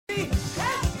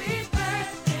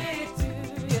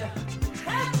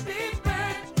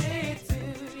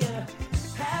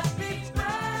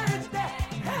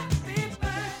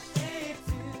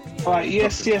Right,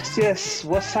 yes.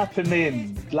 What's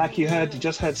happening? Like you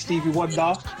just heard Stevie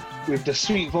Wonder with the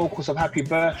sweet vocals of Happy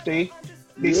Birthday.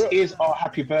 This is our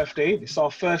happy birthday. It's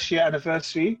our first year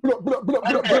anniversary.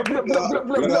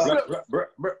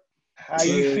 How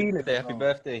you feeling? Say happy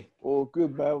birthday. Oh,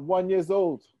 good, man. 1 year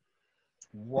old.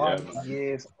 1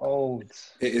 year old.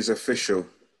 It is official.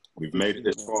 We've made it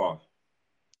this far.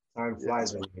 Time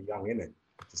flies when you're young, innit?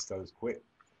 It just goes quick.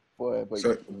 Boy, but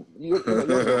So- you're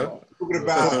Talking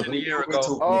about A year ago.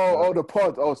 Oh, the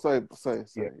pod. Oh, sorry.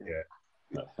 Yeah.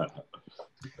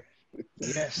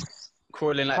 Yes.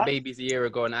 Crawling like babies a year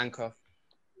ago on Anchor.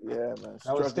 Yeah, man.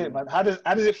 That was it, man. How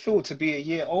does it feel to be a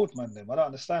year old, man? Then I don't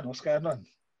understand what's going on.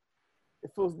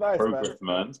 It feels nice, Progress,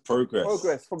 man. Progress.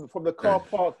 Progress from the car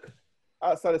park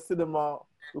outside the cinema,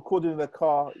 recording in the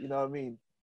car. You know what I mean?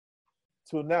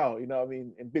 Till now, you know what I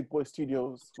mean? In Big Boy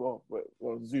Studios. Well,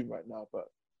 we're on Zoom right now, but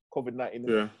COVID-19.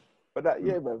 Yeah, But that,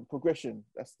 man, progression.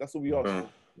 That's what we are. Oh.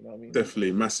 You know what I mean?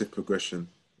 definitely massive progression.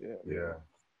 Yeah.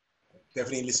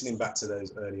 Definitely listening back to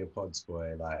those earlier pods,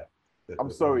 boy. Like,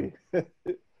 I'm sorry.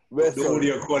 The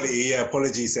audio quality,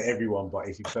 apologies to everyone, but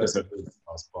if you first heard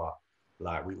us, but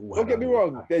like we all Don't get me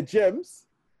wrong, they're gems.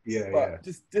 But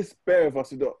just bear with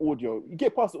us with the audio. You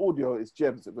get past the audio, it's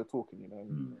gems that we're talking, you know what I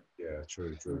mean? Yeah,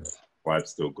 true.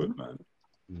 Vibe's still good, man.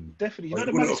 Definitely. You Well,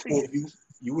 know you, the wouldn't have thought,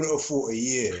 you wouldn't have thought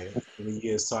in a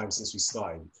year's time since we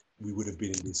started, we would have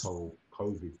been in this whole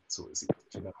COVID sort of situation.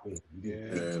 You know what I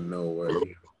mean? Yeah, no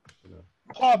way.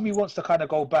 part of me wants to kind of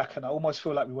go back, and I almost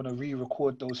feel like we want to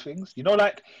re-record those things. You know,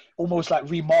 like almost like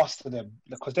remaster them,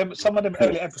 because some of them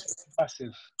early episodes are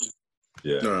massive.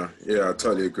 Yeah. No, yeah, I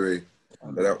totally agree.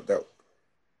 But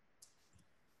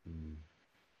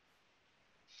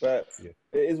But it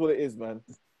is what it is, man.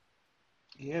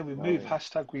 Yeah, we move.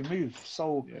 Hashtag we move.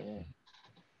 So, Yeah.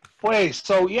 boy,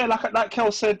 so yeah, like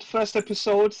Kel said, first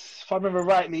episode, if I remember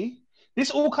rightly,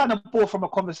 this all kind of bore from a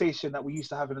conversation that we used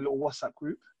to have in a little WhatsApp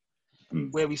group,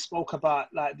 where we spoke about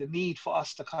like the need for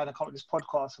us to kind of come with this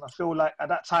podcast. And I feel like at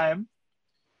that time,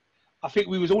 I think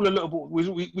we was all a little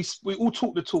bit, we all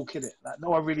talked the talk, innit? Like no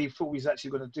one really thought we was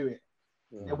actually going to do it.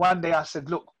 Yeah. And one day I said,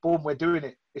 look, boom, we're doing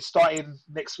it. It's starting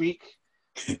next week.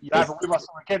 You either with us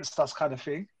or against us kind of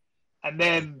thing. And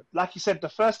then, like you said, the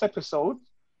first episode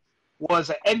was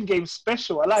an Endgame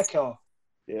special. I like her.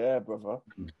 Yeah, brother.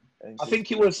 I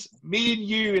think it was me and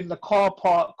you in the car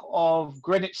park of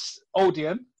Greenwich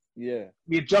Odeon. Yeah.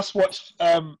 We had just watched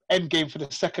Endgame for the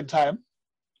second time.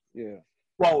 Yeah.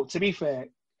 Well, to be fair,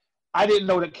 I didn't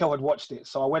know that Kel had watched it,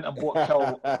 so I went and bought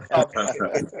Kel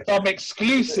some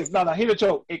exclusive. No, hear the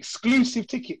joke. Exclusive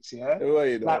tickets, yeah. Well,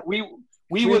 you know. Like we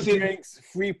free was drinks,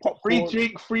 free popcorn. free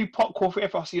drink, free popcorn for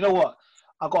everyone. So you know what?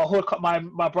 I got to hook up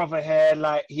my brother here.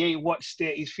 Like he ain't watched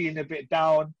it. He's feeling a bit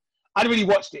down. I didn't really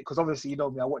watch it because obviously you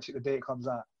know me. I watch it the day it comes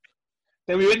out.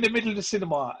 Then we were in the middle of the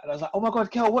cinema, and I was like, "Oh my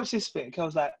god, Kel, watch this bit." Kel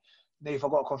was like, "Nave, I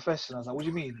got a confession." I was like, "What do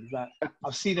you mean?" He's like,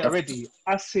 "I've seen it already."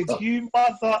 I said, "You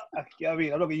mother," you know what I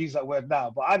mean? I'm not gonna use that word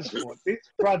now, but I just thought, this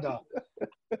brother.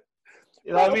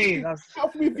 You know what I mean? How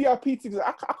for me VIP tickets?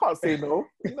 I can't say no.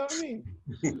 You know what I mean?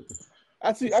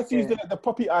 Actually, use the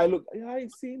puppy eye look. Yeah, I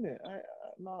ain't seen it. I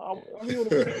really want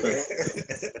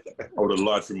to. I would have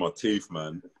lied through my teeth,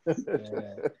 man.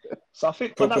 Yeah. So I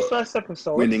think on that first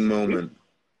episode, winning moment.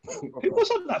 Who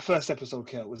was on that first episode,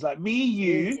 Kel? It was like me,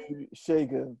 you,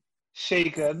 Shagan,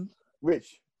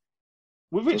 Rich.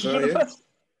 With Rich, was you the first?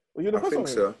 Were you the I first think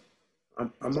one? so.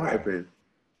 I might have been.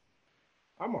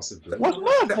 I must have been. Was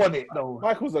Merv on it though?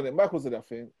 Michael's on it. Michael's in it, I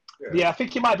think. Yeah, I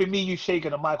think it might be me, you,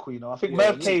 Shagan, and Michael. You know, I think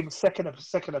Merv came second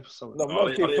episode. No, I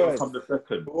Merv came didn't even first. come the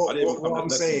second. What I'm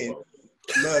saying,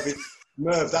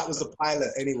 Merv, that was the pilot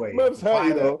anyway. Merv's hurt,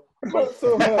 you know. Merv's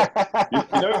so hurt.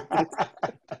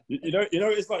 You know,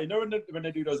 it's like when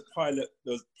they do those pilot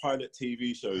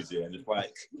TV shows, yeah, and it's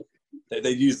like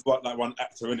they use like one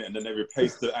actor in it, and then they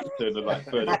replace the actor in the like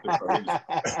third episode.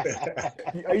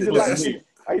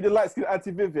 Are you the light-skinned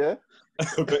Auntie Viv, yeah?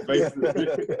 Basically.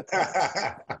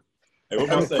 Hey, what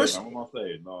am I saying? What am I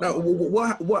saying? No,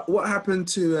 what happened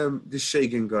to this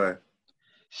Shagan guy?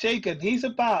 Shagan, he's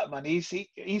about, man.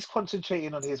 He's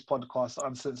concentrating on his podcast,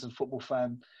 Uncensored Football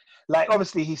Fan. Like,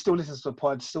 obviously, he still listens to the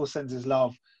pod, still sends his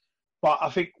love. But I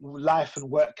think life and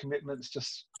work commitments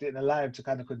just didn't allow him to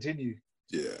kind of continue.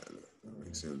 Yeah, that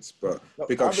makes sense. But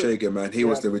big up Shagan, man. He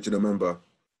was the original member.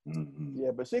 Mm-hmm.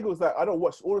 Yeah, but Shagan was like, I don't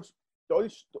watch all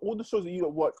the shows that you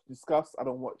don't watch, discuss, I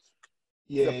don't watch.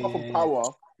 Yeah. Apart from Power.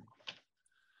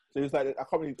 So he was like, I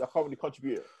can't really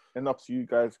contribute enough to you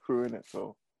guys crewing it,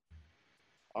 so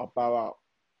I'll bow out.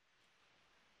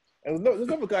 And there's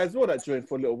another guy as well that joined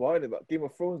for a little while, innit? But Game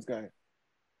of Thrones guy.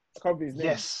 I can't remember his name.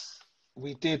 Yes,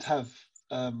 we did have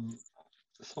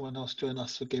someone else join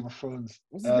us for Game of Thrones.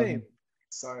 What's his name?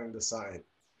 Sign the sign.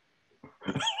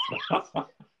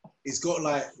 It's not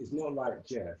like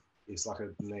Jeff. It's like a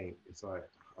name. It's like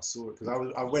I saw it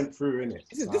because I went through in it.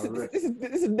 This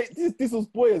is Diesel's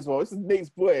boy as well. This is Nate's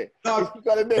boy. No, You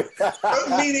got a name.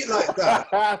 don't mean it like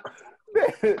that.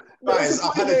 Guys,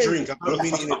 I had a drink. I don't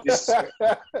mean it in this.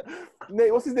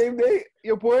 Nate, what's his name, Nate?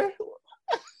 Your boy?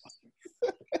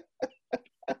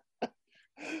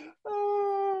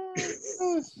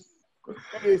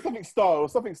 Something star.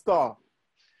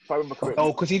 If I remember correctly.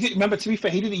 Oh, because he didn't remember. To be fair,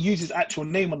 he didn't use his actual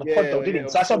name on the pod, though, did he?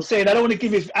 So that's what I'm saying. I don't want to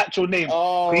give his actual name.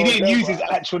 Oh, he didn't use his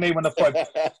actual name on the pod.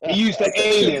 He used the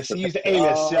alias.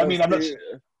 I mean, I'm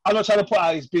not trying to put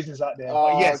out his business out there.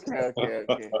 But yes.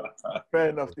 Okay. Fair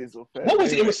enough, Diesel. Fair. What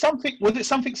was it? It was something. Was it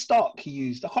something Stark he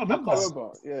used? I can't remember.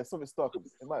 Yeah, something Stark.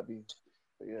 It might be.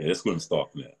 But Yeah, let's go and Stark.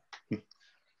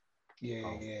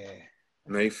 Yeah.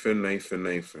 Nathan.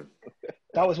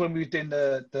 That was when we were doing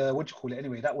the what do you call it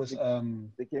anyway? That was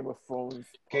the Game of Thrones.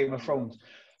 Game of Thrones.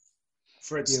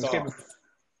 Fred Yeah, Stark.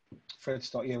 Fred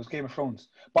Stark. Yeah, it was Game of Thrones.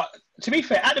 But to be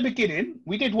fair, at the beginning,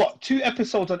 we did 2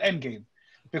 episodes on Endgame,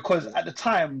 because at the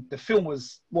time the film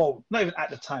was not even at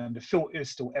the time. The film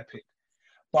is still epic.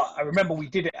 But I remember we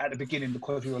did it at the beginning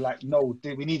because we were like, no,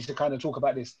 we needed to kind of talk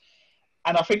about this.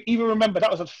 And I think even remember that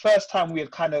was the first time we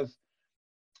had kind of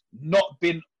not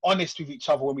been honest with each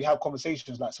other when we have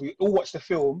conversations. Like, so we all watched the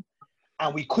film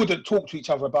and we couldn't talk to each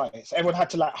other about it. So everyone had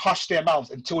to like hush their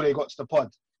mouths until they got to the pod.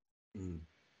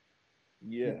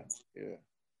 Yeah.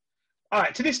 All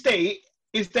right, to this day,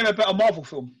 is there a better Marvel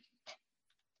film?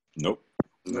 Nope.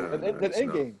 No, And it's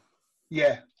Endgame.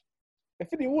 Yeah.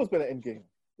 Infinity War's better than Endgame.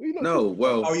 No,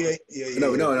 well. Oh yeah.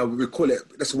 No. We call it.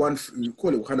 That's one. We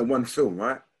call it kind of one film,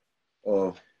 right?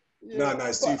 Or No,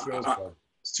 it's 2 films. Bro.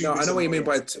 It's 2 no, I know what you mean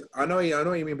films. by. I know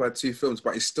what you mean by 2 films,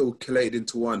 but it's still collated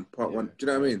into one part. One. Do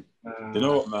you know what I mean? You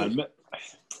know what, man?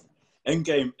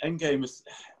 Endgame is.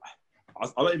 I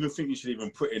don't even think you should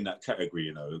even put in that category.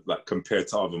 You know, like compared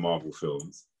to other Marvel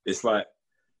films, it's like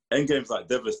Endgame's like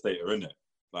Devastator, isn't it?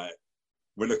 Like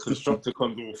when the Constructor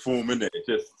comes all form in it,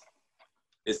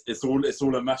 it's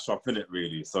all a mash up in it,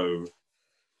 really. So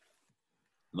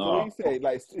no. So what you say?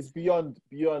 Like it's beyond.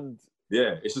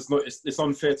 Yeah, it's just not. It's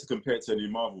unfair to compare it to any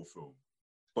Marvel film.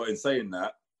 But in saying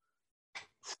that,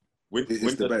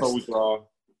 Winter Soldier,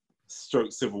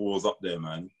 stroke Civil War's up there,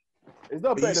 man. It's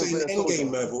not Are better you than saying Winter Endgame,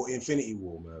 Soldier. Merv, or Infinity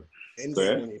War, Merv?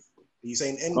 Sorry? Are you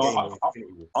saying Endgame or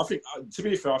Infinity War? I think, to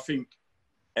be fair, I think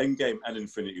Endgame and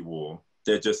Infinity War,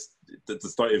 they just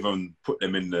don't even put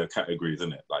them in the categories,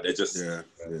 isn't it? Like they're just Yeah.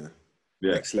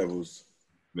 Next levels.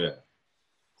 Yeah,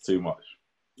 too much.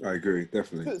 I agree,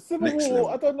 definitely. Civil Next War. level.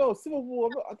 I don't know. Civil War.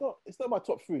 I don't. It's not my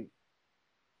top 3.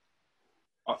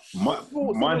 Civil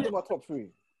War's not my top 3.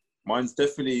 Mine's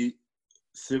definitely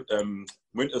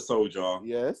Winter Soldier,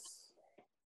 Yes.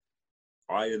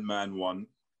 Iron Man 1,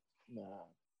 Nah.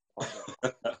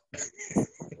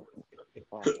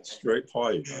 straight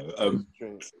pie. You know?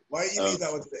 Why you leave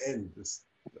that one to the end?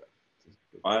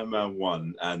 Iron Man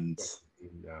 1, and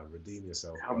redeem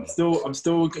yourself. I'm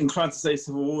still inclined to say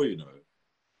Civil War. You know.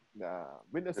 Nah.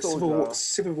 Winter Soldier.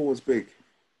 Civil War was big.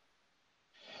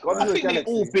 I think they're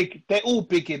all big. They're all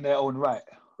big in their own right.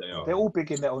 They are. They're all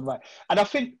big in their own right. And I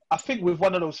think with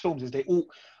one of those films is they were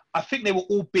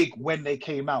all big when they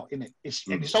came out, innit?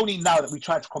 And it's only now that we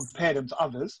try to compare them to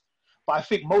others. But I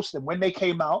think most of them, when they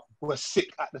came out, were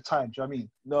sick at the time. Do you know what I mean?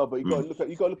 No, but you got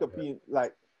to look at being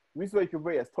like the reason why you can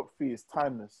rate as top 3 is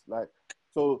timeless. Like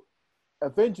so,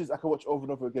 Avengers I can watch over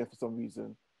and over again for some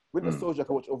reason. Winter Soldier I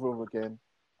can watch over and over again,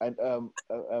 and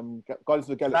Guardians of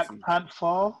the Galaxy. Black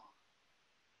Panther.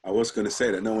 I was going to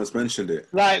say that no one's mentioned it.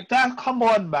 Like that. Come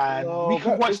on, man. No, we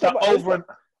can watch that over and.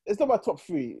 It's not my top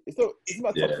 3. It's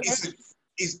my top 3.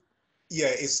 It's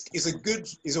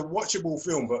a watchable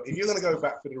film, but if you're gonna go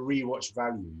back for the rewatch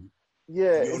value,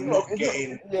 you're not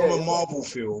getting from a Marvel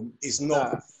film. It's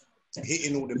not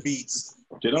hitting all the beats.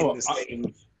 Do you know what? The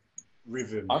same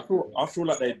rhythm. I feel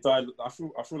like they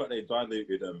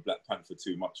diluted Black Panther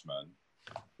too much, man.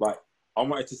 Like I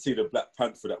wanted to see the Black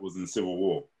Panther that was in Civil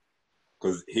War,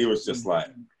 because he was just like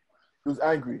he was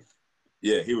angry.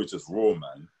 Yeah, he was just raw,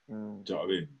 man. Do you know what I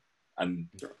mean?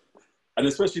 And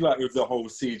especially like with the whole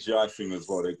CGI thing as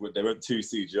well. They went too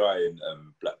CGI in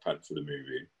Black Panther the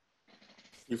movie.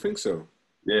 You think so?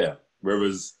 Yeah.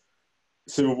 Whereas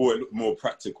Civil War looked more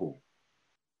practical.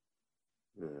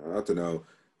 Yeah, I don't know.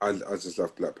 I just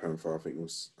love Black Panther. I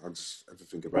just have to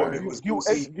think about it. You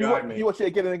watch it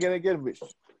again and again and again, Rich?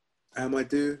 I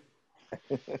do.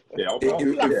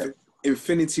 Yeah.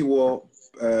 Infinity War,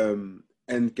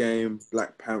 Endgame,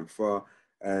 Black Panther,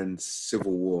 and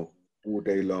Civil War all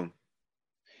day long.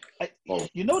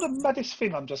 You know the maddest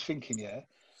thing I'm just thinking, yeah?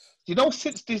 You know,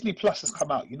 since Disney Plus has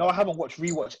come out, you know, I haven't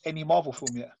rewatched any Marvel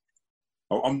film yet.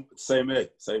 Oh, I'm same here.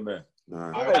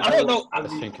 Nah. I don't know. I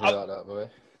was thinking about that, boy.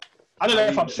 I don't know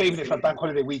if I'm saving it for bank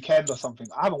holiday weekend or something.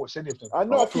 I haven't watched any of them. I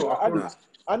know. Nah.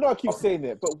 I know. I keep saying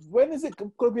it, but when is it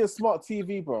gonna be a smart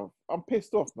TV, bro? I'm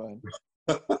pissed off, man.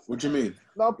 What do you mean?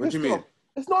 No, I'm What do pissed you mean? off.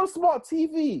 It's not a smart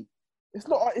TV. It's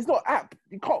not app.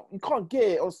 You can't get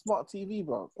it on smart TV,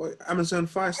 bro. Oh, Amazon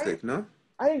Fire Stick, no?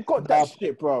 I ain't got that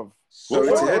shit, bro. Sorry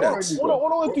to hear All that. I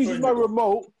want to do is use my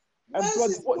remote and Where's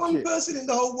bloody this watch one it. person in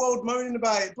the whole world moaning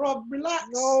about it, bro? Relax.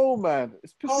 No, man.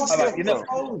 It's pissing Pass me it off, on bro. the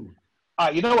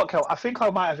phone. You know what, Kel? I think I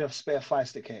might have a spare Fire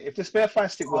Stick here. If the spare Fire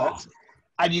Stick works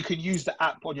and you can use the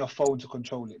app on your phone to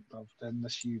control it, bro, then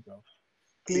that's you, bro.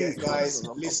 Please, Yeah, guys,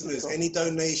 I'm listeners, sorry. any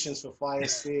donations for Fire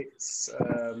Sticks,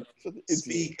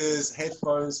 speakers,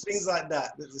 headphones, things like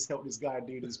that just help this guy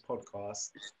do this podcast.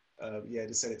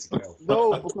 Just send it to Kel.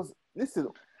 No, because listen,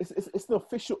 it's an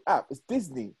official app. It's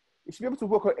Disney. It should be able to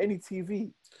work on any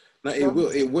TV. No, it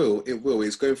will.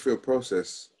 It's going through a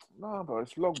process. Nah, bro,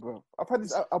 it's long, bro. I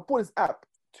bought this app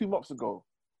 2 months ago.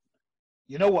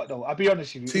 You know what, though? I'll be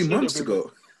honest with you. 2 months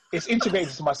ago. It's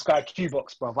integrated to my Sky Q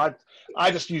box, bro.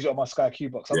 I just use it on my Sky Q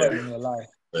box. I'm not even gonna lie.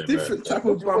 Different type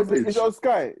of Is bumpage. it on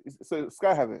Sky? So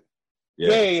Sky have it.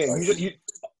 Yeah. You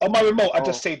on my remote, I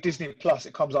just say Disney Plus.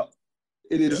 It comes up.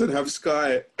 It doesn't have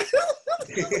Sky.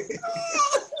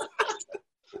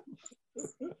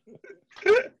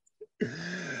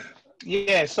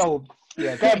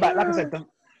 Going back, like I said,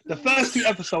 the first 2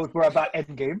 episodes were about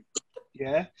Endgame.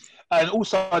 Yeah. And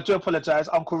also, I do apologize.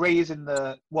 Uncle Ray is in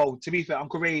the. Well, to be fair,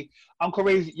 Uncle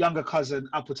Ray's younger cousin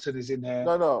Appleton is in there.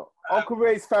 No. Uncle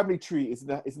Ray's family tree is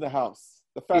in the house.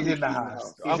 The family He's in the tree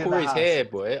house. He's Uncle in the Ray's house. here,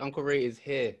 boy. Uncle Ray is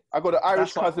here. I got an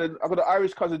Irish That's cousin. I got an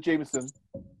Irish cousin Jameson.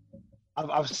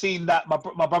 I've seen that. My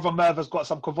brother Merv has got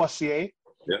some Courvoisier.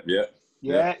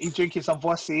 Yeah, he's drinking some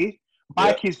Voici.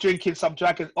 Mike is drinking some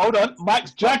Dragon. Hold on,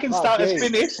 Mike's Dragon Stout has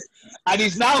finished, and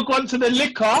he's now gone to the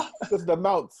liquor. This is the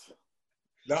Mount.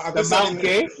 No, The Mount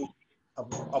Gay.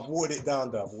 I've watered it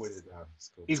down, though.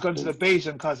 Cool. He's gone to the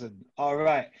Bayesian cousin. All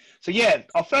right. So yeah,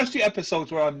 our first 2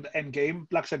 episodes were on Endgame.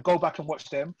 Like I said, go back and watch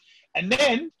them. And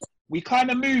then we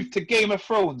kind of moved to Game of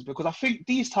Thrones because I think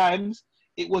these times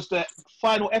it was the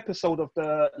final episode of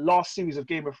the last series of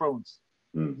Game of Thrones.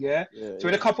 Yeah. So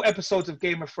we had a couple episodes of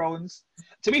Game of Thrones.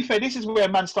 To be fair, this is where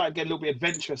man started getting a little bit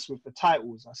adventurous with the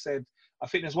titles. I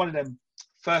think there's one of them,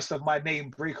 First of My Name,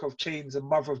 Breaker of Chains, and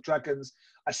Mother of Dragons.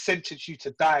 I sentence you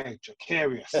to die,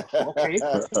 Dracarius. Okay,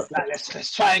 like,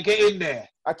 let's try and get in there.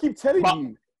 I keep telling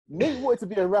you, Nate wanted to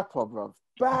be a rapper, bro.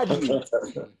 Badly,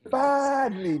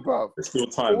 bro. It's still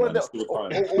time, man. It's still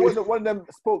time. Or one of them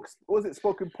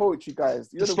spoken poetry guys.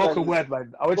 The spoken word,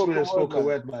 man. I went to be the spoken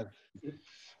word, man.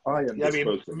 I am the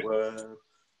spoken word.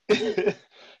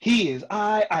 He is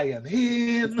I am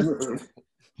him.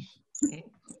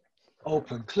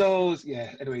 Open, close.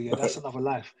 Yeah, anyway, that's another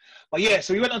life. But yeah,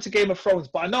 so we went on to Game of Thrones.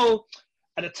 But I know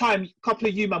at the time, a couple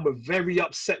of you, man, were very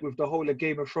upset with the whole of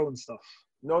Game of Thrones stuff.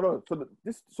 No. So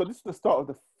this is the start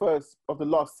of the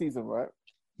last season, right?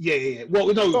 Yeah.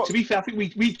 Well, no, to be fair, I think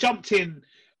we jumped in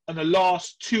on the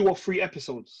last 2 or 3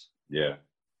 episodes. Yeah.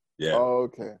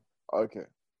 Oh, okay.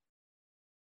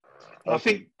 I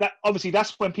think that obviously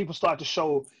that's when people started to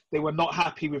show they were not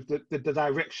happy with the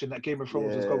direction that Game of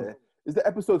Thrones was going. It's the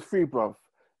episode 3, bruv.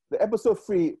 The episode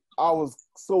 3, I was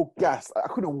so gassed. I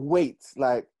couldn't wait.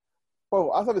 Like,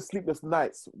 bro, I was having sleepless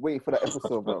nights waiting for that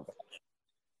episode, bro.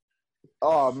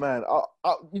 Oh, man.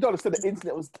 You don't understand,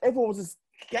 everyone was just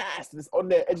gassed, just on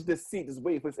their edge of their seat, just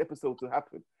waiting for this episode to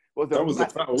happen. That was the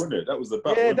battle, wasn't it? That was the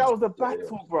battle. Yeah, that was the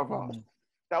battle, brother.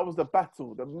 That was the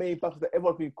battle, the main battle that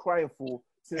everyone's been crying for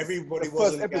since Everybody the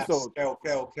first wasn't episode. Gassed.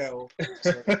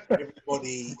 So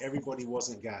everybody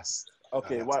wasn't gassed.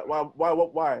 Okay,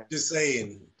 why? Just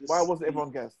saying. Why wasn't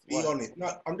everyone gassed? Be honest. No,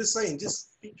 I'm just saying.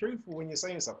 Just be truthful when you're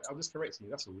saying something. I'm just correcting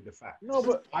you. That's all with the fact. No,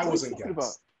 but I wasn't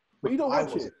gassed. But you don't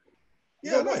watch it.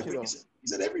 Yeah, no. You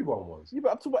said everyone was. Yeah,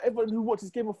 but I'm talking about everyone who watches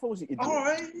Game of Thrones. You idiot. All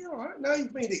right. Now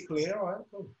you've made it clear. All right,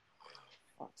 cool.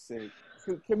 Fuck's sake.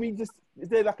 Can we just? Is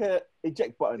there like a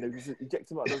eject button? That we just eject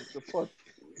him out of the pod.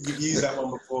 You've used that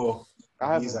one before.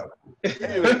 I haven't.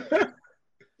 Anyway,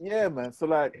 yeah, man. So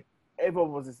like,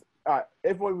 everyone was just.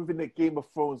 Everyone within the Game of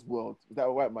Thrones world, is that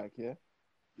all right, Mike? Yeah.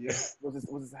 Was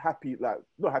just happy, like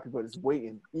not happy, but just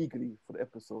waiting eagerly for the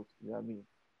episode. You know what I mean?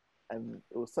 And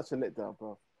it was such a letdown,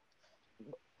 bro.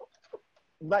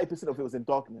 90% of it was in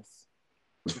darkness.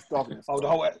 It's darkness. Oh, the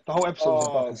whole episode was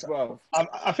Oh, darkness. bro.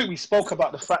 I think we spoke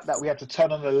about the fact that we had to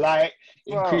turn on the light,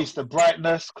 increase the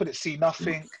brightness, couldn't see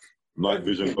nothing. Night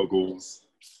vision goggles.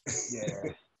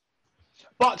 Yeah.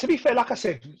 But to be fair, like I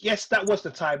said, yes, that was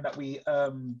the time that we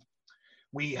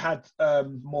had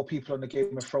more people on the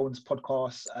Game of Thrones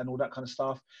podcast and all that kind of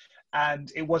stuff.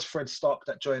 And it was Fred Stark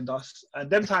that joined us. And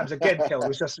them times again, Kel,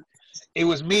 it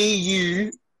was me,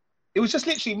 you. It was just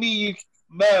literally me, you,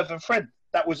 Merv, and Fred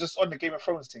that was just on the Game of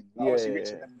Thrones thing. Like, obviously,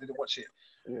 Richard and them didn't watch it.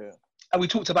 Yeah. And we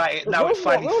talked about it. Now it's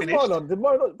finally finished.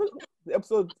 The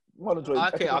episode Marlon joined.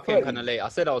 I came kind of late. I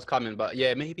said I was coming, but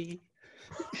yeah, maybe.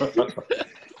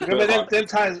 Remember them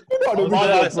times? I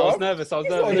was nervous. You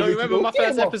don't remember my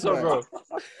first episode, bro?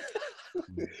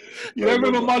 You don't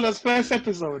remember Marlon's first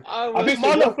episode? I think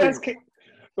Marlon first came,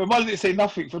 but Marlon didn't say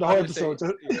nothing for the whole episode.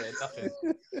 Yeah, nothing.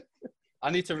 I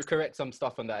need to correct some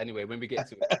stuff on that anyway when we get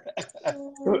to it.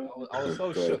 I was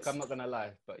so shook, I'm not going to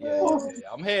lie. But yeah,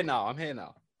 I'm here now.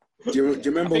 Do you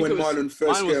remember when Marlon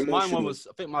first came? Mine was,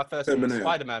 I think my first one was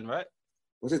Spider-Man, right?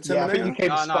 Was it Terminator?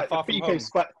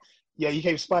 Terminator? Yeah, you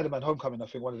came Spider-Man Homecoming, I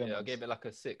think, one of them. Yeah, I gave it like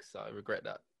a 6, so I regret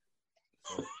that.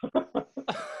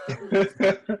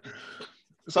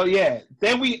 So yeah,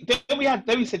 then we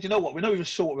said, you know what, we're not even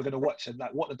sure what we're going to watch and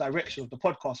like what the direction of the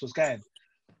podcast was going.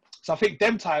 So I think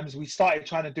them times we started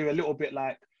trying to do a little bit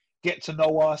like get to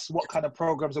know us, what kind of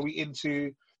programs are we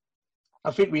into. I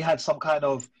think we had some kind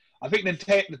of, I think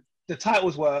the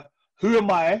titles were Who Am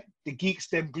I? The Geeks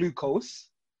Them Glucose.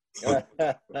 I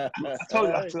told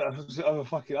you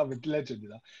I'm a legend, you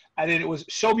know. And then it was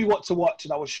Show Me What to Watch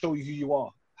and I will show you who you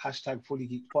are. # Fully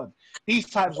Geek Pod.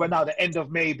 These times were now the end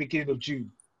of May, beginning of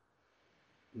June.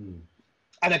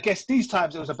 And I guess these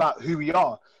times it was about who we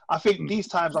are. I think these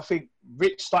times,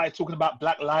 Rich started talking about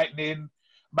Black Lightning.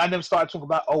 Mandem started talking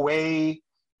about OA.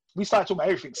 We started talking about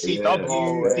everything.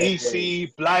 CW,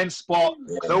 DC, Blind Spot,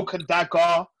 Cloak and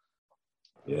Dagger,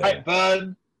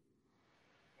 Brightburn.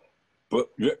 But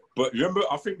remember,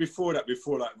 I think before like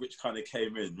Rich kind of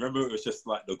came in, remember it was just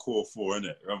like the core 4,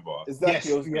 innit? Remember?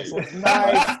 Exactly. Yes. It was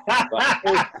nice. It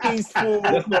was peaceful.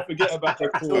 Let's not forget about the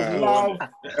core 4. Love.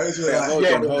 Hold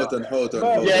on.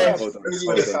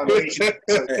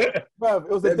 It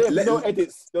was a day of no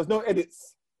edits. There was no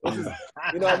edits. You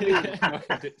know what I mean?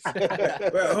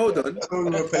 Well, hold on.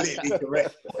 Politically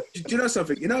correct. Do you know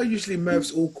something? You know, usually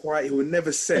Merv's all quiet. He will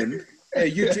never send. Hey,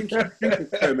 you drinking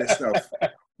permit stuff.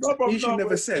 No, bro, usually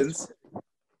never sends.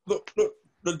 Look,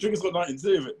 the drink's got nothing to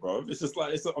do with it, bro. It's just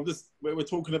like we're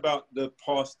talking about the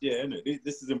past year, innit?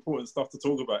 This is important stuff to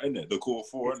talk about, innit? The core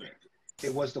 4, innit?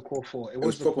 It was the core 4. It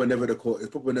was probably never the core.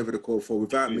 It's probably never the core 4.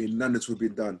 Without me, none of this would be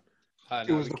done.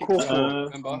 It was the core 4.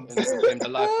 Remember? The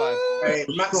live 5. Hey,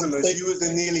 Maximus, you was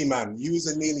a Neely man.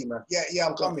 Yeah,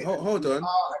 I'm coming. Hold on.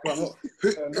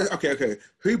 Okay.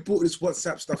 Who brought this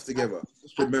WhatsApp stuff together?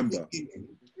 Just remember.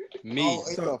 Me.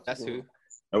 That's who.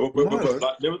 There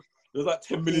was like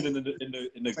 10 million in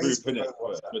the group, innit?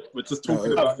 We're just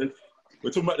talking about this.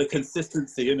 We're talking about the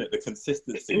consistency, innit? The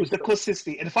consistency. It was the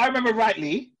consistency. And if I remember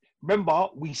rightly,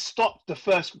 we stopped the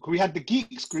first, we had the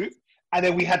Geeks group and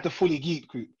then we had the Fully Geek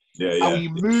group. Yeah. And we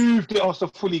moved it off the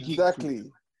Fully Geek group. Exactly.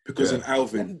 Because of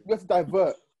Alvin. We have to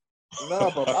divert.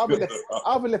 No, bro.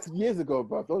 Alvin left years ago,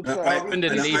 bro. Don't try. Alvin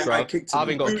didn't leave, bro.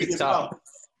 Alvin got kicked out.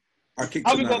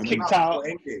 Alvin got kicked out.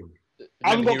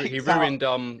 He ruined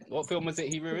what film was it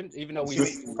he ruined? Even though we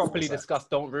properly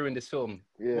discussed don't ruin this film.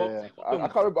 Yeah. I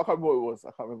can't remember what it was. I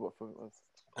can't remember what film it was.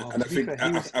 And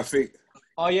I think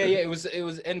Oh yeah, it was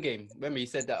Endgame. Remember he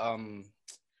said that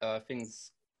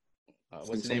things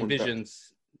what's his name?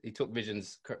 Visions. He took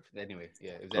Visions anyway.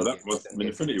 Yeah, it was that was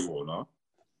Infinity War, no?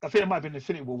 I think it might have been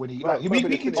Infinity War when he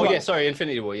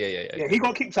Infinity War. Yeah, he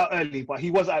got kicked out early, but he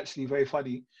was actually very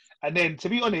funny. And then to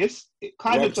be honest, it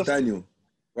kind of just Daniel.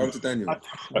 What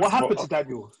happened to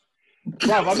Daniel?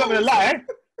 Bro, I'm not gonna lie.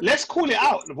 Let's call it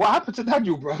out. What happened to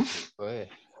Daniel, bro?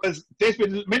 Because there's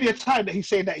been many a time that he's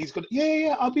saying that he's gonna,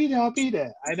 I'll be there. I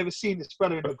ain't never seen this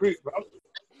brother in the group, bro.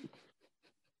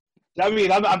 I mean,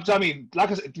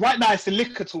 like I said, right now it's the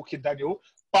liquor talking, Daniel.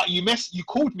 But you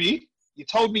called me. You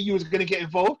told me you was gonna get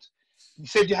involved. You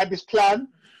said you had this plan.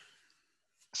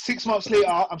 6 months later,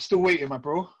 I'm still waiting, my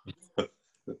bro.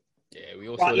 Yeah, we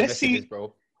also invested this,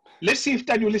 bro. Let's see if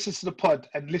Daniel listens to the pod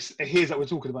and hears that we're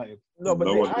talking about him. No, but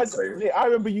I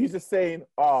remember you just saying,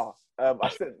 I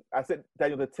sent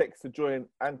Daniel the text to join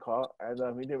Anchor,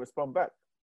 and he didn't respond back.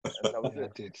 And that was it. I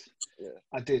did. Yeah.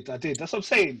 I did. That's what I'm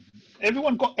saying.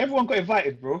 Everyone got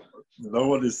invited, bro. No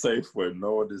one is safe, bro.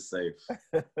 No one is safe.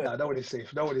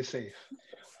 No one is safe.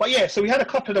 But yeah, so we had a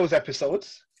couple of those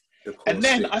episodes. And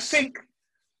then I think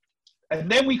And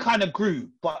then we kind of grew.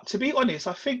 But to be honest,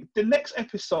 I think the next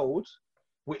episode,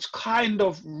 which kind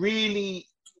of really,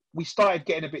 we started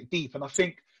getting a bit deep. And I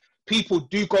think people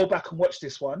do go back and watch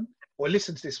this one or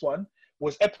listen to this one,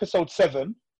 was episode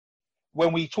 7,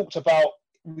 when we talked about,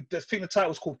 I think the title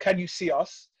was called Can You See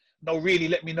Us? No, really,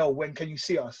 let me know, when can you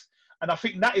see us? And I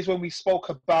think that is when we spoke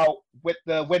about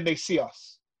When They See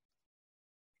Us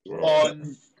on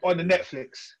the Netflix.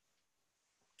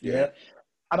 Yeah.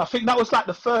 And I think that was like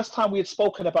the first time we had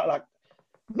spoken about, like,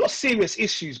 not serious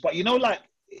issues, but you know, like,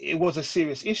 it was a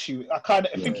serious issue. I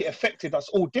think it affected us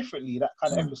all differently, that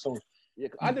kind of episode. Yeah,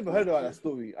 I never heard about that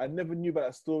story. I never knew about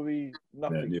that story.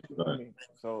 Nothing. Yeah, You know what I mean?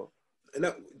 So, And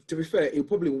that, to be fair, it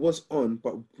probably was on,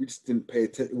 but we just didn't pay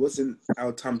attention. It wasn't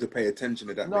our time to pay attention.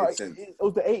 If that made sense. It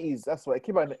was the 80s. That's why it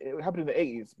came out. It happened in the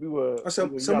 80s. We were. So,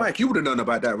 we were so young. Mike, you would have known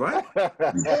about that, right?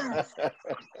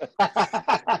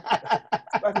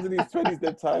 Back in these 20s,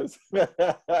 them times.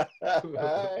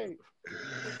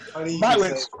 Funny you Mike say-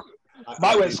 went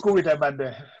to school with that man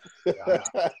there. Yep.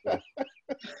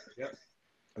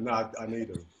 No, I need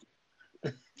them.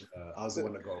 I was the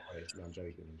one that got away. No, I'm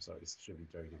joking. I'm sorry. Should be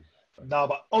joking. No,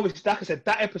 but obviously, like I said,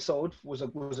 that episode was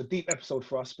a deep episode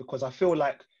for us, because I feel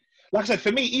like I said,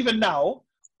 for me, even now,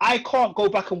 I can't go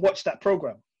back and watch that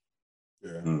program.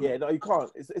 Yeah. Yeah, no, you can't.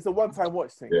 It's a one-time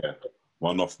watch thing. Yeah,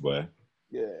 one off, boy.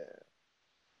 Yeah,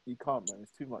 you can't, man.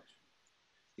 It's too much.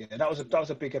 Yeah, that was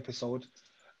a big episode.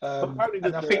 But apparently,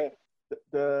 And I think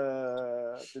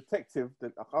the detective, I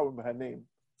can't remember her name.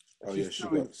 Oh she's yeah,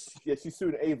 suing, she's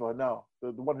suing Ava now.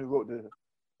 The one who wrote the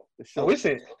show. oh, is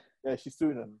it? Yeah, she's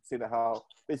suing them, saying that how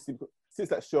basically since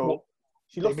that show, What?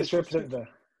 she They lost misrepresented her.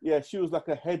 Yeah, she was like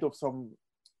a head of some.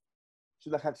 She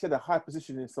had a high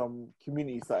position in some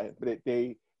community site, but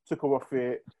they took her off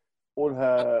it. All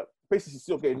her basically, she's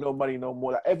still getting no money no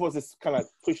more. Like everyone's just kind of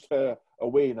pushed her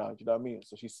away now. Do you know what I mean?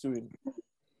 So she's suing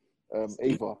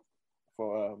Ava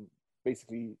for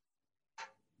basically.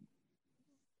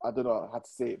 I don't know how to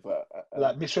say it, but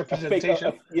Like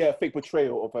misrepresentation. Fake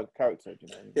portrayal of her character. Do you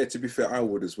know what I mean? Yeah, to be fair, I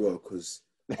would as well, because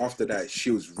after that, she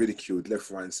was ridiculed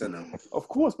left, right, and center. Of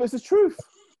course, but it's the truth.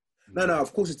 No,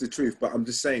 of course it's the truth, but I'm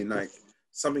just saying, like,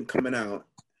 something coming out,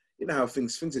 you know how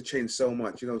things have changed so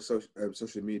much, you know,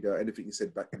 social media, anything you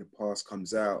said back in the past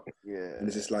comes out, Yeah. and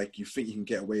it's just like, you think you can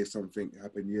get away with something that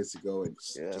happened years ago, and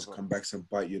just come back and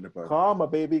bite you in the butt. Karma,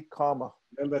 baby, karma.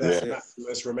 Remember that, Yeah.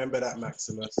 Maximus. Remember that,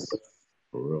 Maximus.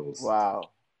 For real. Wow.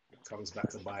 It comes back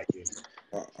to bite you.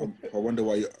 I wonder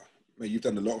why you've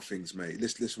done a lot of things, mate.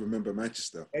 Let's remember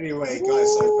Manchester. Anyway,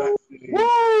 guys, so back to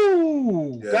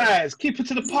Woo! Yeah. Guys, keep it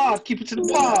to the pod. Keep it to the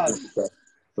pod.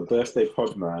 The birthday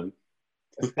pod, man.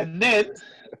 And then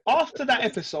after that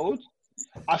episode,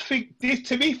 I think this,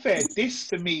 to be fair, this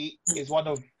to me is one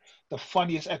of the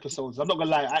funniest episodes. I'm not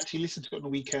gonna lie, I actually listened to it on the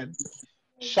weekend.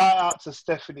 Shout out to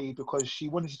Stephanie, because she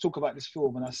wanted to talk about this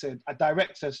film, and I said I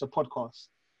direct her to the podcast,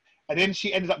 and then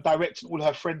she ended up directing all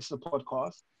her friends to the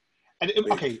podcast. And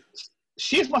okay,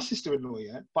 she is my sister-in-law,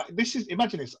 yeah. But this is,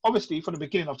 imagine this. Obviously, from the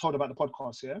beginning, I've told her about the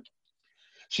podcast, yeah.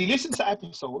 She listened to the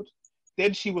episode,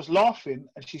 then she was laughing,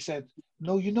 and she said,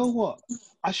 "No, you know what?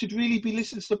 I should really be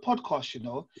listening to the podcast, you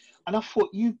know." And I thought,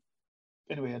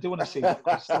 anyway, I didn't want to say that,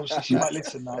 because obviously she might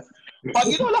listen now. But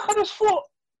you know, like, I just thought,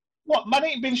 what, man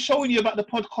ain't been showing you about the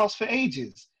podcast for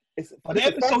ages. But the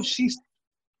episode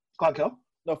go on, girl.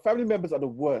 No, family members are the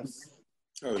worst.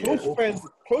 Oh yeah.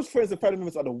 Close friends and family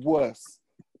members are the worst.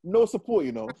 No support,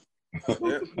 you know.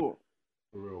 No support.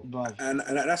 For real. But And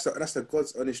that's the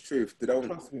God's honest truth. They don't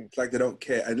Trust me. they don't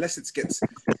care unless it gets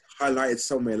highlighted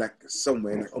somewhere, like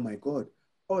oh my God,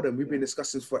 hold on, we've been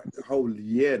discussing for a whole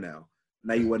year now.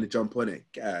 Now you want to jump on it?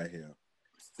 Get out of here.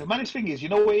 the maddest thing is, you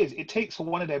know what it is? It takes for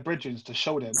one of their brethren to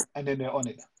show them, and then they're on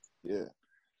it. Yeah.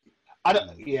 I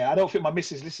don't think my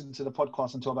missus listened to the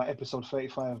podcast until about episode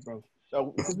 35, bro.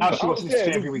 No, Now she watches this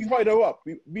every week. We hired her up.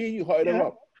 Me and you hired her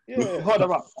up. We Yeah. heard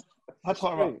her up. Had to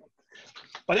heard her up.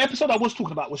 But the episode I was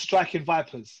talking about was Striking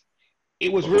Vipers.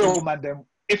 It was real, man. Them.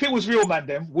 If it was real, man,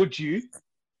 them, would you?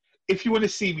 If you want to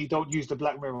see me, don't use the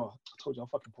Black Mirror. I told you I'm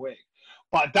fucking poetic.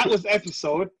 But that was the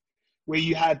episode where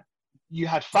you had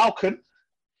Falcon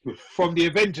from the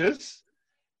Avengers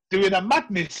doing a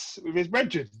madness with his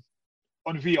brethren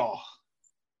on VR.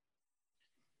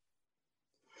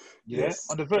 Yeah, Yes.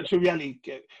 on the virtual reality.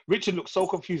 Richard looks so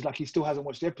confused, like he still hasn't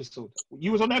watched the episode.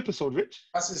 You was on the episode, Rich?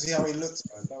 That's just how he looks,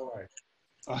 man. Don't worry.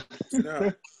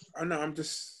 No, I'm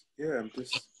just.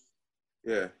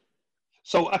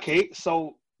 So okay,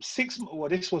 so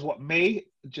this was what, May?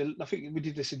 I think we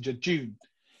did this in June.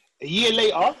 A year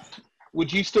later,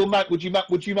 would you man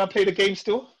play the game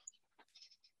still?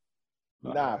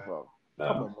 Nah, bro. No.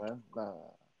 Come on, man.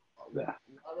 Nah.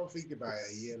 think about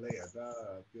it a year later.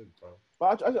 Nah, good, bro.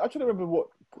 But I try to remember what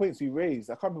points we raised.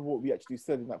 I can't remember what we actually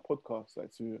said in that podcast.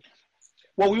 Like,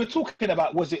 Well, we were talking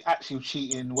about, was it actual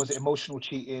cheating? Was it emotional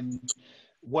cheating?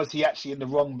 Was he actually in the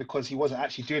wrong because he wasn't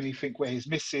actually doing anything, where his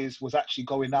missus was actually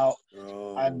going out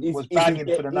and was banging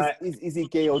for the night? Is he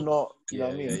gay or not? You know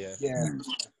what I mean?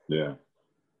 Yeah.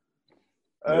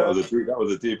 That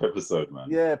was a deep episode, man.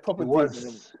 Yeah, proper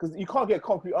deep. Because you can't get a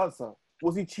concrete answer.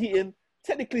 Was he cheating?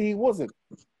 Technically, he wasn't.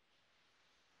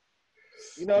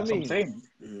 You know what I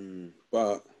mean?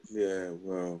 But yeah,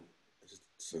 well.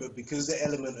 But because the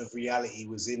element of reality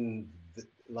was in,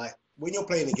 like, when you're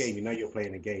playing a game, you know you're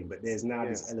playing a game, but there's now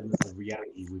this element of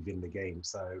reality within the game.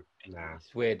 So, nah.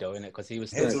 It's weird though, isn't it? Because he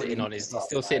was still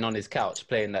sitting on his couch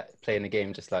playing the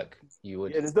game just like you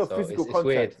would. Yeah, there's no physical contact.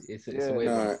 Weird. It's weird.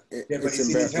 No, but it's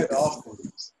in his head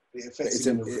afterwards. It affects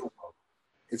him in the real world.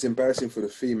 It's embarrassing for the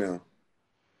female.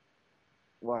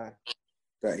 Why?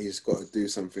 That he's got to do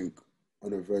something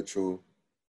on virtual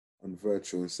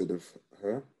instead of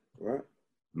her, right?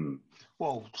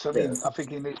 Well, so I mean, I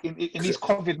think in these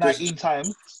COVID-19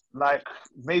 times, like,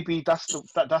 maybe that's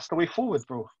the way forward,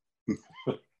 bro.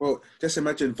 Well, just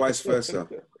imagine vice versa.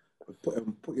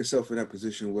 Put yourself in that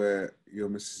position where your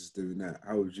missus is doing that.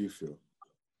 How would you feel?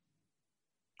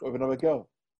 With another girl.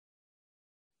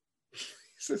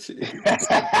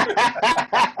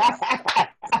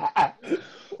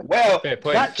 Well,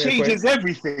 that changes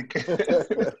everything.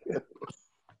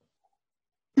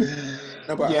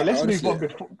 No, but yeah, let's honestly,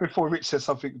 move on before Rich says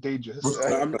something dangerous.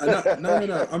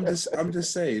 No. I'm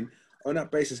just saying, on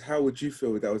that basis, how would you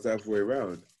feel if that was the other way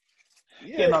around?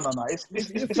 Yeah, no.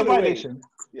 It's a violation.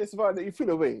 Yeah, it's a violation. You feel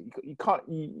away. You can't.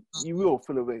 You will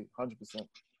feel away. 100%.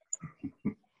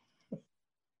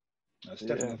 It's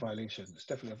definitely a violation. It's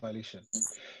definitely a violation.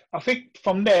 I think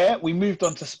from there we moved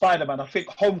on to Spider-Man. I think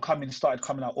Homecoming started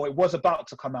coming out, or it was about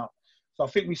to come out. So I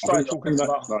think we started talking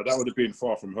about. No, that would have been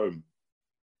Far From Home.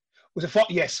 Was it Far?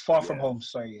 Yes, Far From Home.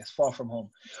 Sorry, yes, Far From Home.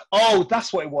 Oh,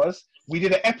 that's what it was. We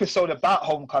did an episode about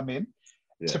Homecoming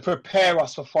to prepare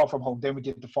us for Far From Home. Then we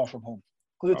did the Far From Home.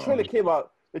 Because the trailer came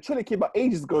out. The trailer came out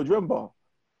ages ago. Do you remember?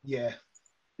 Yeah.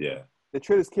 Yeah. The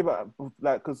trailers came out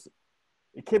because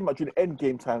it came out during the end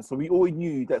game time, so we all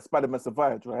knew that Spider-Man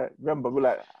survived, right? Remember, we're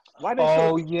like, why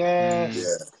did? Yes.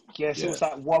 It was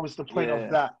like, what was the point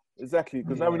of that? Exactly,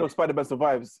 because now we know Spider-Man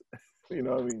survives. You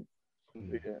know what I mean?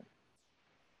 Yeah.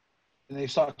 And they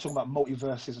started talking about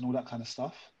multiverses and all that kind of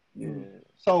stuff. Yeah.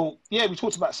 So yeah, we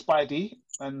talked about Spidey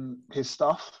and his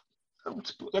stuff.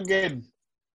 Again,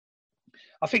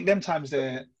 I think them times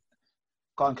they're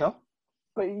gone, Kel.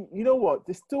 But you know what?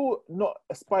 There's still not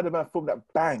a Spider-Man film that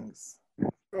bangs.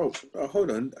 Oh,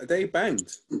 hold on. They banged.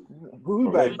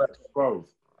 Who banged? Bro.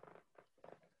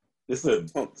 Listen,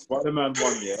 Spider-Man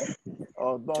 1, yeah.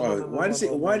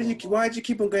 Why did you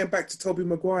keep on going back to Tobey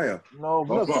Maguire? No,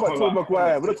 we're not talking about Tobey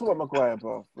Maguire. We're not talking about Maguire,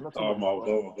 bro. Oh my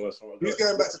gosh. Who's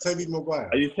going back to Tobey Maguire?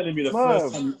 Are you telling me the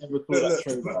first time you ever saw that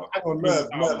trailer? Hang on, Merv,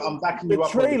 I'm backing you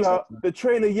up. The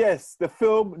trailer, yes. The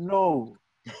film, no.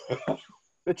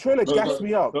 The trailer gassed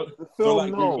me up. The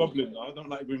film, no. I don't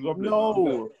like Green Goblin.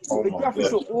 No. The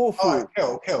graphics are awful.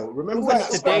 Kel, remember when that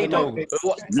today though?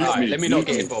 Alright, let me not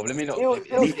get involved. Let me not. It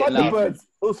was Thunderbirds.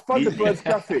 It was Thunderbirds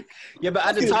graphic. Yeah, but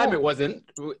at the time it wasn't.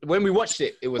 When we watched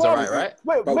it, it was alright, right?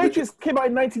 Wait, Matrix came out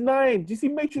in '99. Do you see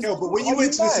Matrix? Kel, but when you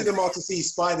went to the cinema to see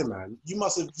Spider-Man, you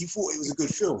thought it was a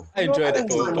good film. I enjoyed it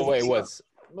for what it was.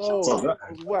 No,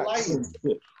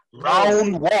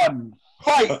 Round one.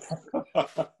 Fight!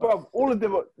 Bro, all of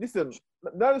them are, listen,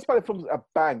 none of the Spider films are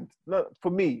banged. No,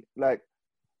 for me, like,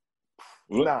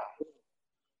 nah.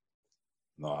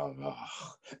 No.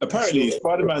 Apparently,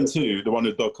 Spider-Man 2, the one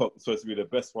with Doc Ock, was supposed to be the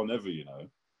best one ever, you know.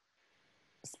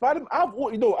 Spider-Man, out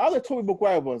of the Tobey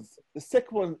Maguire ones, the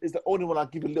second one is the only one I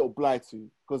give a little blight to.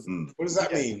 Because what does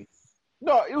that mean?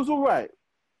 No, it was all right.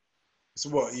 So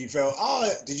what, you felt,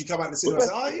 did you come out the cinema and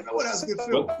say, you know what, that's a good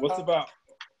film?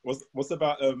 What's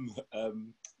about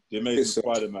the Amazing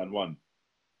Spider-Man 1?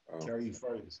 Gary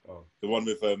Froze. Oh. The one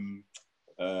with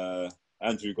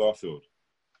Andrew Garfield.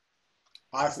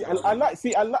 I liked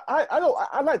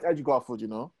Andrew Garfield, you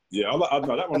know. Yeah, I like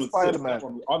that one.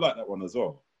 Spider-Man. I like that one as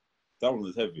well. That one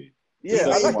was heavy. Yeah,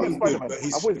 I like Spider-Man. But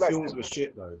his films were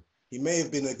shit though. He may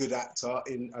have been a good actor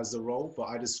as the role, but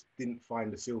I just didn't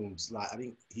find the films I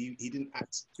think he didn't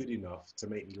act good enough to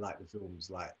make me like the films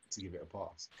to give it a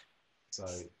pass. So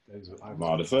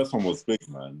the first one was big,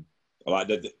 man. I like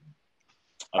that.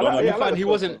 You find he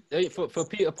wasn't for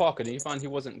Peter Parker. Did you find he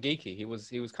wasn't geeky? He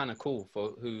was kind of cool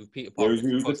for who Peter Parker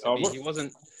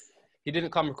was. He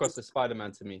didn't come across as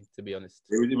Spider-Man to me, to be honest.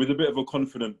 It was a bit of a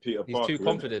confident Peter Parker. He's too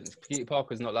confident. Peter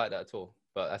Parker's not like that at all.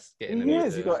 but that's getting. He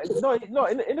is. No.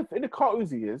 In the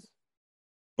cartoons, he is.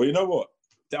 But you know what?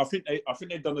 I think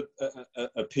they've done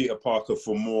a Peter Parker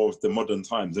for more of the modern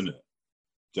times, isn't it?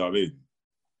 Do you know what I mean?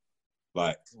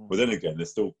 Like, but then again,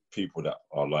 there's still people that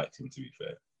are like him. To be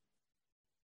fair.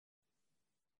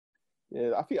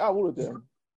 Yeah, I think out of all of them,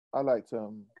 I liked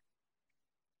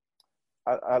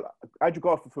Andrew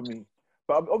Garfield for me,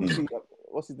 but obviously,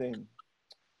 what's his name?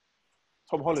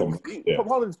 Tom Holland. Tom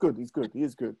Holland's good. He's good. He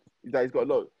is good. He's got a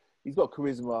lot. He's got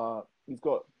charisma. He's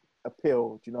got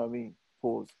appeal. Do you know what I mean?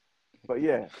 Pause. But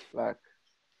yeah, like.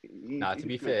 To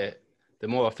be fair, the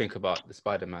more I think about the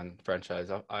Spider-Man franchise,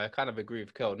 I kind of agree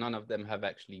with Kel. None of them have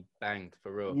actually banged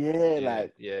for real. Yeah.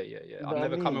 I've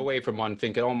never come away from one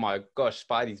thinking, "Oh my gosh,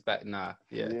 Spidey's back now."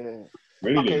 Yeah.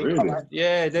 Really?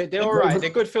 Yeah, they're all right.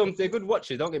 They're good films. They're good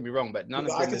watches. Don't get me wrong, but none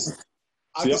of them. I just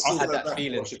had that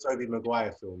feeling. Watch a Tobey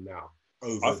Maguire film now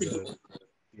over the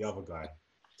other guy.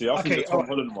 See, I think the Tom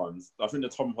Holland ones. I think the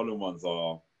Tom Holland ones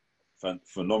are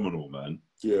phenomenal, man.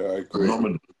 Yeah, I agree.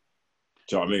 Phenomenal.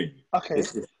 Do you know what I mean? Okay,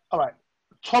 all right.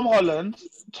 Tom Holland,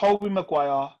 Tobey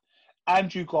Maguire,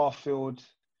 Andrew Garfield,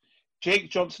 Jake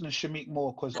Johnson, and Shameik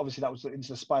Moore, because obviously that was into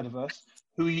the Spider-Verse.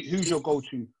 Who's your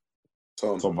go-to?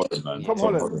 Tom Holland, man. Tom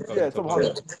Holland. Yeah, Tom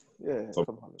Holland. Yeah,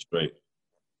 Tom Holland. Straight.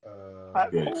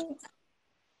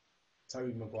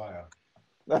 Tobey Maguire.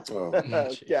 Get out of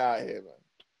here, man.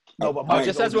 No, but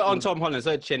just as we're on Tom Holland,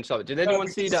 so change something. Did anyone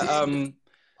see that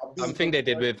thing they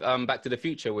did with Back to the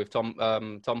Future with Tom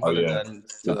Holland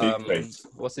and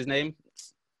what's his name?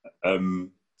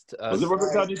 Was it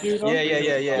Robert Downey Jr.?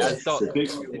 Yeah.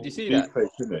 Did you see that? Face,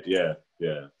 isn't it? Yeah.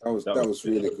 That was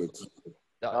really good.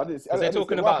 Because they're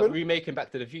talking about remaking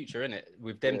Back to the Future, innit?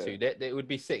 With them two, it would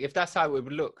be sick if that's how it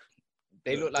would look.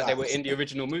 They look like they were in the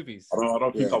original movies. I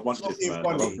don't think I want this, man.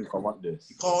 I don't think I want this.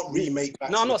 You can't remake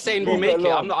Back. No, I'm not saying remake it.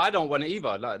 I don't want it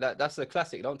either. Like that's a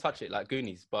classic. Don't touch it like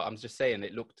Goonies. But I'm just saying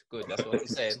it looked good. That's what I'm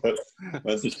saying.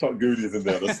 Man, just put Goonies in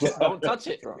there. Don't touch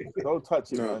it. Don't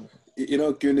touch it, man. You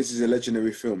know, Goonies is a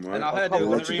legendary film, right? And I heard they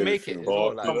want to remake it. No,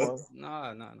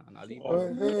 leave it.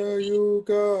 I hear you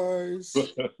guys.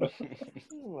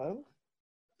 Man.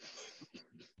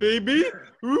 Baby.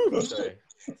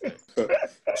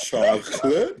 Sorry.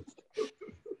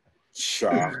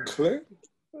 Chocolate.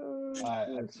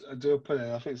 I do put it.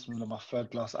 I think it's my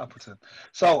third glass of Appleton.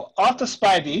 So after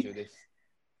Spidey,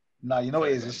 you know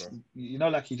what it is. You know,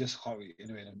 like you just can't.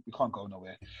 Anyway, we can't go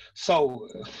nowhere. So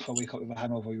if I wake up with a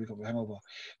hangover,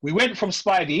 we went from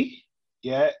Spidey,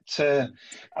 to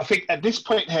I think at this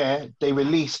point here they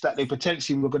released that they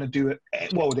potentially were going to do it.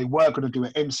 Well, they were going to do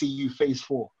an MCU Phase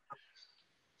 4.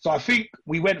 So I think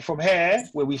we went from here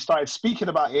where we started speaking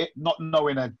about it, not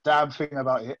knowing a damn thing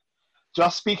about it,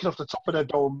 just speaking off the top of the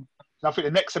dome. And I think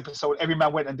the next episode, every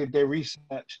man went and did their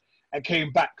research and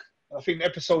came back. I think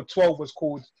episode 12 was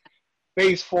called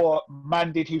Phase 4,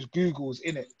 Man Did His Googles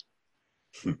in it.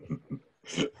 And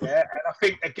I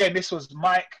think, again, this was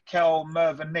Mike, Kel,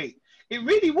 Merv, and Nate. It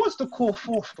really was the core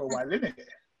fourth for a while, isn't it?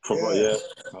 Yeah.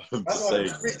 That's why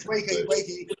Rich,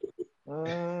 wakey.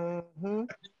 Mm-hmm.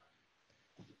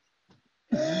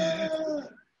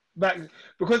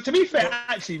 Because to be fair,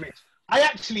 actually, Rich,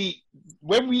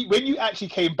 when you actually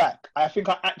came back, I think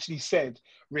I actually said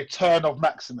Return of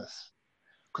Maximus,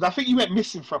 because I think you went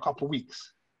missing for a couple of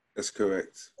weeks. That's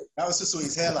correct. That was just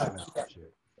his hairline.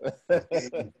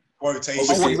 Quotation.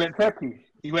 Oh, he went Turkey.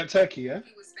 He went Turkey, yeah.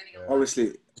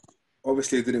 Obviously,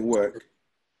 it didn't work.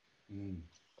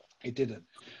 It didn't.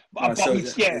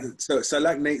 So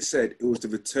like Nate said, it was the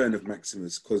Return of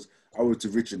Maximus because I was the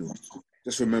original.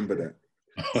 Just remember that.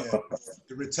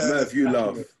 The return. Merv, you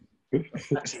laugh.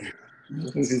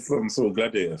 This is some sort of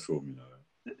gladiator film, you know.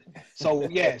 So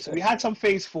we had some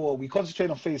Phase 4. We concentrated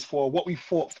on Phase 4. What we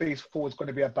thought Phase 4 was going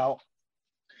to be about.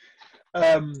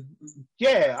 I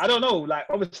don't know. Like,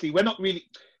 obviously, we're not really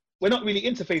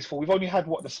into Phase 4. We've only had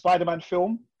the Spider-Man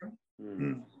film.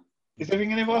 Is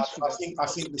everything in us? I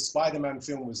think the Spider-Man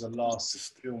film was the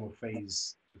last film of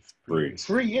Phase 3.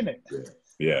 3, innit?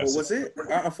 Yeah. Well, was it?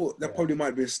 I thought that probably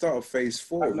might be a start of Phase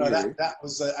 4. No, really. that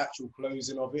was the actual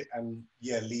closing of it, and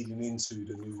leading into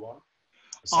the new one.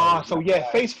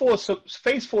 Phase 4. So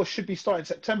Phase 4 should be starting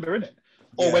September, innit?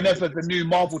 Or whenever the new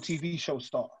Marvel TV shows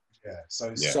start. Yeah.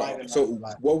 So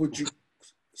what would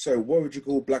you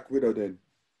call Black Widow then?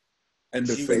 End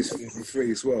of Phase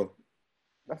 3 as well.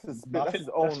 That's his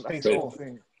own Phase 4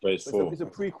 thing. Phase 4. It's a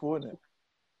prequel, isn't it?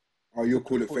 Oh, you'll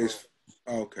call it Phase.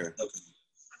 Oh, okay.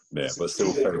 Yeah, but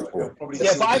still Phase 4.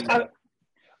 Yeah, but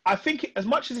I think as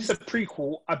much as it's a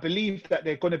prequel, I believe that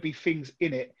there are going to be things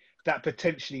in it that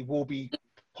potentially will be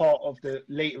part of the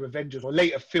later Avengers or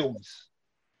later films.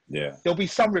 Yeah. There'll be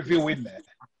some reveal in there.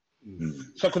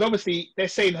 So, because obviously they're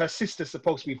saying her sister's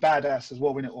supposed to be badass as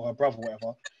well, innit, or her brother,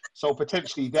 whatever. So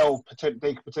potentially they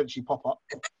could potentially pop up.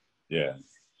 Yeah.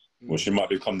 Well, she might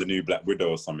become the new Black Widow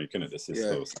or something, couldn't it? The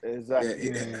sister. Yeah,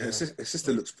 exactly. Her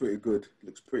sister looks pretty good.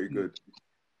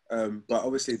 But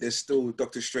obviously, there's still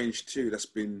Doctor Strange 2 that's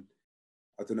been,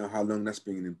 I don't know how long that's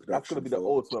been in production. That's gonna be the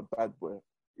ultimate bad boy.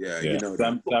 Yeah, you know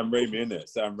Sam Raimi, innit?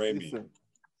 Sam Raimi. Listen,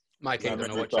 Mike ain't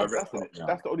gonna watch it.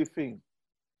 That's the only thing.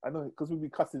 I know, because we'll be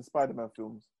cutting Spider-Man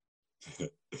films,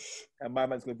 and my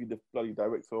man's gonna be the bloody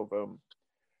director of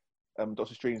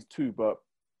Doctor Strange 2. But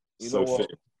you know what?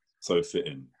 So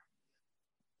fitting.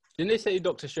 Didn't they say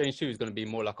Doctor Strange 2 is going to be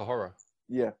more like a horror?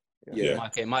 Yeah.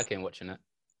 Mike ain't watching it.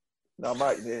 No,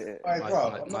 Mike.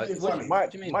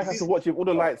 Mike has to watch it with all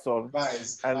the lights on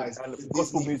and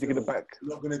gospel music in the back.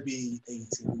 Not going to be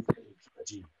 18.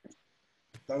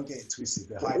 Don't get it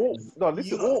twisted.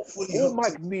 All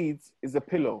Mike needs is a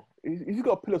pillow. If you've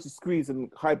got a pillow to squeeze and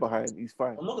hide behind, he's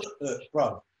fine. I'm not going to,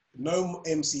 bro. No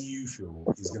MCU film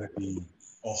is going to be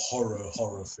a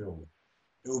horror film.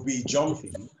 It will be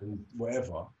jumpy and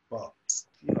whatever, but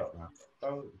you know, man,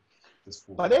 don't just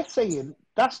fall. But they're saying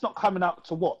that's not coming out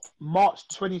to what, March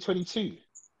 2022.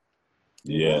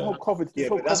 Yeah. But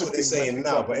that's what they're saying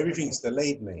now. But everything's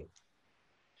delayed, mate.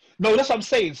 No, that's what I'm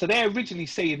saying. So they're originally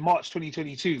saying March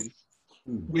 2022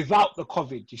 without the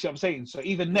COVID. You see what I'm saying? So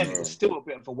even then, it's still a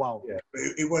bit of a wow. Yeah, but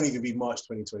it won't even be March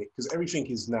 2020 because everything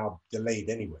is now delayed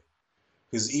anyway.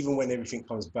 Because even when everything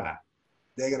comes back,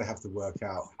 they're going to have to work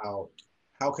out how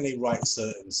can they write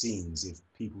certain scenes if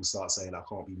people start saying I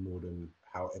can't be more than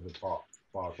however far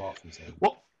apart from saying.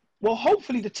 Well,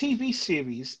 hopefully the TV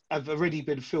series have already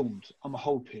been filmed. I'm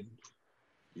hoping.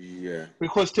 Yeah.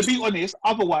 Because to be honest,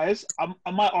 otherwise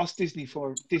I might ask Disney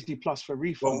Plus for a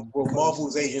refund. Well,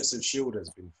 Marvel's Agents of S.H.I.E.L.D.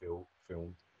 has been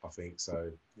filmed, I think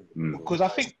so. Because I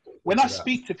think when I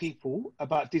speak to people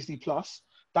about Disney Plus,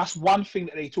 that's one thing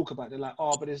that they talk about. They're like,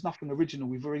 oh, but there's nothing original.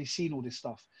 We've already seen all this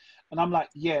stuff. And I'm like,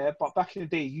 yeah, but back in the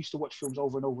day, you used to watch films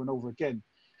over and over and over again.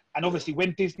 And obviously,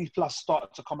 when Disney Plus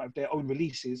started to come out with their own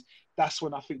releases, that's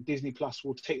when I think Disney Plus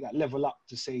will take that level up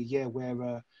to say, yeah,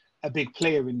 we're a big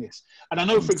player in this. And I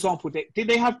know, for example, did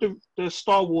they have the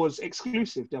Star Wars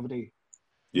exclusive the other day?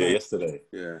 Yeah, yesterday.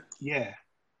 Yeah.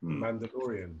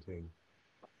 Mandalorian thing.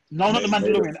 No, not the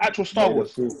Mandalorian. Actual Star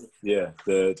Wars. Yeah,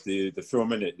 the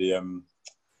film in it, the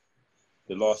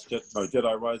last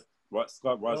Jedi Rise of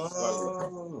Skywalker.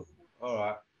 Oh, all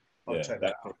right. I'll check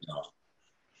that out.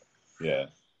 Yeah.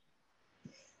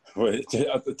 Well,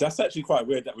 that's actually quite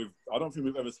weird that I don't think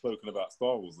we've ever spoken about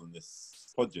Star Wars on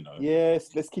this pod, you know.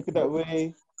 Yes, let's keep it that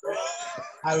way.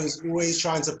 I was always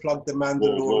trying to plug the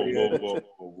Mandalorian.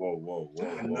 Whoa.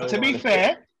 To be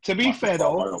fair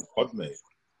though,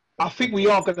 I think we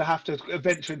are going to have to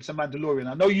venture into Mandalorian.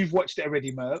 I know you've watched it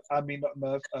already,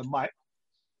 Mike.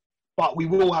 But we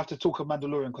will have to talk of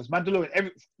Mandalorian because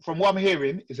Mandalorian, from what I'm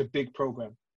hearing, is a big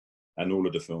program. And all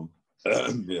of the film.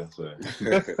 Yeah, so.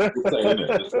 You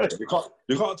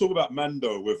can't talk about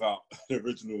Mando without the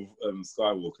original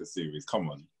Skywalker series. Come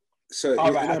on. So,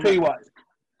 all right, I'll tell you what.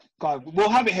 God, we'll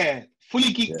have it here.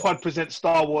 Fully Geek Pod presents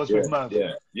Star Wars with Merv.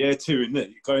 Yeah, year 2, isn't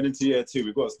it? Going into year 2,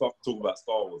 we've got to start talking about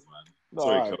Star Wars, man. No,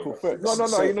 right, cool.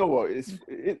 No. You know what?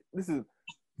 Listen,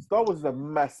 Star Wars is a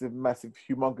massive,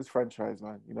 humongous franchise,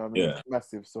 man. You know what I mean? Yeah. It's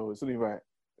massive, so it's only right.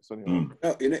 No,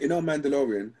 you know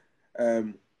Mandalorian.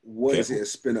 What is it? A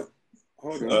spin-off?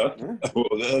 Hold on.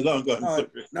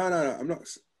 No. I'm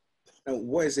not. No,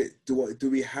 what is it? Do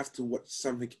we have to watch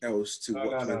something else to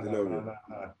watch Mandalorian?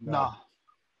 No.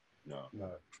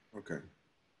 Okay.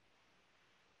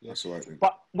 That's all right then.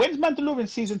 But when's Mandalorian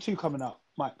season 2 coming out,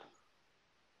 Mike?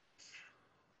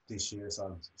 This year,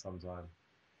 sometime.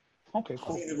 Okay,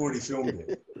 cool. I think they've already filmed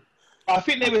it. I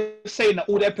think they were saying that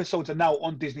all the episodes are now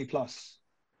on Disney Plus.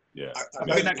 Yeah. I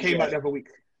think that came out the other week.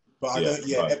 But I don't.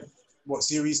 Yeah. Right. What,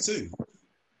 series 2?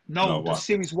 No, the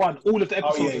series 1. All of the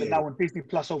episodes are now on Disney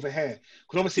Plus over here.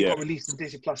 Because obviously it got released in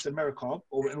Disney Plus in America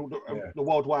or in the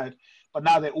worldwide. But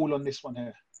now they're all on this one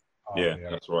here.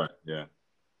 That's right. Yeah.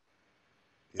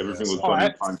 Everything was done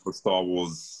in time for Star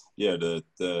Wars. Yeah, the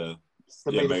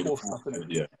May the 4th stuff.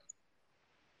 Yeah.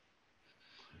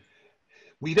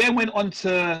 We then went on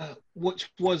to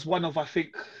which was one of I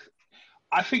think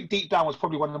deep down was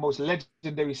probably one of the most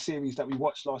legendary series that we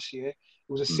watched last year. It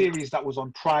was a series that was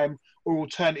on Prime or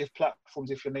alternative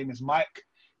platforms if your name is Mike,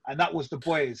 and that was The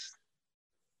Boys.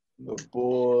 The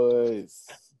Boys.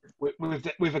 With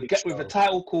a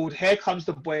title called "Here Comes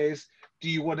the Boys. Do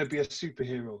you want to be a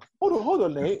superhero?" Hold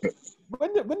on, Nate.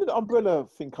 When did the Umbrella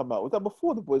thing come out? Was that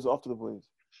before The Boys or after The Boys?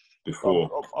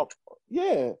 Before.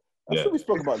 Yeah. I think we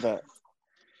spoke about that.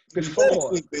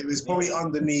 before. It was probably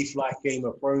underneath like Game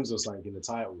of Thrones or something in the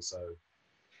title. So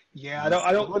yeah,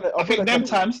 I think them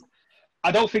times.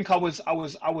 I don't think I was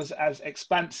as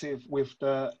expansive with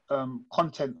the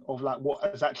content of like what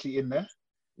is actually in there.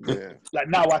 Yeah. Like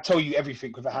now I tell you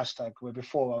everything with a hashtag, where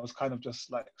before I was kind of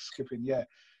just like skipping, yeah.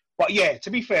 But yeah, to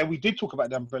be fair, we did talk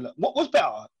about the Umbrella. What was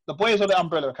better, The Boys or the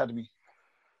Umbrella Academy?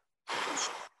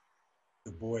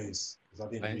 The Boys, because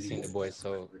I didn't see The Boys,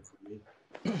 so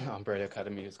Umbrella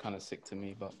Academy is kind of sick to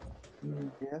me. But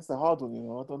yeah, that's a hard one, you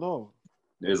know. I don't know.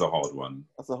 It is a hard one.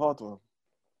 That's a hard one.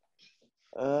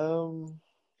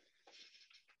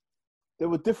 They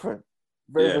were different,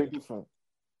 very different.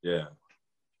 Yeah.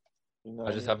 You know,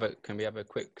 can we have a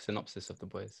quick synopsis of The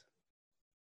Boys?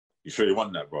 You sure you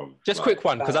want that, bro? Just quick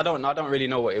one, because I don't really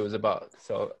know what it was about.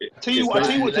 So tell you what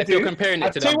to do. You're comparing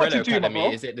it to the Umbrella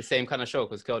Academy. Is it the same kind of show?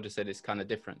 Because Kel just said it's kind of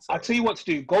different. So. I'll tell you what to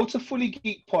do. Go to Fully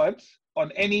Geek Pod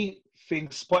on anything,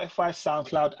 Spotify,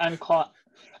 SoundCloud, Anchor,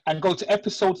 and go to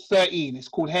episode 13. It's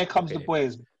called Here Comes the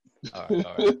Boys. All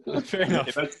right. Fair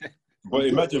enough. But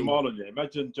imagine Marlon,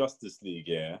 imagine Justice League,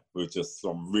 with just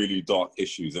some really dark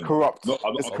issues. And corrupt.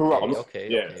 It's corrupt.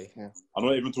 Okay. I'm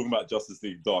not even talking about Justice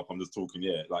League dark. I'm just talking,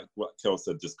 like what Kel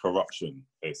said, just corruption,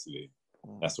 basically.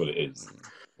 That's what it is.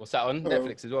 What's that on?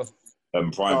 Netflix as well?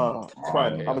 Prime.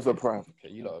 Prime. Amazon Prime.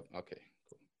 Okay, you lot. Okay,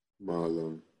 cool.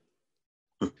 Marlon.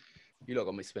 You lot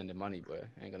got me spending money, boy.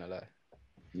 I ain't gonna lie.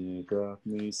 You got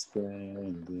me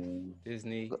spending.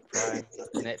 Disney, Prime,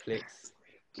 Netflix.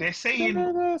 They're saying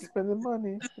spending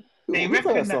money. They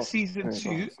reckon that season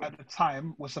 2 at the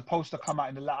time was supposed to come out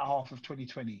in the latter half of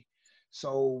 2020.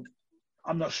 So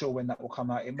I'm not sure when that will come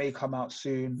out. It may come out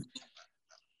soon.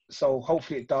 So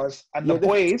hopefully it does. And The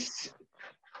Boys,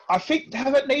 I think,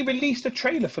 haven't they released a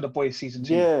trailer for The Boys season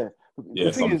 2? Yeah.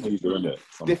 The thing is, doing it.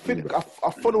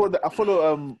 I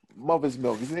follow Mother's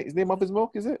Milk. Isn't it? His name Mother's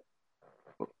Milk, is it?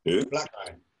 Who? Black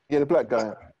guy. Yeah, the black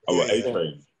guy. Oh,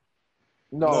 A-Train.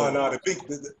 No, the big,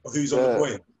 who's on the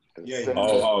point. Yeah.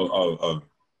 Oh.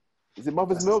 Is it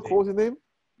Mother's Milk? What was his name?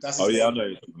 That's I know what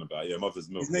you're talking about. Yeah, Mother's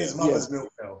Milk. His name's Mother's Milk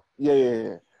now.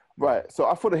 Yeah. Right. So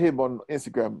I follow him on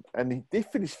Instagram, and they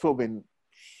finished filming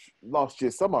last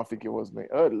year summer, I think it was, mate.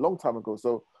 A long time ago.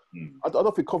 So I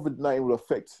don't think COVID-19 will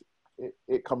affect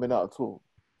it coming out at all.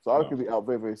 So I reckon it'll be out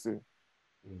very, very soon.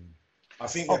 I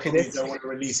think they probably don't want to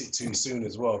release it too soon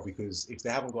as well, because if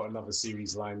they haven't got another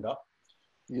series lined up,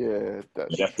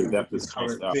 that's this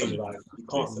current thing. Like, you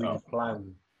can't really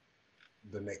plan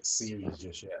the next series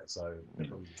just yet. So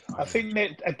I think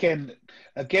that again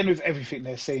with everything,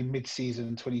 they're saying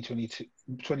mid-season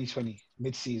 2020,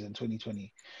 mid-season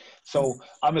 2020. So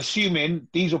I'm assuming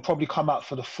these will probably come out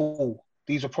for the fall.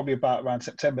 These are probably about around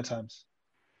September times.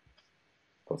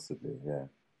 Possibly, yeah.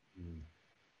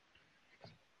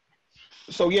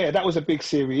 So yeah, that was a big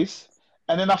series.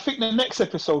 And then I think the next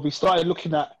episode we started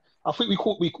looking at, I think we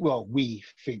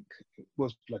think it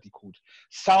was bloody called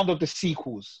Sound of the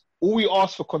Sequels. All we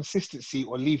ask for consistency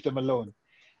or leave them alone.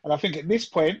 And I think at this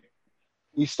point,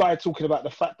 we started talking about the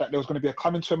fact that there was going to be a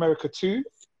Coming to America 2.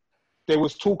 There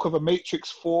was talk of a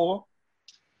Matrix 4,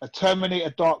 a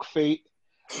Terminator Dark Fate,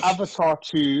 Avatar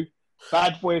 2,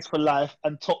 Bad Boys for Life,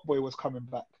 and Top Boy was coming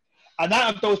back. And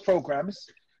out of those programs,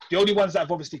 the only ones that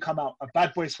have obviously come out are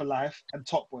Bad Boys for Life and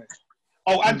Top Boy.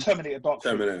 Oh, and Terminator Dark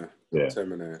Fate.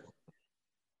 Terminator.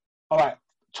 All right.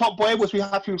 Top Boy, was we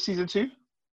happy with season 2?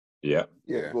 Yeah.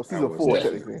 Well, season 4,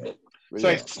 technically. So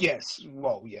it's, yes.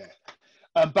 Well, yeah.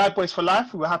 Bad Boys for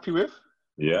Life, we were happy with?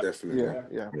 Yeah. Definitely.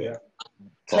 Yeah.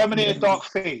 Terminator Dark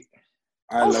Fate.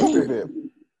 I was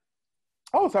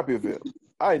happy with it.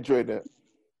 I enjoyed it.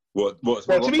 Well,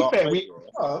 to be fair,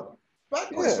 Bad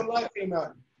Boys for Life came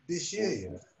out this year.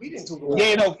 Yeah, we didn't talk about.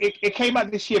 Yeah, no, it came out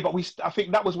this year, but I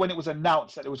think that was when it was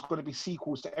announced that there was going to be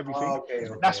sequels to everything. Okay.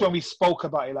 That's when we spoke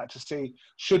about it, like to say,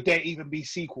 should there even be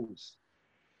sequels?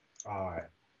 All right.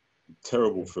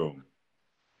 Terrible film,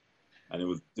 and it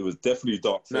was definitely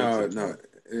dark. No,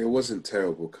 it wasn't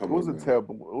terrible. It wasn't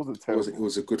terrible. It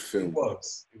was a good film.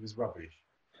 It was rubbish.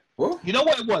 What? You know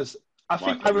what it was? I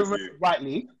think I remember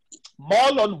rightly.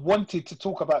 Marlon wanted to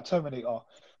talk about Terminator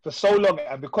for so long,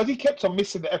 and because he kept on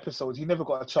missing the episodes, he never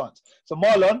got a chance. So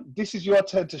Marlon, this is your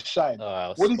turn to shine.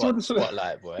 What did you want to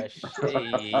spotlight, boy?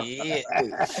 Shit.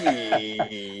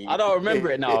 I don't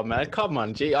remember it now, man. Come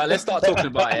on, G. Let's start talking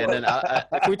about it, and then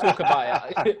if we talk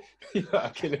about it,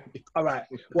 you're killing me. All right.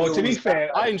 Well, to be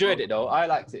fair, I enjoyed it though. I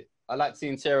liked it. I liked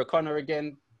seeing Sarah Connor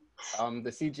again.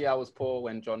 The CGI was poor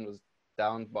when John was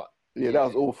down, but yeah, that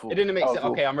was awful. It didn't make sense.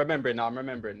 Okay, I'm remembering now. It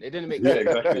didn't make sense.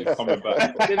 Yeah, exactly. Coming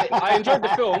back. I enjoyed the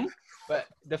film, but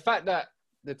the fact that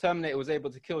the Terminator was able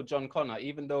to kill John Connor,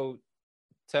 even though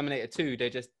Terminator 2, they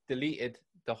just deleted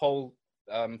the whole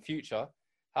future.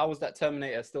 How was that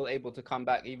Terminator still able to come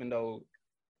back even though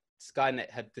Skynet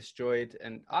had destroyed?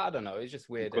 And I don't know, it's just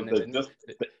weird. And it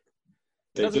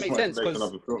doesn't make sense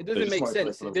because it doesn't make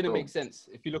sense. It didn't make sense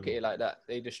if you look at it like that.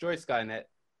 They destroyed Skynet,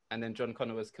 and then John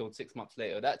Connor was killed 6 months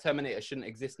later. That Terminator shouldn't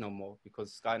exist no more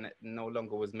because Skynet no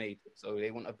longer was made, so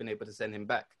they wouldn't have been able to send him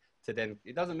back to then.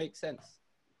 It doesn't make sense.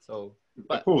 So,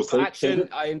 but for action,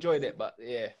 I enjoyed it. But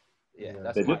yeah,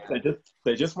 that's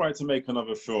they just wanted to make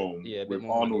another film with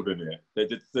Arnold in it.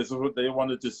 They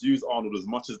want to just use Arnold as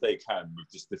much as they can with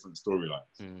just different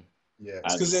storylines. Mm. Yeah,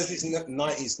 it's because there's this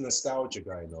 90s nostalgia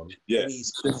going on. Yeah,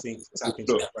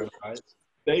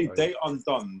 they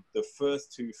undone the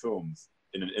first 2 films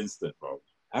in an instant, bro.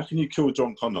 How can you kill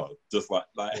John Connor just like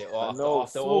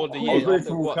after all the years,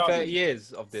 after what 30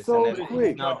 years of this, and then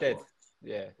he's now dead.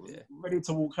 Yeah. Ready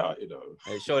to walk out, you know.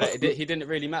 It showed that he didn't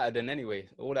really matter then anyway.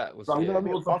 All that was.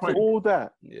 After all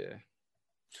that. Yeah.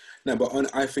 No,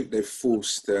 but I think they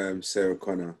forced Sarah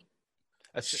Connor.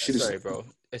 Sorry, bro.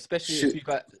 Especially if you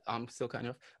got. I'm still cutting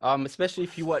you off. Especially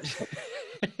if you watch.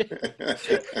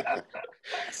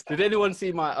 Did anyone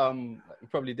see my? You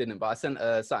probably didn't, but I sent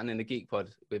something in the Geek Pod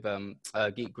with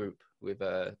Geek Group with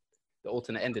the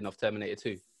alternate ending of Terminator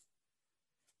 2.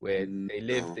 Where they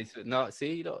live, they said, no,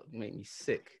 see, you don't make me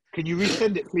sick. Can you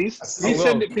resend it, please?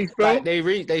 Resend it, please, bro. Like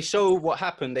they show what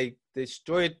happened. They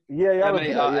destroyed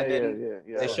Terminator,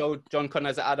 they showed John Connor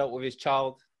as an adult with his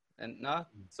child, and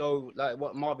so like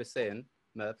what Marv is saying,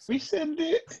 Merv. Resend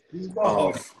it.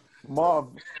 Marv,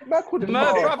 bro,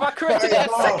 I corrected it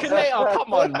a second later.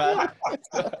 Come on, man.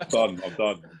 I'm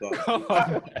done. Come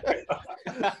on.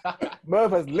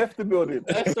 Merv has left the building.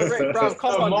 That's the right, bro.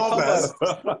 Come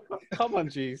on. Come on,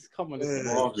 jeez. Come on.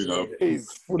 Marv, you know,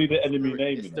 it's fully the enemy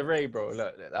name. It's the Ray, bro.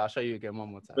 Look, I'll show you again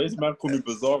one more time. This man called me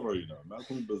Bizarro, you know. Man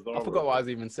called me Bizarro. I forgot what I was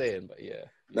even saying, but yeah.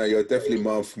 No, you're definitely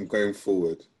Marv from going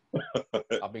forward.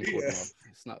 I've been called Marv.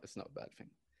 It's not a bad thing.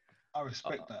 I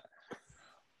respect that.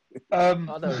 I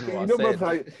don't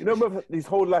know Merv, his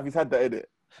whole life he's had that in it.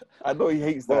 I know he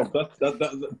hates that.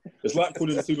 It's like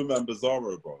calling Superman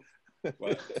Bizarro, bro.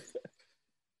 Like,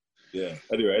 yeah.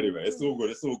 Anyway, it's all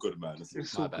good, man.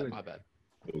 It's all good. My bad.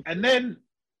 And then,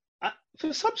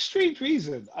 for some strange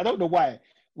reason, I don't know why,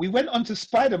 we went on to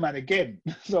Spider-Man again.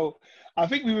 So I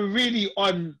think we were really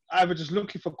on either just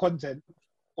looking for content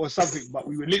or something, but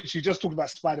we were literally just talking about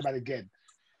Spider-Man again.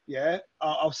 Yeah,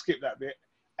 I'll skip that bit.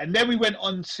 And then we went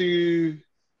on to,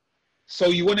 so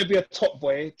you want to be a top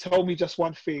boy? Tell me just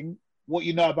one thing, what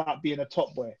you know about being a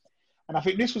top boy. And I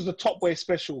think this was the Top Boy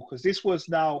special because this was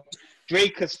now,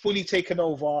 Drake has fully taken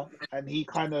over and he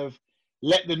kind of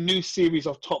let the new series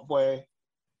of Top Boy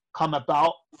come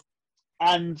about.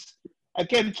 And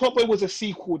again, Top Boy was a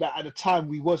sequel that at the time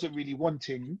we wasn't really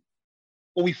wanting,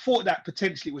 or we thought that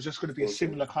potentially it was just going to be a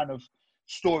similar kind of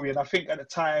story. And I think at the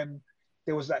time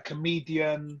there was that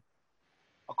comedian,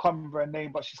 I can't remember her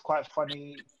name, but she's quite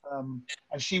funny. And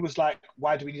she was like,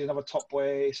 why do we need another Top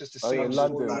Boy? It's just the same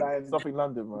London. Stuff in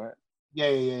London, right?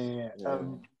 Yeah.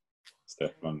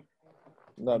 Stefan.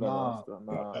 No.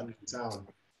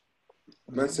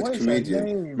 Man said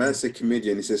comedian. Man said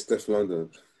comedian. He said Steph London.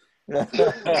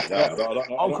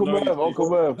 Uncle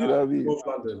Merv. You know what I mean?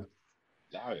 London.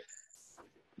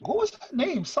 What was her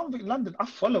name? Something London. I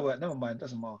follow her. Never mind.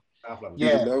 Doesn't matter.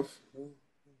 Yeah. Love.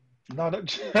 No,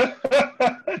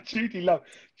 Judy Love.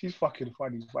 She's fucking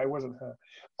funny, but it wasn't her.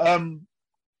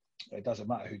 It doesn't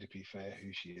matter who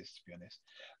she is, to be honest.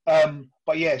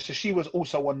 But yeah, so she was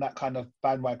also on that kind of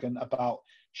bandwagon about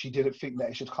she didn't think that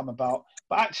it should come about.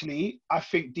 But actually, I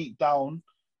think deep down,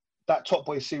 that Top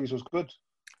Boy series was good.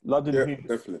 London Hughes.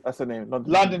 Definitely. That's the name.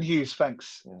 London Hughes,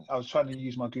 thanks. Yeah. I was trying to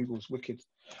use my Google's wicked.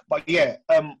 But yeah,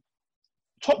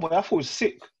 Top Boy, I thought it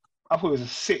was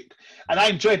sick. And I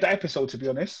enjoyed that episode, to be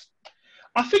honest.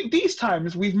 I think these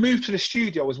times we've moved to the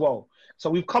studio as well. So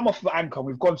we've come off of Anchor and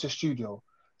we've gone to studio.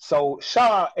 So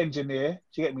shout out engineer,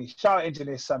 do you get me? Shout out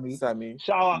engineer Sammy.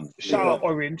 Shout out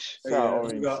Orange.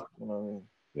 Hope you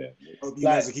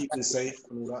guys are keeping safe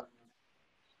and all that.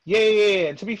 Yeah.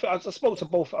 And to be fair, I've spoken to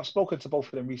both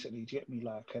of them recently. Do you get me?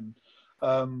 Like, and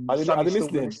are they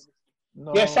listening?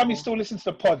 No. Yeah, Sammy still listens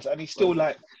to the pods, and he's still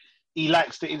like, he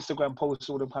likes the Instagram posts,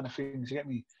 all them kind of things. You get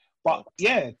me? But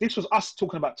yeah, this was us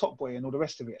talking about Top Boy and all the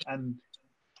rest of it, and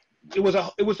it was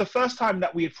the first time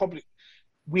that we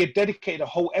had dedicated a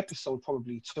whole episode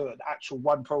probably to an actual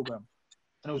one program,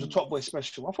 and it was a Top Boy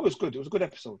special. I thought it was good. It was a good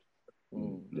episode.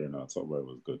 Yeah, no, Top Boy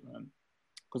was good, man.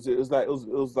 Because it was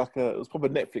probably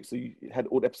Netflix, so you had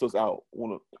all the episodes out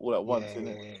all at once. Yeah.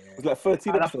 It was like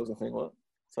 13 episodes, I think. What?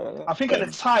 I think at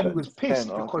the time it was pissed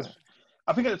because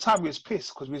I think at the time we was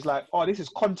pissed because we was like, oh, this is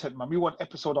content, man. We want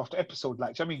episode after episode.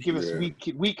 Like, do you know what I mean? Give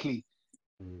us weekly.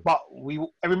 But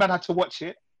every man had to watch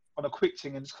it on a quick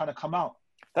thing and just kind of come out.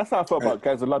 That's how I felt about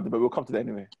Guys of London, but we'll come to that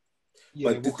anyway.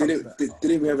 Yeah, but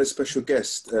didn't we have a special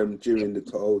guest during the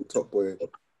old Top Boy?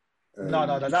 No,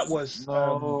 that was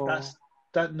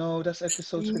that's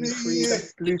episode 23.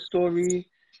 That's Blue Story.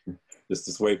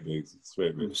 Just wait, Biggs.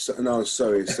 No,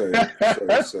 sorry.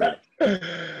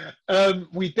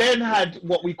 We then had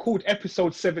what we called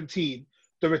episode 17,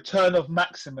 The Return of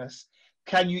Maximus.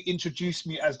 Can you introduce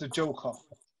me as the Joker?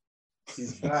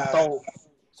 He's back.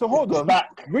 So hold on.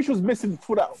 Rich was missing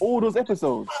for all those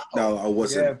episodes. No, I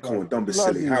wasn't. Yeah, come on, don't be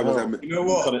silly. How was that? You know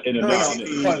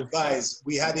what? Guys,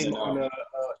 we had him on a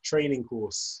training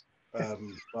course, but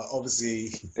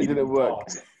obviously it didn't work.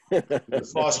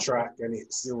 Fast track, and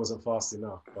it still wasn't fast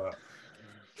enough. But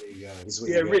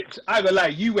Rich, I will lie,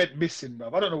 you went missing, bro.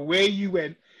 I don't know where you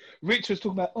went. Rich was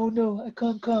talking about, oh no, I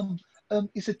can't come.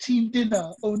 It's a team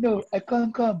dinner. Oh no, I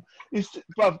can't come. It's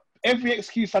bruv, every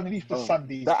excuse underneath the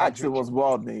Sunday. That accent was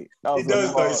wild, mate. It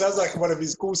does, though. It sounds like one of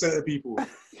his call center people.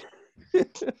 I've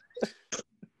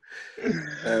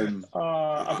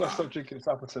got to stop drinking this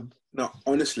Appleton. No,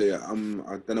 honestly, I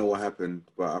don't know what happened,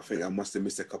 but I think I must have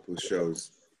missed a couple of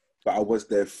shows. But I was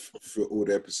there for all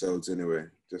the episodes anyway.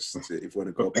 Just if you want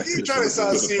to go back. You're trying to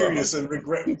sound serious and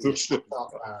regretful. Shut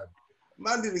up, man.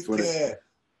 Man didn't care.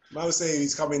 Man was saying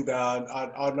he's coming down.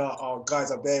 Oh,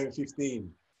 guys, I'm there in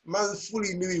 15. Man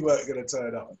fully knew he weren't going to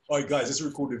turn up. Oh, guys, let's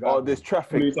record it. Oh, there's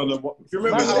traffic. Do you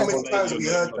remember how many times we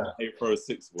heard that?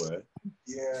 846 were.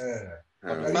 Yeah.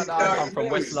 The fact that I come from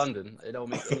West London, it don't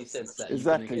make any sense that you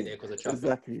couldn't get there because of traffic.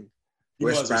 Exactly.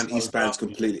 Westbound, Eastbound's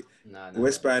completely.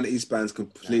 Westbound, Eastbound's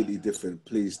completely different.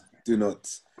 Please do not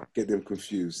get them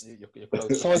confused.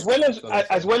 So as well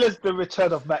as the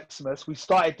Return of Maximus, we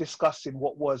started discussing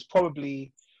what was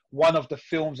probably one of the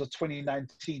films of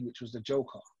 2019, which was The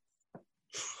Joker.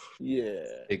 Yeah,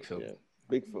 big film. Yeah.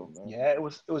 Big film. Man. Yeah, it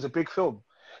was a big film.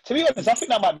 To be honest, I think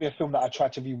that might be a film that I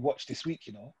tried to rewatch this week.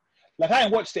 You know, like I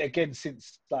ain't watched it again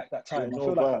since like that time.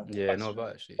 No,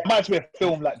 actually. It might be a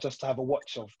film like just to have a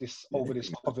watch of this over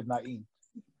this COVID-19.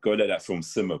 Go let that film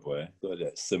simmer, boy. Go let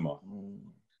that simmer.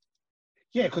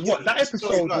 Yeah, because that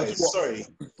episode was sorry,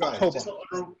 guys,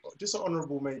 just an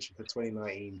honourable mention for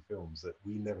 2019 films that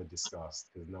we never discussed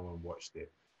because no one watched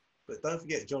it. But don't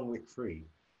forget John Wick 3.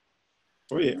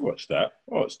 Oh yeah, watch that.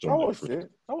 I watched it.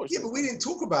 But we didn't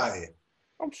talk about it.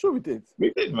 I'm sure we did.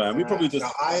 We did, man. We probably just.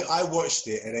 No, I watched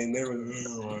it and then they were.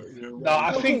 No,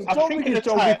 I think it's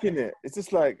John Wick in it. It's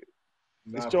just like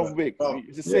it's John Wick.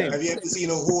 It's the same. Have you ever seen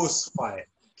a horse fight?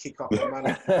 Kick up a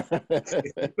man.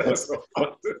 That's what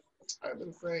I'm trying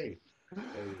to say.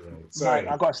 Anyway, sorry.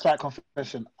 I got a slight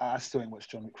confession. I still ain't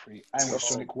watched John Wick 3. I ain't watched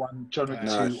John Wick 1, John Wick 2, or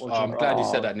John Wick. I'm glad you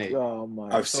said that, Nate.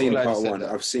 I've seen part 1.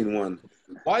 I've seen 1.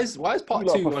 Why is part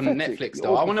 2 on Netflix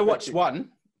though? I want to watch 1,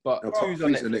 but 2's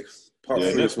on Netflix. Part 3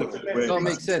 is it don't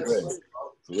make sense.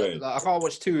 Like, I can't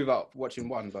watch 2 without watching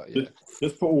 1, but yeah.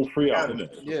 Just put all 3 out,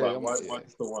 innit? Yeah. Like, why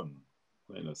just the 1?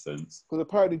 Makes no sense. Because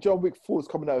apparently John Wick 4 is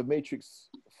coming out with Matrix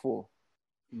 4.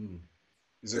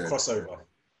 Is it a crossover?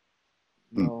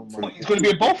 No, man. It's going to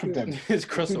be in both of them. It's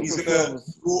crossover. He's going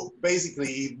to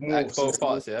basically morph both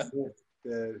parts, yeah?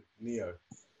 The Neo.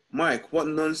 Mike, what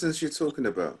nonsense you talking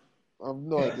about? I've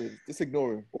no idea. Just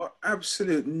ignore him. What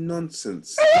absolute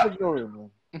nonsense. Just ignore him,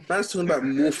 man. Man's talking about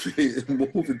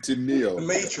morphing to Neo. The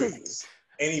Matrix.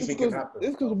 Anything can happen.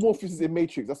 It's because Morpheus is in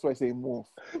Matrix. That's why I say morph.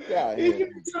 Yeah,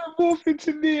 morph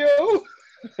into Neo.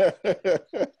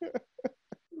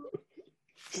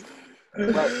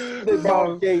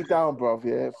 Like, gay down, bruv.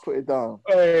 Yeah, put it down.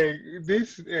 Hey,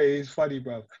 this is funny,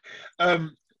 bruv.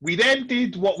 We then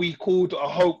did what we called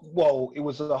it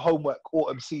was a homework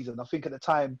autumn season. I think at the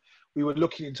time we were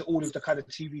looking into all of the kind of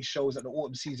TV shows that the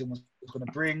autumn season was going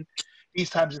to bring. These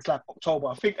times it's like October.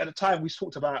 I think at the time we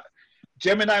talked about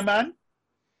Gemini Man,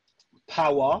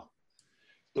 Power,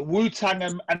 the Wu-Tang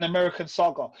and American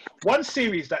Saga. One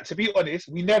series that, to be honest,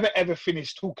 we never ever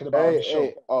finished talking about on the show.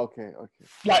 Okay.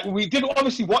 Like, we didn't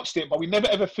obviously watched it, but we never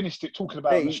ever finished it talking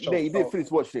about it on the show. Nate, you didn't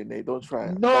finish watching it, Nate. Don't try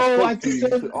it. No, I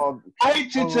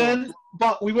didn't.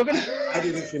 But we were going to... I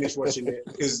didn't finish watching it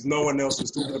because no one else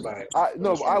was talking about it.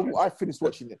 I finished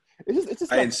watching it. It's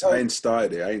just I ain't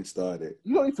started it.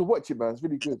 You don't need to watch it, man. It's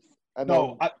really good.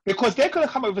 Because they're going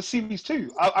to come out with a series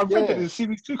 2. I read that there's a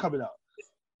series 2 coming out.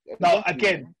 Now,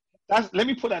 again, let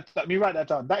me write that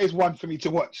down. That is one for me to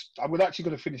watch. I'm actually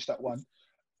going to finish that one.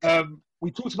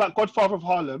 We talked about Godfather of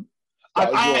Harlem.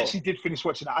 I actually did finish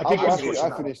watching that. I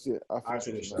finished it. I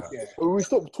finished that. Yeah. We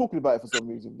stopped talking about it for some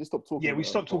reason. We stopped talking. Yeah, we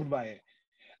stopped talking about it.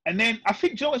 And then I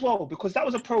think, do you know as well, because that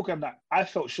was a program that I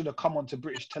felt should have come onto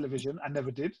British television and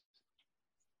never did.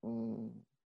 We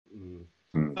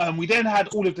then had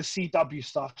all of the CW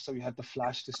stuff. So we had the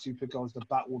Flash, the Supergirls, the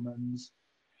Batwomans.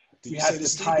 Did you say the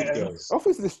Stupid Girls? I thought it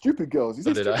was the Stupid Girls. You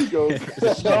said Stupid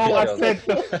Girls. No, I said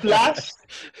the Flash.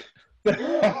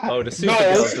 Oh, the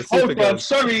Supergirls. The Supergirls.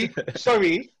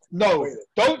 Sorry. No,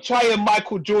 don't try and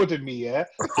Michael Jordan me, yeah?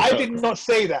 I did not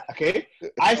say that, okay?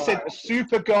 I said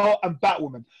Supergirl and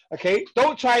Batwoman, okay?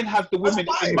 Don't try and have the women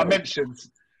in my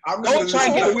mentions. Don't try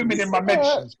and get the women in my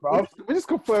mentions, bro. We're just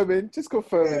confirming.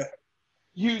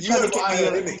 You trying to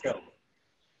get me...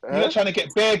 You're trying to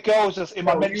get bare girls just in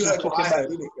my mentions talking about...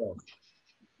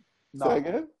 No. Say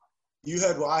again? You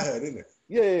heard what I heard, innit?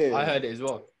 Yeah. I heard it as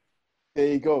well. There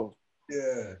you go.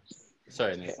 Yeah.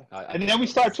 Sorry, Nate. And then we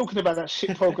started talking about that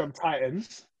shit program,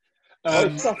 Titans.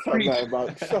 Shut up,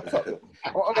 man. Shut up.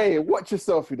 Oh, hey, watch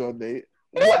yourself, you know, Nate.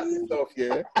 Watch yourself,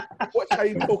 yeah. Watch how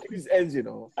you talk in his ends, you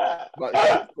know. Like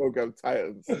that program,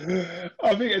 Titans.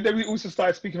 I think, and then we also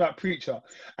started speaking about Preacher,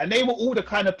 and they were all the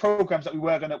kind of programs that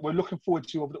we're looking forward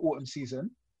to over the autumn season.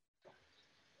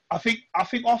 I think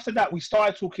after that we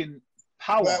started talking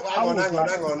Power. Well,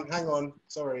 hang on.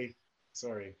 Sorry.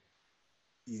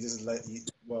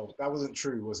 Well, that wasn't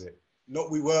true, was it?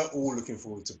 We weren't all looking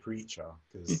forward to Preacher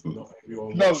because not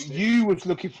everyone. No, you was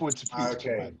looking forward to Preacher.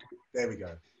 Okay, man. There we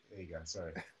go.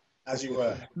 Sorry, as you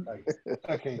were.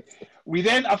 Okay.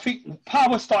 I think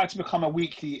Power started to become a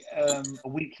weekly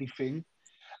thing,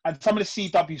 and some of the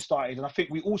CW started, and I think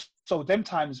we also them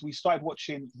times we started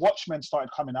watching Watchmen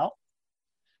started coming out,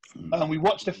 and we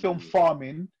watched the film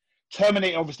Farming.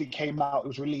 Terminator obviously came out; it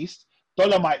was released.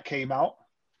 Dolomite came out.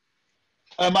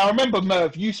 I remember,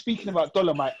 Merv, you speaking about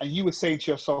Dolomite, and you were saying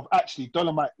to yourself, actually,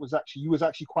 you was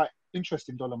actually quite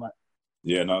interested in Dolomite.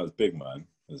 Yeah, no, it was big, man.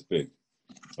 It was big.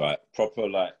 Like, proper,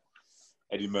 like,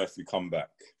 Eddie Murphy comeback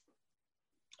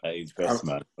at his best,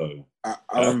 man. So, I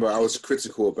remember I was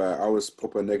critical about it. I was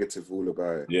proper negative all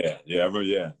about it. Yeah, I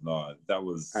remember, no, that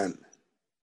was... And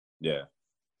you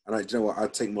know what? I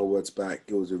take my words back.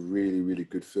 It was a really, really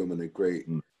good film and a great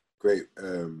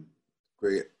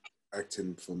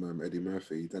acting from Eddie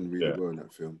Murphy. He done really well in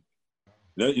that film.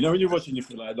 You know when you're watching, you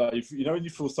feel like you know when you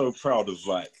feel so proud of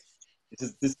like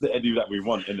this is the Eddie that we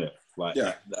want, isn't it? Like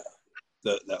that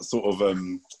sort of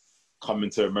Coming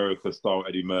to America style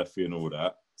Eddie Murphy and all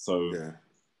that. So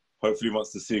hopefully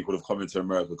once the sequel of Coming to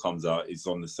America comes out, it's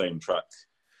on the same track.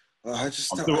 I'm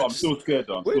still scared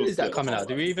though. When is that coming out?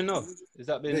 Do we even know? Is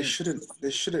that been? They shouldn't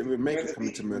remake it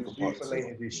Coming to America Part 2.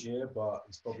 Later this year, but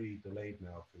it's probably delayed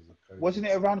now because of COVID. Wasn't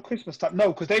it around Christmas time? No,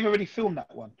 because they've already filmed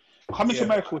that one. Coming to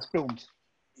America was filmed.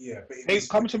 Yeah, but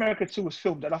Coming to America 2 was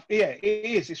filmed, and it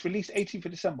is. It's released 18th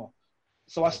of December.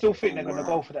 So I still think they're going to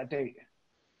go for that date.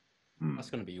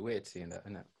 That's going to be weird seeing that,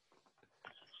 isn't it?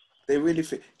 They really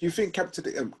think. Do you think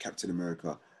Captain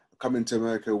America, Coming to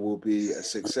America will be a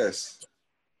success?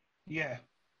 Yeah.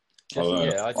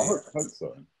 I hope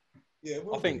so. Yeah,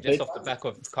 I think just off the back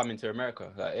of Coming to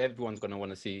America, like everyone's going to want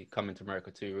to see Coming to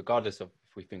America too, regardless of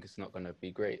if we think it's not going to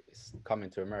be great. It's Coming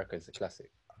to America is a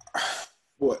classic.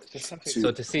 What?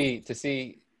 So to see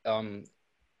a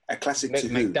classic to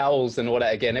McDowell's and all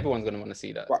that again, everyone's going to want to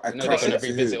see that. They're going to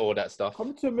revisit all that stuff.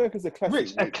 Coming to America is a classic.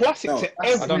 Rich, a classic to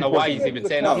everybody. I don't know why he's even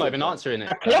saying that. I'm not even answering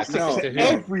it. A classic to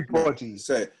everybody.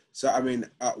 So I mean,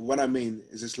 what I mean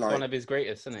is it's like one of his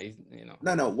greatest, isn't it?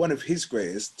 No, one of his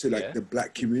greatest to like the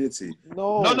black community.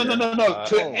 No. To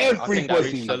everybody. I think that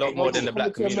reached a lot more than the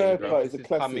black community, bro. Is a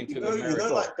classic. You know,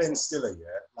 like Ben Stiller,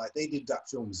 like they did that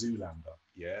film Zoolander,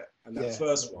 and that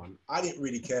first one, I didn't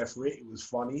really care for it. It was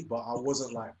funny, but I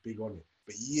wasn't like big on it.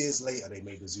 But years later, they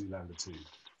made the Zoolander 2,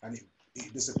 and it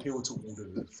just appealed to all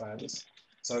of the fans.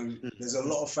 So there's a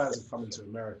lot of fans that come into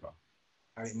America.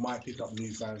 And it might pick up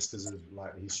new fans because of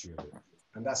like the history of it,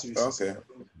 and that's what it's okay.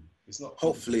 It's not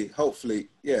hopefully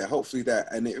that.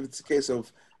 And if it's a case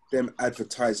of them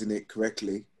advertising it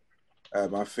correctly,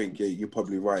 I think you're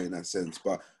probably right in that sense.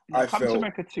 But Coming to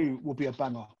America 2 will be a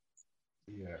banger.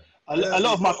 Yeah, a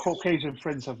lot of my Caucasian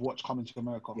friends have watched Coming to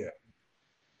America. Yeah.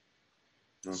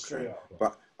 Okay,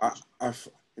 but I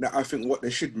think what they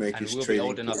should make is we'll be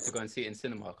old enough to go and see it in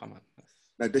cinema. Come on.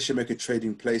 Like they should make a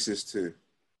Trading Places too.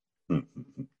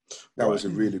 That was a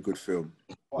really good film.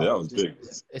 Yeah, that was big.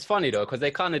 It's funny though, because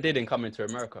they kind of did in Coming to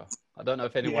America. I don't know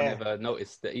if anyone ever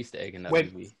noticed the Easter egg in that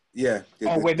movie. Yeah.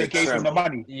 When they gave him the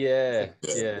money. Yeah.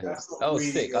 That was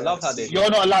really sick. I love how they. You're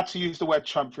not allowed to use the word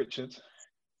Trump, Richard.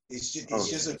 It's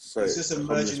just a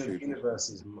merging of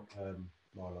universes, Marlon.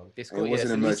 It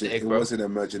wasn't a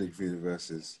merging of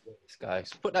universes. This guy,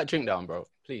 put that drink down, bro,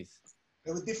 please.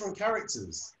 They were different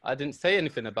characters. I didn't say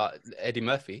anything about Eddie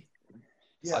Murphy.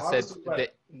 Yeah, I said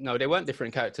no, they weren't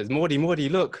different characters. Morty,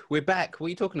 look, we're back. What are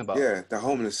you talking about? Yeah, the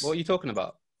homeless. What are you talking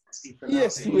about?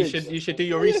 Yes, you should do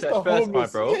your research first, my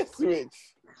bro. Yes, Rich.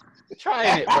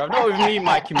 Trying it, bro. Not with me,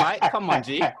 Mikey Mike. Come on,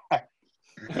 G.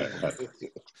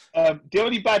 The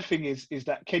only bad thing is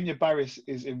that Kenya Barris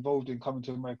is involved in Coming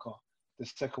to America, the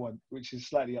second one, which is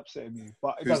slightly upsetting me.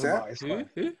 But it doesn't matter. It's fine.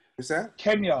 Who's that?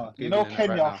 Kenya. You know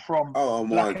Kenya from Oh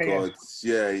my God.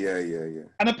 Yeah.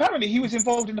 And apparently he was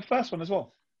involved in the first one as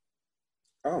well.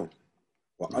 Oh.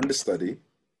 Well, understudy.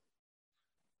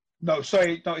 No,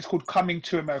 sorry. No, it's called Coming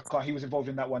to America. He was involved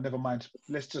in that one. Never mind.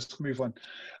 Let's just move on.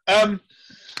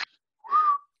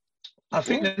 I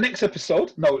think the next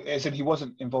episode, no, as in he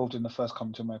wasn't involved in the first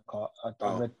Coming to America.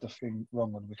 I read the thing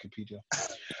wrong on Wikipedia.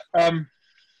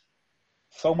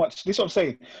 So much. This is what I'm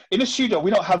saying. In the studio,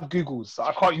 we don't have Googles. So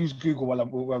I can't use Google while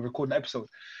we're recording the episode.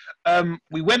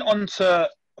 We went on to,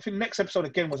 I think next episode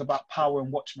again was about Power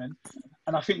and Watchmen.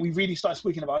 And I think we really started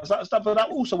speaking about that. But that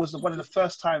also was one of the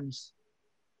first times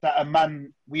that a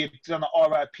man, we had done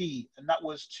an RIP, and that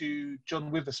was to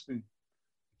John Witherspoon.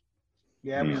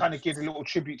 Yeah, we kind of gave a little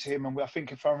tribute to him. And I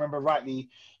think, if I remember rightly,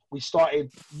 we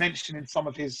started mentioning some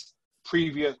of his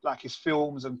previous, like his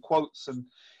films and quotes, and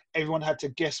everyone had to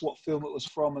guess what film it was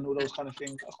from and all those kind of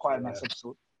things. That was quite a nice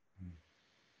episode.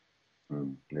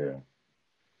 Yeah.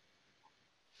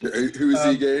 Who is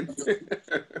he again?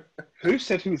 Who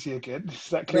said who is he again? Is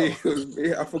that me? It was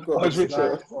me. I forgot. Oh, it's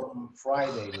Richard. From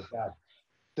Friday, the dad.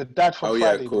 The dad from Friday. Oh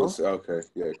yeah, of course. Bro. Okay,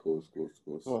 yeah, of course.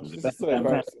 Oh, this is so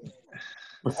embarrassing.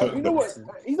 You know what?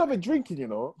 He's not been drinking, you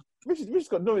know. Richard's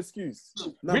got no excuse.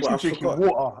 No, Richard's drinking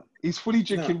water. He's fully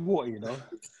drinking water, you know.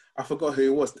 I forgot who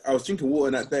it was. I was drinking water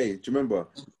that day. Do you remember?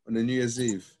 On the New Year's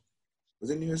Eve.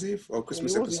 Was it New Year's Eve or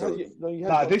Christmas episode?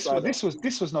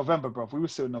 This was November, bro. We were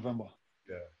still in November.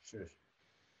 Yeah, sure.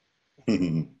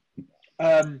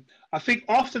 I think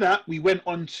after that we went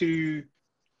on to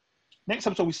next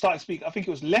episode. We started speaking. I think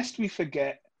it was Lest We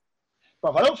Forget.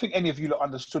 Bro, I don't think any of you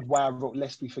understood why I wrote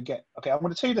Lest We Forget. Okay, I'm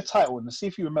going to tell you the title and see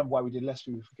if you remember why we did Lest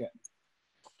We Forget.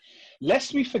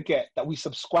 Lest we forget that we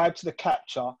subscribe to the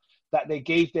capture that they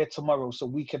gave there tomorrow so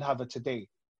we can have it today.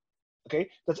 Okay?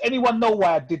 Does anyone know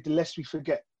why I did the Lest We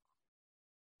Forget?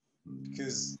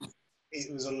 Because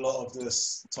it was a lot of the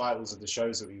titles of the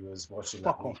shows that we was watching.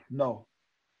 Fuck off. No.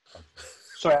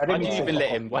 Sorry, I didn't mean to say let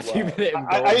him. Why do you even let him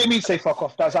go? I didn't mean to say fuck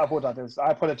off. That's out of order.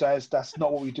 I apologize. That's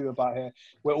not what we do about here.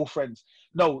 We're all friends.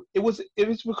 No, it was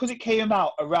because it came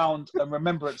out around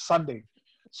Remembrance Sunday.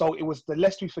 So it was the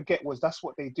Lest We Forget that's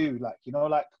what they do. Like, you know,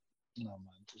 like, no,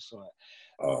 man, it's all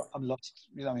right. I'm lost.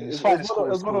 You know what I mean? It's fine. It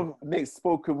was one of Nate's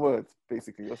spoken words,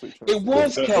 basically. That's what it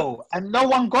was, Kel, and no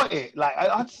one got it. Like,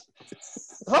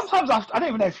 sometimes I don't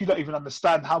even know if you don't even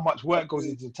understand how much work goes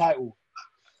into the title.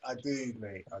 I do,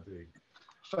 mate. I do.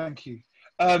 Thank you.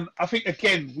 I think,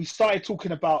 again, we started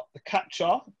talking about the Capture.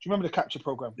 Do you remember the Capture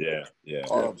program? Yeah.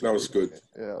 Oh, that was good.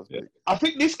 Yeah, that was big. I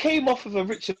think this came off of a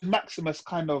Richard Maximus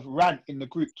kind of rant in the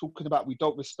group talking about we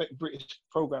don't respect British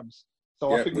programs.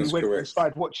 So I think we went and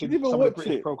started watching some of the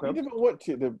British programs. You didn't watch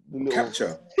it, the little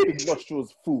Capture. Big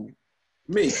nostrils fool.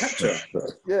 Me, Capture?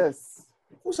 Yes.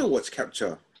 Also watch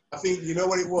Capture. I think, you know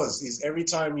what it was? Is every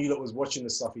time you lot was watching the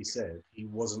stuff he said, he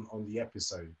wasn't on the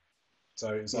episode.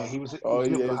 So it's like, he was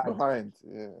behind.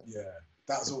 Yeah.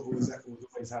 That's what was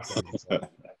always happening. So.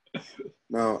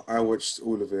 No, I watched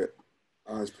all of it.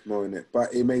 I was promoting it,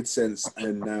 but it made sense.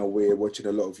 And now we're watching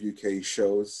a lot of UK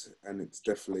shows, and it's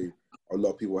definitely a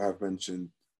lot of people have mentioned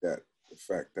that the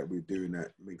fact that we're doing that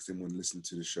makes them want to listen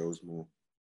to the shows more.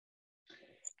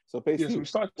 So basically,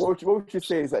 what would you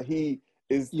say is that he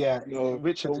is,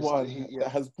 Richard the one that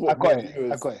has brought I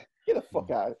got it. Get the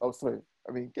fuck out. Oh, sorry.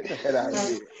 I mean, get the head out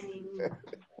of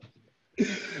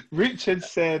here. Richard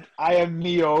said, I am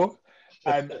Neo,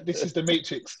 and this is the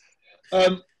Matrix.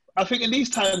 I think in these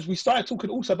times, we started talking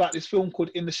also about this film called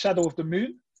In the Shadow of the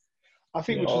Moon. I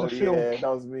think, which was a film. Yeah,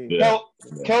 that was me.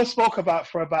 Kel spoke about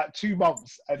for about 2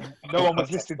 months, and no one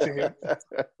was listening to him.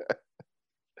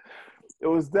 It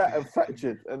was that and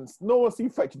Fractured, and no one's seen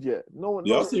Fractured yet.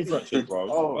 I've seen Fractured, bro.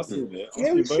 Oh, I've seen it.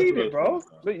 We've seen it, bro.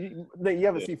 No, you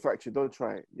haven't seen Fractured. Don't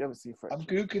try it. You haven't seen Fractured. I'm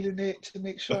Googling it to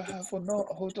make sure I have or not.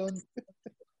 Hold on.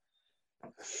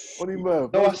 What do you mean?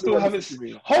 No, I still haven't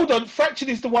seen. Hold on. Fractured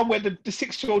is the one where the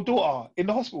 6-year-old daughter in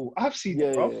the hospital. I have seen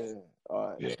it, bro. Yeah. All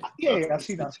right. Yeah, I've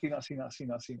seen it.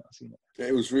 Yeah,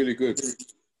 it was really good.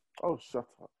 Oh, shut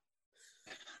up.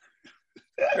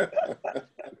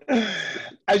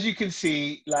 As you can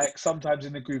see, like sometimes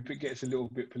in the group it gets a little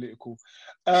bit political.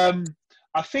 I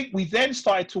think we then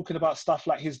started talking about stuff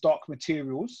like his Dark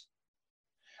Materials.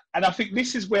 And I think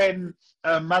this is when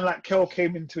a man like Kel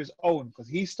came into his own, because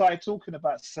he started talking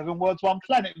about 7 worlds, 1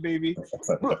 planet, baby.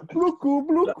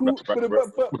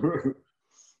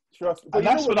 Trust. And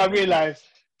that's when I realized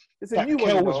it's a that new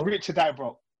Kel one, was rich to that,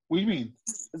 bro. What do you mean?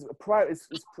 I think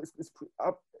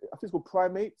it's called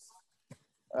Primates.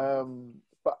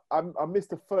 But I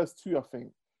missed the first 2, I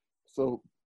think. So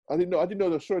I didn't know they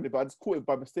were showing it, but I just caught it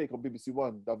by mistake on BBC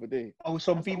One the other day. Oh, it's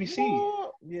on BBC.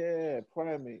 Like, yeah,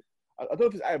 Primate. I don't know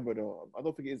if it's Edinburgh though. I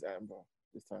don't think it is Edinburgh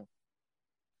this time.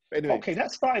 But anyway. Okay,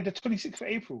 that started the 26th of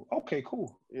April. Okay,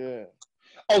 cool. Yeah.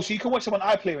 Oh, so you can watch them on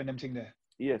iPlayer and them thing there.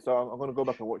 Yeah, so I'm gonna go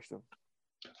back and watch them.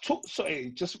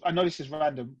 Sorry, I know this is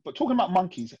random, but talking about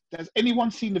monkeys, has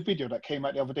anyone seen the video that came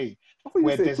out the other day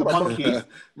where there's a monkey?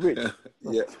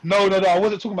 Yeah. No, I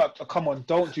wasn't talking about. Come on,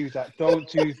 don't do that. Don't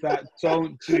do that.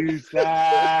 Don't do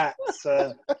that,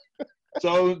 sir.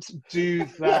 Don't do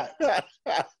that.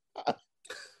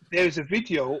 There's a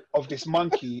video of this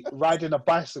monkey riding a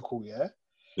bicycle, yeah?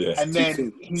 Yes. And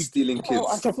then he's stealing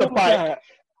kids off the bike,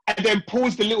 and then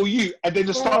pulls the little ute, and then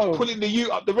just starts pulling the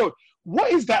ute up the road.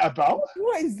 What is that about?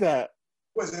 What is that?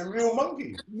 Was it a real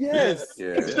monkey? Yes. Yeah.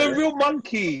 It's the real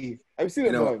monkey. Have you seen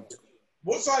it, man?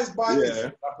 What size bike is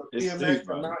it? Like a BMX,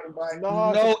 a mountain bike?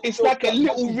 No, it's like a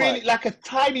little, really, like a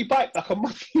tiny bike, like a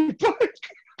monkey bike.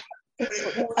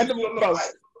 And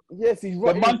yes,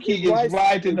 the monkey is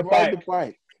riding the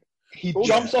bike. He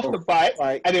jumps off the bike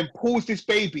and then pulls this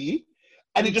baby,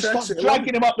 and it just starts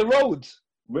dragging him up the road.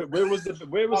 Where was it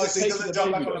taking the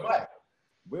baby?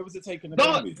 Where was it taking the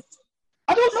baby?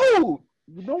 I don't know.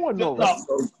 No one knows.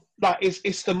 Like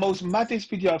it's the most maddest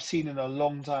video I've seen in a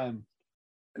long time.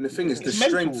 And the thing is, the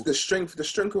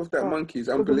strength of that monkey is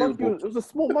unbelievable. It was a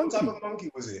small monkey. What type of monkey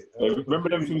was it? Remember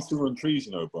them things still on trees,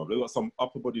 you know, bro? They got some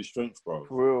upper body strength, bro.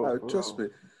 For real. Trust me.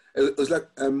 It was like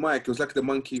Mike. It was like the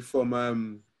monkey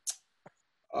from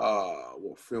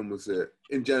what film was it?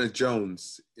 Indiana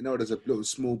Jones. You know, there's a little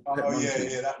small pet monkey.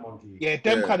 Yeah, that monkey. Yeah,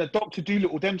 them kind of Dr.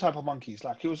 Dolittle, them type of monkeys.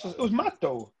 Like it was mad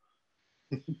though.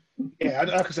 Yeah,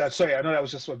 like I said, sorry, I know that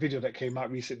was just a video that came out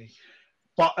recently.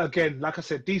 But again, like I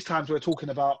said, these times we're talking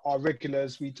about our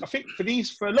regulars. I think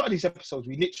for a lot of these episodes,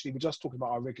 we're just talking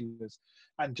about our regulars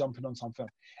and jumping on some film.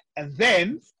 And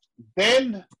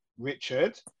then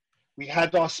Richard, we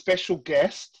had our special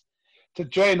guest to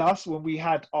join us when we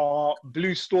had our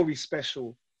Blue Story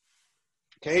special.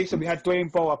 Okay, so we had Dwayne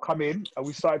Bower come in and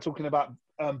we started talking about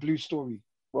Blue Story.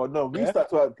 Well, no, we started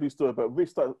talking about Blue Story, but we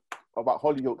started about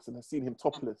Hollyoaks and I've seen him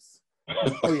topless.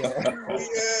 Oh yeah.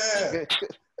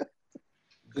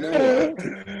 Do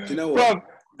you know what? Bro,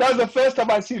 that was the first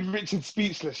time I've seen Richard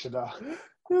speechless, you know.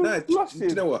 No, do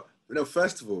you know what? No,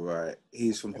 first of all, right,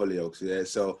 he's from Hollyoaks, yeah.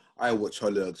 So I watch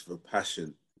Hollyoaks for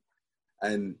passion,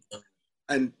 and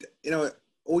you know,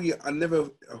 I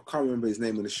can't remember his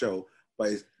name on the show, but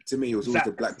to me, it was always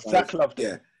the black guy. Zach Loveday.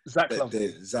 Yeah,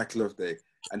 Zach Loveday,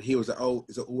 and he was like, oh,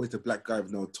 is it always the black guy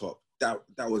with no top? That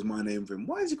was my name for him.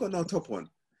 Why has he got no top on?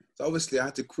 So obviously, I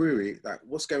had to query like,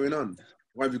 what's going on?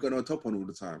 Why have you got no top on all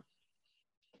the time?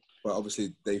 But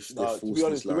obviously, they forced to be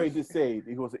honest, this the way he did say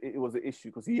it was an issue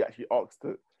because he actually asked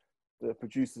the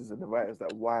producers and the writers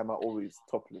that why am I always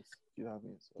topless? You know what I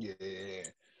mean? So. Yeah.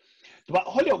 But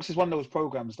Hollyoaks is one of those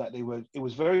programs that it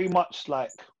was very much like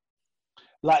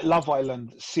Love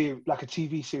Island, like a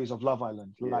TV series of Love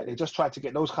Island. Yeah. Like they just tried to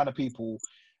get those kind of people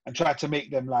and tried to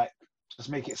make them like just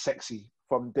make it sexy.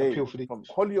 From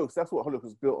Hollyoaks, that's what Hollyoaks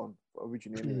was built on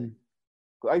originally. Anyway.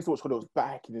 I used to watch Hollyoaks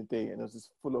back in the day, and it was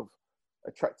just full of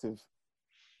attractive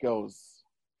girls.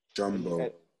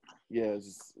 Jumbo. Yeah,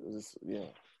 yeah.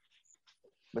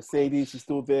 Mercedes, she's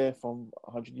still there from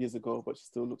 100 years ago, but she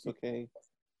still looks okay.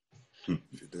 She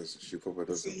does. She probably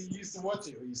does. So you used to watch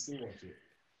it, or you still watch it?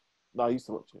 No, I used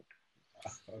to watch it.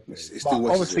 Okay.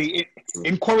 But obviously,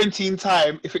 in quarantine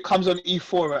time, if it comes on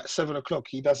E4 at 7:00,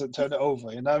 he doesn't turn it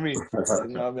over. You know what I mean? You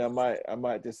know what I mean? I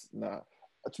might just To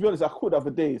be honest, I caught the other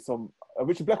day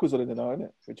Richard Blackwood's on in there now, isn't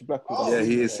it? Richard Blackwood. Oh, yeah,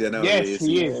 he is. Yeah, no, yes,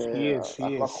 he is.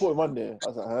 I caught him on there. I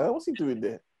was like, huh? What's he doing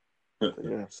there?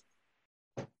 Yeah.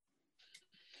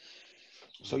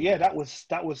 So yeah, that was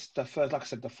the first. Like I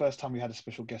said, the first time we had a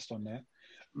special guest on there.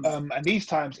 And these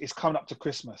times it's coming up to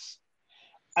Christmas.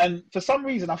 And for some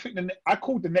reason, I think I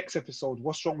called the next episode,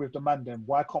 What's Wrong with the Man Then?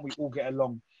 Why can't we all get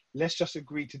along? Let's just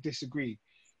agree to disagree.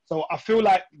 So I feel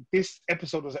like this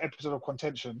episode was an episode of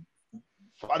contention.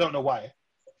 I don't know why.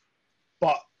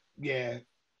 But yeah,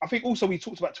 I think also we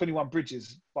talked about 21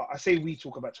 Bridges. But I say we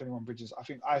talk about 21 Bridges. I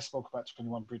think I spoke about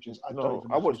 21 Bridges. I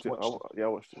watched it. I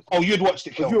watched it. Oh, you'd watched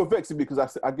it, Kel. You were vexing me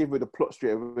because I gave her the plot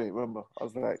straight away, remember? I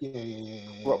was like...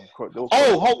 Yeah.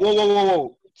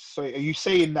 Whoa. So are you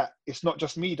saying that it's not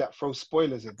just me that throws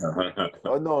spoilers in?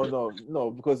 Oh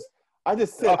no, because I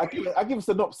just said I give a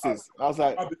synopsis. I was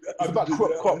like, it's about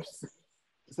crop crops.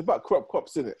 It's about crop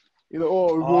crops, isn't it? You know,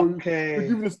 we're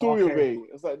giving the story away.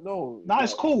 It's like, no. No,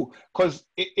 it's cool. Because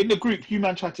in the group, you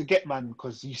man tried to get man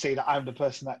because you say that I'm the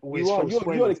person that always throws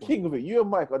spoilers. You're the king of it. You and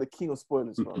Mike are the king of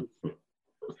spoilers, man.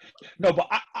 No, but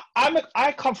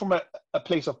I come from a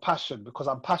place of passion because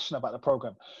I'm passionate about the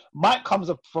program. Mike comes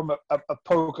up from a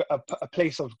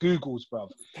place of Googles,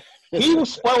 bruv. He will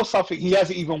spoil something he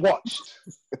hasn't even watched.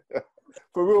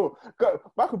 For real.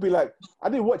 Mike would be like, I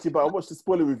didn't watch it, but I watched the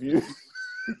spoiler review.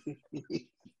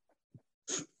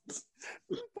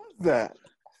 What's that?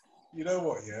 You know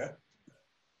what, yeah?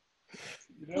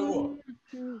 You know what?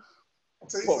 I'll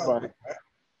tell you something. Right?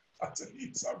 I'll tell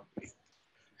you something.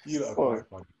 You know, quite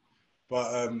funny.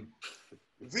 But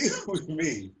the thing with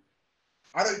me,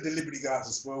 I don't deliberately go out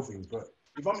to spoil things, but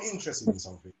if I'm interested in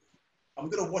something, I'm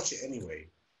going to watch it anyway.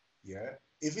 Yeah?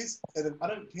 If it's, I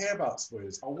don't care about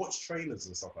spoilers, I'll watch trailers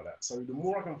and stuff like that. So the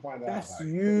more I can find out That's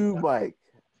about you, Mike.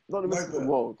 Not the rest of the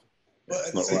world. But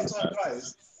at the same time,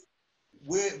 guys,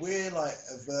 we're like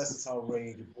a versatile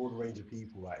range, a broad range of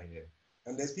people out here.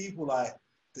 And there's people like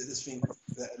that just think,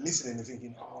 that are listening and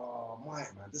thinking, oh,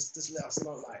 Mike, man, just let us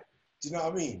know. Like, do you know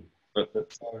what I mean? So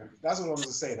that's what I'm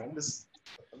just saying. I'm just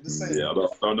saying. Yeah, I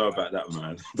don't know about that,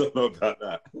 man. I don't know about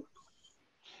that.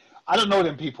 I don't know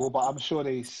them people, but I'm sure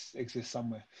they exist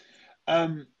somewhere.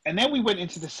 And then we went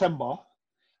into December,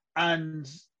 and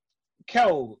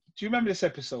Kel, do you remember this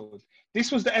episode?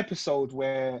 This was the episode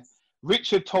where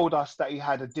Richard told us that he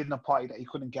had a dinner party that he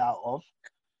couldn't get out of.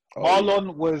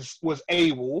 Marlon was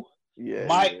AWOL. Yeah.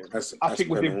 Mike, I think,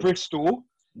 was in Bristol.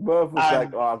 Merv was like,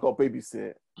 I got to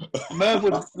babysit. Merv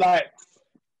was like,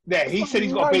 yeah, he said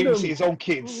he's got to babysit his own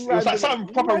kids. It was like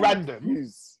something proper random.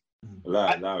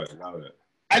 Allow it.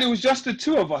 And it was just the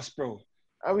two of us, bro.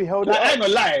 And we held it up. I ain't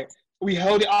gonna lie. We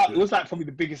held it up. It was like probably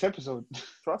the biggest episode.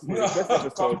 Trust me, the best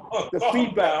episode. The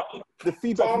feedback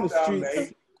from the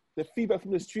streets. The feedback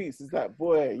from the streets is like,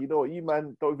 boy, you know what, you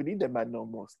man don't even need that man no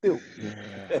more. Still.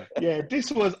 Yeah,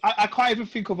 this was, I can't even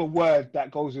think of a word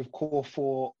that goes with core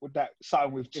 4, with that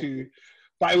something with 2.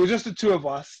 But it was just the two of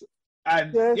us.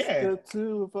 And the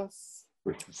two of us.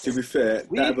 To be fair,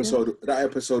 that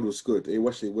episode was good. It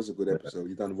was a good episode.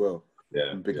 You done well.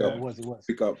 Yeah. Big up. It was.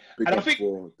 Big up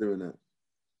for doing that.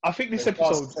 I think this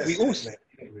episode,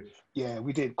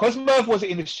 we did. Because Merv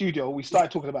wasn't in the studio, we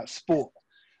started talking about sport.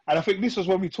 And I think this was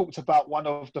when we talked about one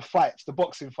of the fights, the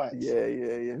boxing fights. Yeah.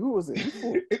 Who was it?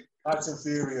 Tyson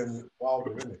Fury and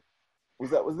Wilder, isn't it? Was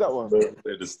that one?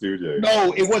 In the studio.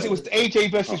 No, it was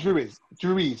AJ versus Ruiz.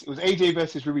 It was AJ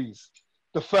versus Ruiz.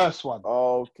 The first one.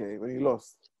 Oh, okay. When he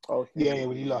lost. Okay. Yeah,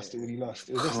 when he lost. It was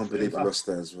I can't believe he lost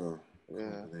that as well. Yeah. I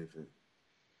can't believe it.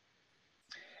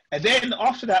 And then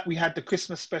after that, we had the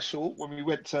Christmas special when we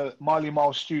went to Marley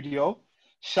Marl Studio.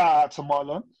 Shout out to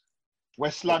Marlon.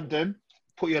 West London.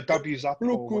 Put your W's up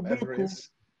or whatever it is.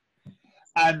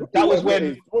 And that was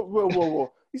when...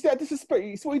 Whoa. You see that disrespect?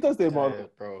 You see what he does there, Marlon? Yeah,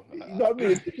 bro. You know what I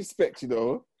mean? Disrespect, you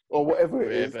know? Or whatever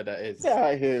it is. Whatever that is. Get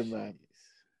out of here, man.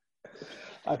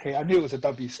 Okay, I knew it was a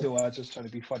W still. I was just trying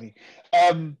to be funny.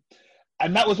 And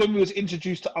that was when we was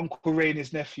introduced to Uncle Ray and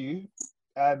his nephew.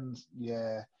 And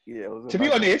yeah. To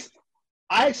be honest,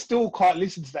 I still can't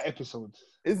listen to that episode.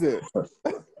 Is it?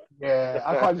 Yeah,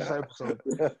 I can't listen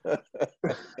to that episode.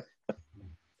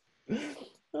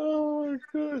 Oh my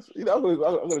gosh! You know,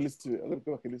 I'm gonna listen to it. I'm gonna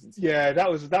go back and listen to it. Yeah, that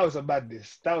was a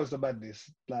madness. That was the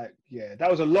madness. Like, yeah, that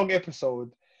was a long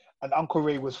episode, and Uncle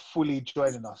Ray was fully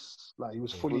joining us. Like, he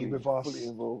was fully with us, fully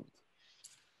involved.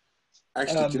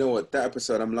 Actually, do you know what? That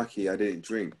episode, I'm lucky I didn't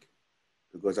drink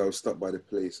because I was stuck by the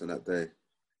police on that day.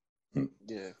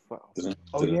 Yeah.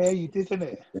 Oh yeah, you did, didn't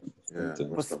it? Yeah.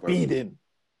 For speeding.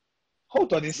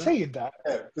 Hold on, he's saying that.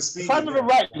 Yeah, for speeding. If I remember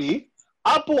rightly,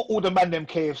 I bought all the man them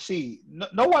KFC.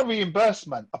 No one reimbursed,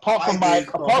 man. Apart from Mike.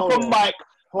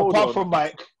 Hold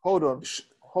on.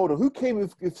 Who came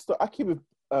with I came with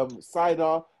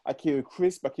cider. I came with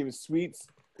crisp. I came with sweets.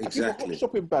 Exactly. I came with a hot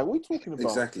shopping bag. What are you talking about?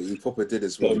 Exactly. Papa did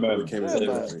as well.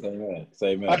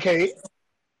 Same man. Okay.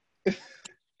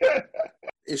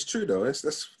 It's true though.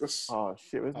 That's. Oh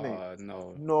shit, isn't it?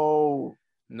 No.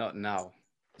 Not now.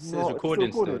 It's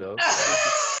recording still though.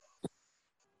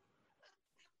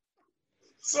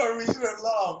 Sorry, we shouldn't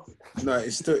laugh. No,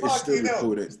 it's still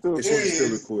recording. It's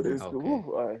still recording. Okay.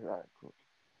 All right, cool.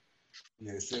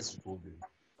 Yeah, it's just recording.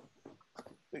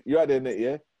 You out there, Nick?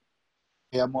 Yeah.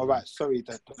 Yeah, I'm all right. Sorry,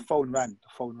 the phone rang.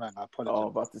 I apologize. Oh, I'm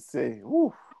about to say.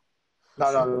 Woo.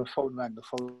 No, the phone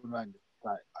rang.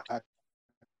 Like, I had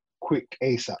quick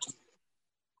ASAP.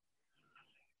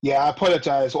 Yeah, I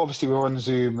apologize. Obviously, we were on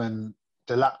Zoom and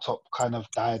the laptop kind of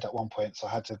died at one point, so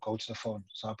I had to go to the phone.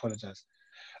 So I apologize.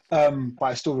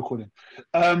 But it's still recording.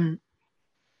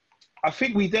 I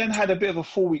think we then had a bit of a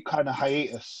 4-week kind of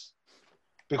hiatus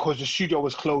because the studio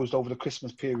was closed over the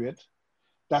Christmas period.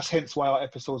 That's hence why our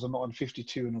episodes are not on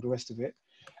 52 and all the rest of it.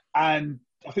 And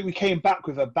I think we came back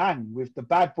with a bang with the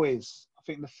Bad Boys. I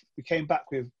think we came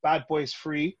back with Bad Boys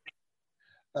 3,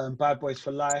 Bad Boys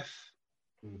for Life.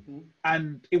 Mm-hmm.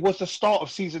 And it was the start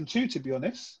of season 2, to be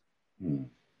honest. Mm.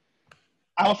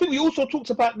 And I think we also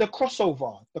talked about the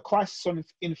crossover, the Crisis on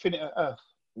Infinite Earth.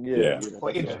 Yeah.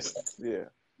 Or Infinite. Yeah.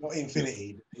 Not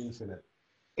Infinity, Infinite.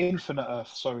 Infinite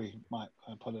Earth. Sorry, Mike.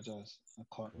 I apologize. I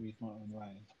can't read my own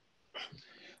writing.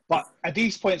 But at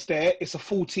these points there, it's a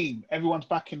full team. Everyone's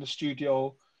back in the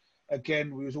studio.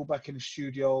 Again, we was all back in the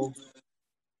studio.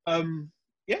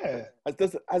 Yeah.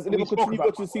 Has anyone continued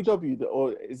watching CW,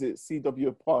 or is it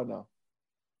CW par now?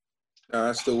 No,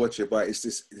 I still watch it, but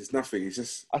it's nothing. It's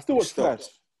just... I still watch Flash.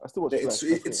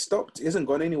 It stopped. It hasn't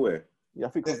gone anywhere. Yeah, I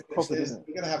think we're going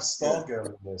to have Stargirl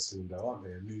in there soon, though, aren't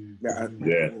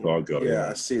they? Stargirl. Yeah,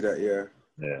 I see that, Yeah.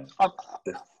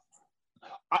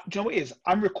 Do you know what it is?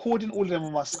 I'm recording all of them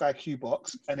on my Sky Q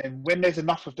box, and then when there's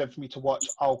enough of them for me to watch,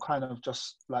 I'll kind of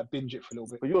just like binge it for a little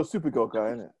bit. But you're a Supergirl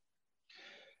guy, isn't it?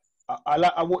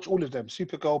 I watch all of them: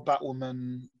 Supergirl,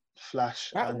 Batwoman,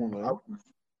 Flash. Batwoman.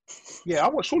 I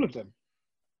watched all of them.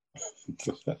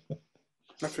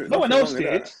 No one else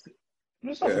did.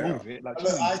 There's nothing wrong with it.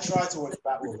 Look, I tried to watch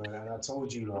Batwoman, and I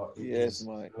told you, like, yes,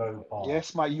 Mike.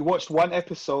 Yes, Mike. You watched one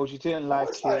episode. You didn't like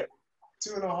it. Like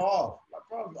 2.5. Like,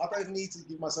 bro, I don't need to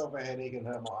give myself a headache and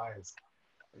hurt my eyes.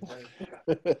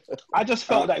 Okay? I just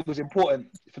felt that it was important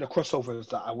for the crossovers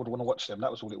that I would want to watch them.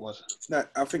 That was all it was. No,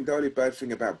 I think the only bad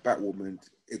thing about Batwoman,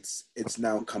 it's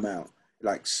now come out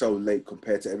like so late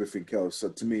compared to everything else. So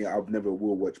to me, I never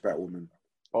will watch Batwoman.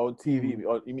 On TV?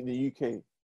 You mean the UK?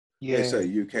 Yeah, so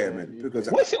UK, I mean. Because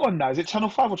what's it on now? Is it Channel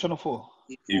 5 or Channel 4?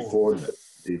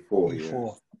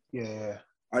 E4. Yeah.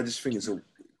 I just think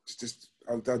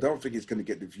I don't think it's going to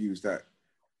get the views that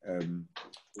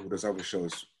all those other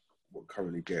shows will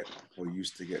currently get or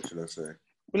used to get, should I say.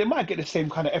 Well, it might get the same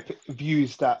kind of epic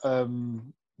views that,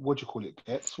 what do you call it,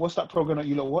 gets? What's that program that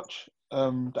you lot watch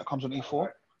that comes on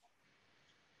E4?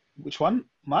 Which one,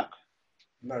 Mike?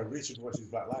 No, Richard watches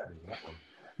Black Lightning, that one.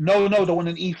 No, the one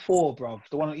on E4, bruv.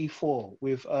 The one on E4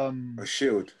 with... A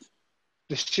Shield.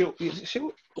 The Shield. Is it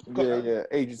Shield? Yeah.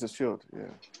 Agents of Shield, yeah.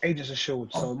 Agents of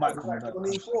Shield, so it might come on that. On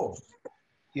E4?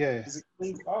 Yeah. Is it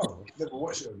I've never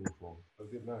watched it on E4. I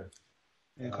didn't know.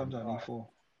 Yeah, it comes on E4.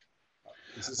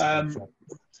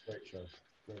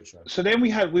 Great show. So then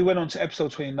we went on to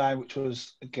episode 29, which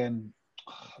was, again,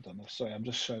 I don't know, sorry, I'm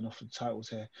just showing off the titles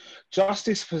here.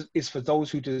 Justice is for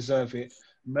those who deserve it.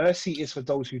 Mercy is for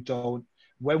those who don't.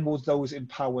 When will those in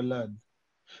power learn?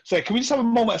 Sorry, can we just have a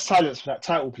moment of silence for that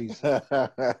title, please?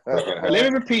 Let me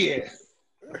repeat it.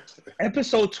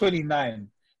 Episode 29.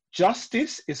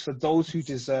 Justice is for those who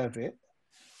deserve it.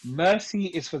 Mercy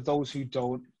is for those who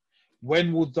don't.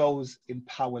 When will those in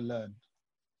power learn?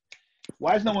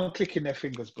 Why is no one clicking their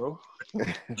fingers, bro? You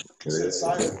said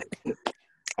silence.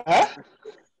 Huh?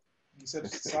 You said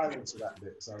silence to that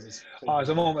bit. So it's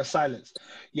a moment of silence.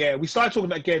 Yeah, we started talking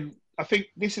about, again, I think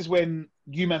this is when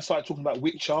you man started talking about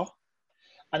Witcher.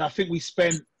 And I think we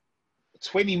spent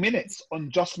 20 minutes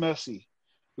on Just Mercy,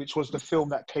 which was the film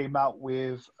that came out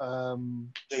with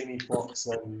Jamie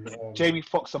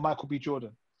Foxx and Michael B.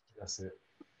 Jordan. That's it.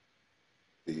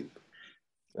 Deep.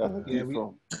 It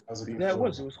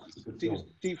was a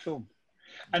deep film.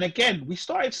 And again, we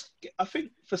started, I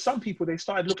think for some people, they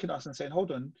started looking at us and saying,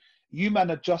 hold on, you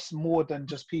man are just more than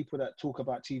just people that talk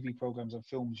about TV programs and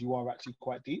films. You are actually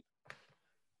quite deep.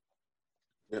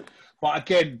 Yeah. But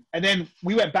again, and then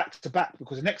we went back to back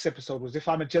because the next episode was, if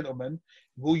I'm a gentleman,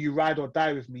 will you ride or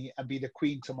die with me and be the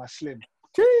queen to my slim?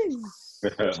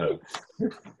 Jeez.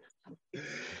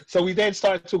 So we then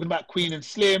started talking about Queen and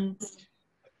Slim.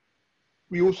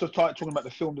 We also started talking about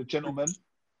the film The Gentleman.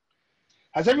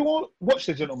 Has everyone watched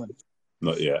The Gentleman?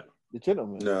 Not yet. The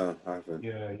Gentleman? No, I haven't.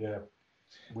 Yeah.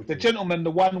 The Gentleman,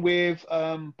 the one with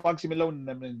Bugsy Malone and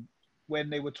them, when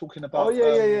they were talking about... Oh,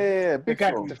 yeah. Big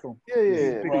film.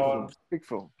 Yeah. Big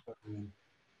film.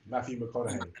 Matthew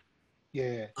McConaughey.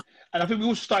 Yeah. And I think we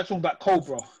also started talking about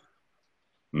Cobra.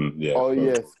 Yeah. Oh,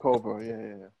 yes, Cobra.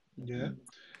 Yeah.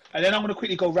 And then I'm going to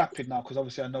quickly go rapid now, because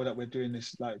obviously I know that we're doing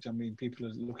this, like, I mean, people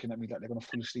are looking at me like they're going to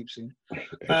fall asleep soon.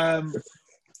 And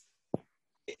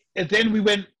then we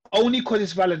went, only because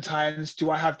it's Valentine's do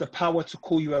I have the power to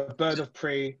call you a bird of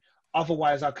prey.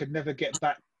 Otherwise, I could never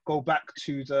go back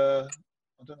to the...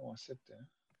 I don't know what I said there.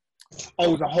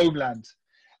 Oh, the Homeland.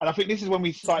 And I think this is when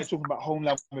we started talking about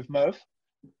Homeland with Merv.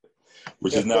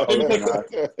 Which is now over now.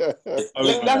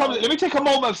 Let me take a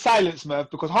moment of silence, Merv,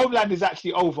 because Homeland is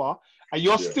actually over, and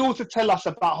you're still to tell us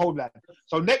about Homeland.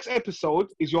 So next episode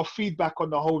is your feedback on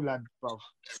the Homeland, bro.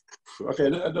 Okay,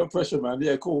 no pressure, man.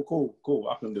 Yeah, cool.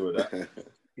 I can do with that.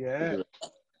 Yeah.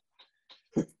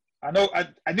 I know,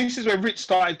 and this is when Rich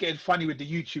started getting funny with the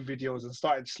YouTube videos and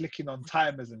started slicking on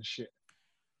timers and shit.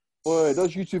 Boy,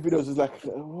 those YouTube videos is like,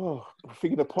 oh, a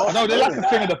thing of the past. I know, they're like a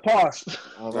thing of the past.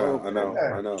 I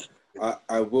know.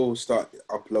 I will start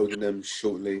uploading them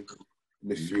shortly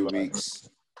in a few weeks.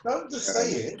 Don't just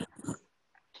say it.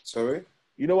 Sorry?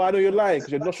 You know why I know you're lying?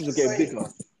 Because your nostrils are getting bigger.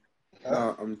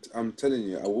 No, I'm telling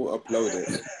you, I will upload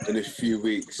it in a few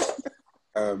weeks.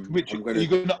 Rich, are you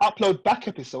going to upload back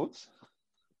episodes?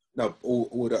 No,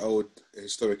 all the old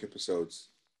historic episodes.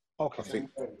 Okay. I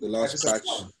think the last batch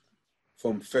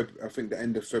from I think the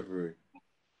end of February.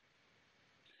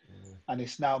 And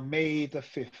it's now May the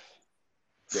 5th.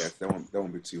 Yeah, that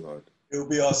won't be too hard. It'll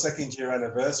be our 2nd year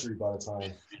anniversary by the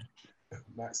time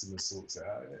Maximus sorts it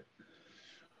out.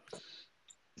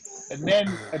 And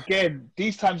then again,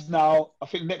 these times now, I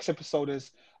think next episode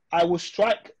is, I will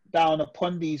strike down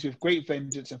upon these with great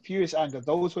vengeance and furious anger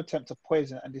those who attempt to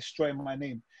poison and destroy my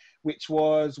name. Which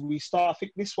was, I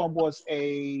think this one was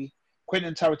a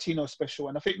Quentin Tarantino special.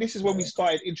 And I think this is when we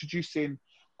started introducing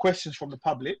questions from the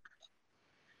public.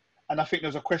 And I think there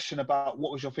was a question about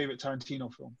what was your favorite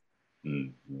Tarantino film?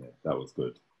 Yeah, that was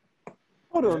good.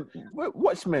 Hold on.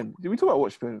 Watchmen. Did we talk about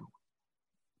Watchmen?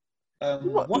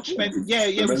 Watchmen,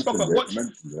 we spoke about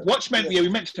Watchmen. Yeah, we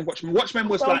mentioned Watchmen. Watchmen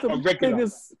was like a regular.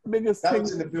 Biggest that thing.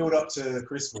 was in the build up to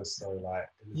Christmas, though. Like,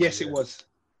 yes, it was.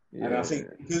 Yeah. And I think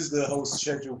because the whole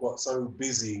schedule got so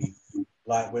busy,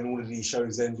 like when all of these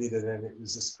shows ended, and then it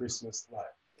was just Christmas. Like,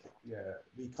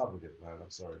 we covered it, man. I'm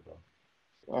sorry, bro.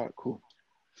 All right, cool.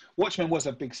 Watchmen was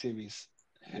a big series,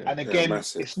 and again,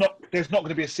 it's not. There's not going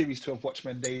to be a series 2 of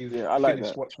Watchmen. They've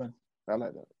finished Watchmen. I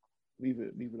like that. Leave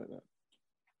it like that.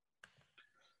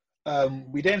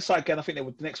 We then started again. I think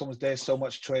the next one was There's So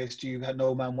Much Choice. Do you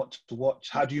know, man, what to watch?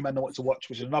 How do you, man, know what to watch?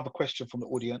 Which is another question from the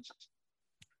audience.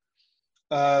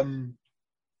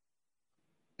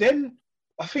 Then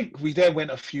I think we then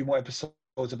went a few more episodes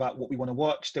about what we want to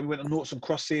watch. Then we went on Noughts and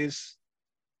Crosses.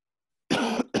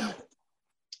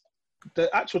 The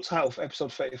actual title for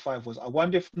episode 35 was, I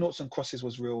wonder if Noughts and Crosses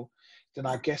was real. Then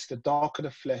I guess the darker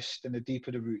the flesh, then the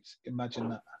deeper the roots. Imagine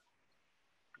that.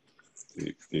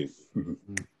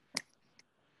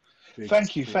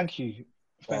 Thank you.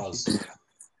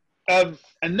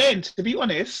 And then, to be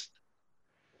honest,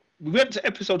 we went to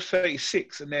episode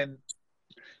 36, and then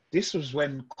this was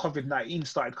when COVID-19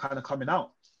 started kind of coming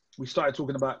out. We started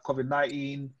talking about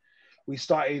COVID-19. We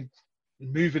started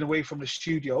moving away from the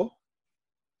studio.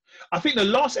 I think the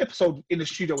last episode in the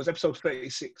studio was episode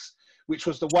 36, which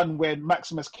was the one when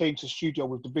Maximus came to the studio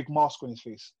with the big mask on his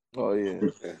face. Oh, yeah.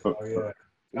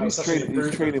 His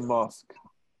training mask.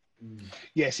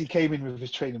 Yes, he came in with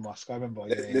his training mask. I remember.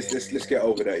 Let's get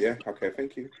over that. Yeah. Okay.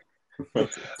 Thank you.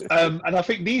 And I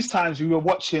think these times we were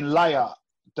watching Liar,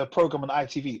 the program on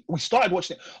ITV. We started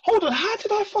watching it. Hold on, how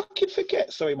did I fucking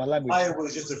forget? Sorry, my language. Liar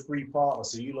was just a 3-parter,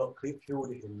 so you lot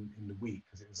killed it in the week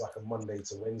because it was like a Monday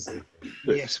to Wednesday thing.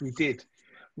 Yes, we did.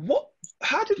 What?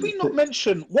 How did we not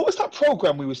mention? What was that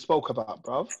program we spoke about,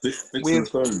 bruv?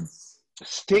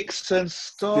 Sticks and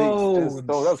Stones.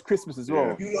 Oh, that was Christmas as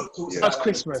well. Yeah. That was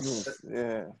Christmas.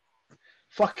 Yeah.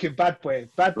 Fucking Bad Boy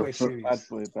series.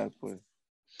 Bad Boy.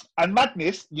 And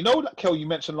Madness, you know that, Kel, you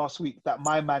mentioned last week that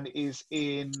my man is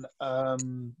in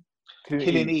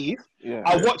Killing Eve. Yeah.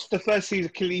 I watched the first season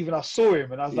of Killing Eve and I saw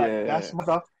him and I was like, that's my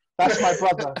brother.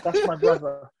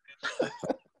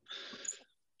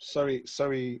 Sorry,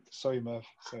 Merv.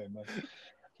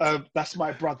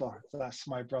 That's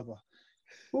my brother.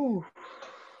 Ooh.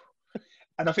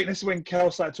 And I think this is when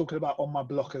Kel started talking about On My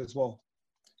Block as well.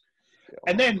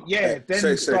 And then,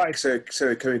 so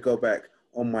can we go back?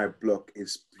 On My Block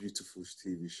is beautiful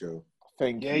TV show.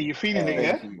 Thank you. Yeah, you're feeling it,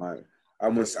 yeah? I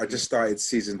just started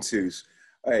season 2.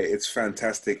 Hey, it's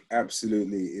fantastic.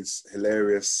 Absolutely, it's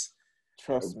hilarious.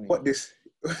 Trust me. What this?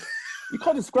 You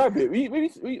can't describe it.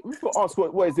 We've got to ask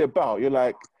what is it about. You're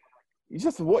like, you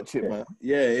just watch it, man.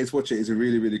 Yeah, it's watch it. It's a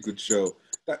really, really good show.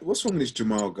 What's wrong with this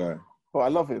Jamal guy? Oh, I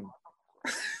love him.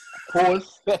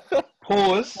 Pause.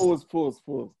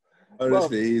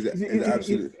 Honestly, he's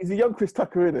absolutely. He's a young Chris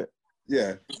Tucker, isn't it?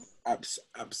 Yeah,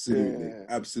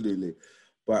 absolutely.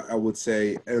 But I would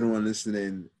say everyone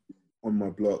listening, On My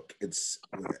Block,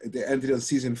 they ended on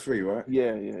season 3, right?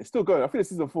 Yeah. It's still going. I think there's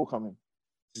season 4 coming.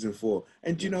 Season 4.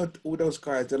 And do you know all those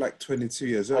guys? They're like 22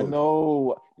 years old. I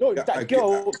know. No,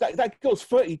 that girl's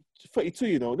 32.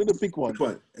 You know, they're the big one. Which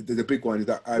one? The big one is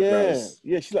that eyebrows.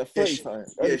 Yeah, she's like 30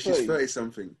 something. Yeah, she's 30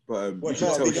 something. But what, you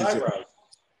tell big eyebrows?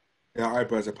 Her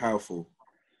eyebrows are powerful.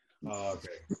 Oh, okay.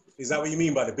 Is that what you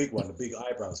mean by the big one, the big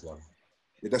eyebrows one?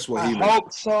 Yeah, that's what he meant. I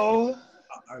hope so.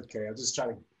 Okay, I'm just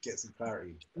trying to get some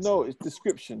clarity. No, it's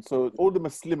description. So all of them are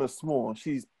slim and small.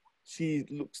 She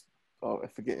looks. Oh, I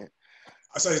forget it.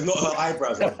 So it's not her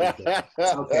eyebrows.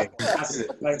 Okay, that's it.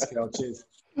 Thanks, Kel. Cheers.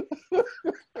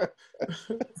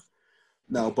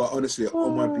 No, but honestly,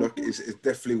 On My Block is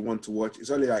definitely one to watch. It's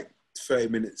only like 30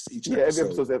 minutes each episode. Yeah, every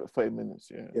episode's 30 minutes.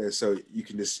 Yeah. Yeah, so you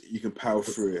can power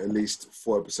through it, at least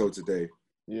 4 episodes a day.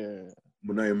 Yeah.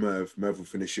 Monet and Merv will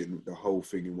finish it the whole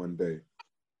thing in one day.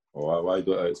 Oh, why you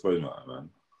got to explain that,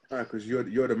 man? Because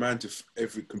you're the man to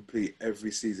complete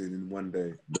every season in one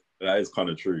day. That is kind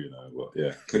of true, you know. But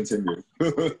yeah, continue.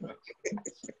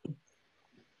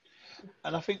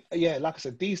 And I think, yeah, like I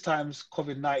said, these times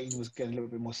COVID-19 was getting a little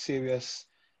bit more serious.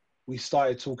 We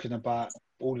started talking about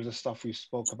all of the stuff we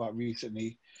spoke about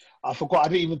recently. I forgot, I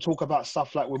didn't even talk about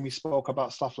stuff like when we spoke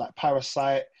about stuff like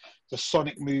Parasite, the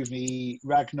Sonic movie,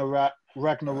 Ragnarok,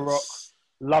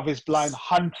 Love is Blind,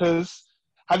 Hunters.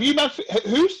 Have you,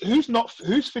 who's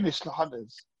finished the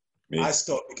Hunters? Me. I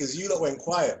stopped because you lot went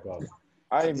quiet, bro.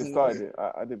 I didn't even start it.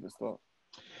 I didn't even start.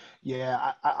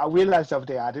 Yeah, I realised the other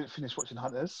day I didn't finish watching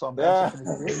Hunters, so I'm going to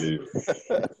finish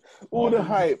it. All the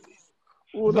hype.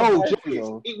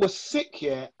 It was sick,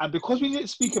 yeah. And because we didn't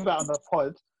speak about it on the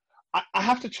pod, I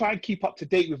have to try and keep up to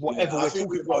date with whatever we're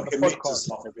talking about on the podcast. To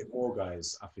stuff a bit more,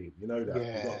 guys. I think you know that.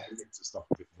 Yeah. We've got to commit to stuff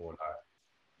a bit more. Like,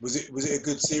 was it a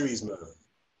good series, man?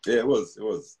 Yeah, it was. It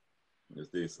was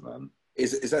decent, man.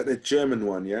 Is that the German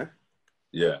one? Yeah.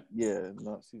 Yeah. Yeah,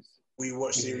 Nazis. We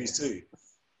watched series 2.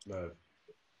 No.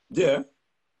 Yeah.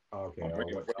 Oh, okay,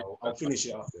 I'll finish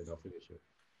it up then. I'll finish it.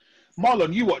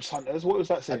 Marlon, you watched Hunters. What was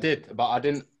that saying? I did, but I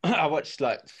didn't. I watched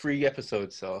like 3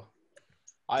 episodes, so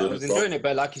I was enjoying it.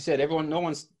 But like you said, no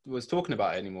one was talking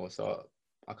about it anymore. So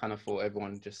I kind of thought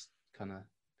everyone just kind of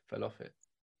fell off it.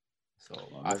 So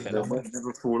I fell off.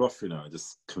 Never fall off, you know.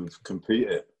 Just compete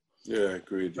it. Yeah,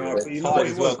 agreed. Yeah. No, but you know what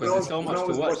it was? There's so much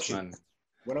to watch, man.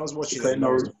 When I was watching it,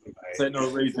 ain't no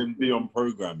reason be on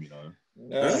program, you know.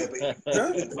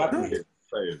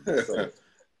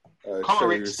 Come on,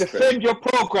 Rich. Defend your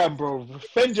program, bro.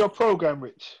 Defend your program,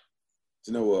 Rich.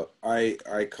 Do you know what? I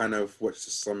kind of watched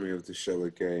the summary of the show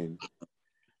again,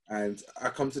 and I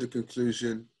come to the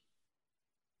conclusion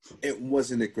it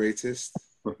wasn't the greatest.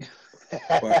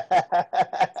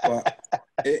 but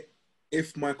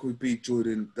if Michael B.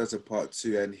 Jordan does a part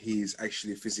 2 and he's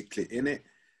actually physically in it,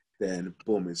 then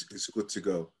boom, it's good to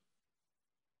go.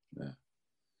 Yeah.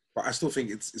 But I still think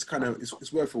it's kind of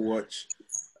it's worth a watch.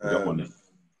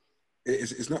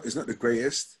 It's not the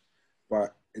greatest,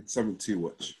 but it's something to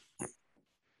watch. It's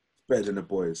better than The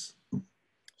Boys.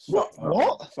 What?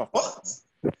 What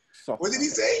did he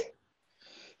say?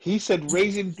 He said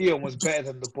Raising Dion was better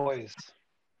than The Boys.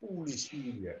 Holy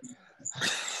shit!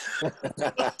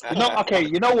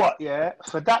 You know what? Yeah,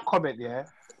 for that comment, yeah,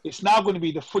 it's now going to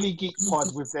be the Fully Geek pod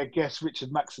with their guest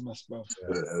Richard Maximus, bro.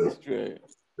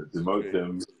 Demote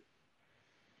him.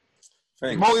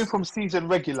 Demote him from season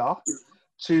regular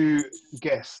to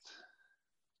guest.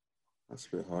 That's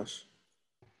a bit harsh.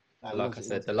 Like I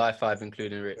said, the live 5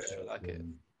 including Rich. I like it.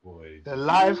 Boy. The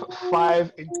live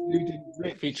 5 including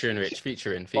Rich. Featuring Rich.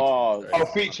 Featuring. Oh,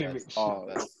 featuring Rich. Oh.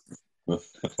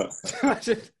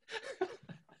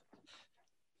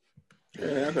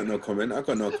 Yeah, I got no comment.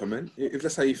 If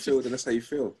that's how you feel, then that's how you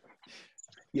feel.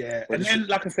 Yeah, and then,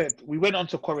 like I said, we went on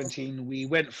to quarantine. We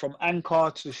went from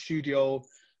Anchor to the studio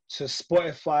to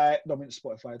Spotify,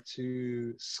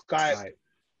 to Skype,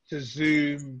 to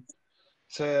Zoom.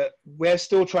 We're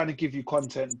still trying to give you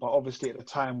content, but obviously at the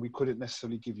time we couldn't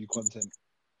necessarily give you content.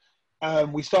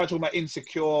 We started talking about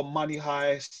Insecure, Money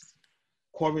Heist,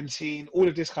 quarantine, all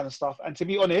of this kind of stuff. And to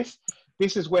be honest,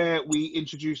 this is where we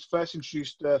first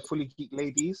introduced the Fully Geek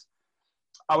ladies.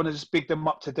 I want to just big them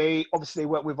up today. Obviously, they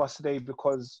weren't with us today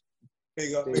because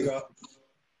big up.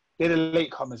 They're the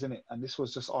latecomers, innit? And this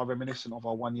was just our reminiscent of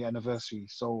our 1-year anniversary.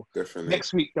 So definitely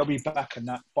next week they'll be back and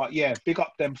that. But yeah, big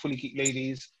up them Fully Geek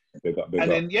ladies. Big up.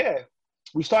 Then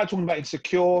we started talking about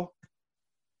Insecure,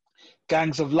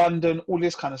 Gangs of London, all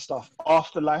this kind of stuff.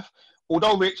 Afterlife.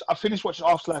 Although, Rich, I finished watching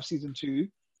Afterlife season 2.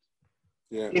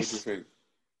 Yeah, what do you think?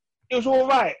 It was all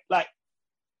right. Like,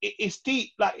 it's deep.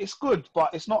 Like, it's good,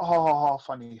 but it's not ha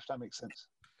funny, if that makes sense.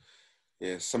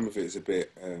 Yeah, some of it is a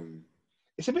bit...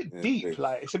 it's a bit deep.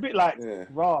 Like, it's a bit like,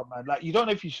 raw, man. Like, you don't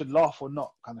know if you should laugh or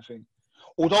not, kind of thing.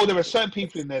 Although there are certain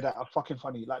people in there that are fucking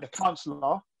funny. Like the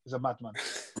counsellor is a madman.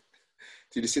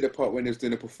 Did you see the part when he was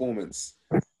doing a performance?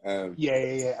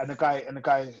 Yeah. And the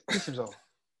guy pissed himself.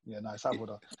 Yeah, no, it's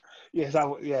Salvador. Yeah,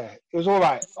 it was all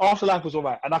right. Afterlife was all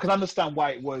right, and I can understand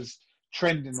why it was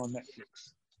trending on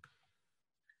Netflix.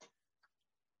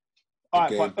 All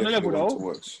right, but on a level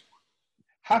though,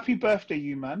 happy birthday,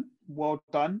 you man. Well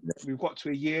done. Yeah. We've got to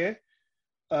a year.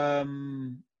 I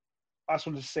just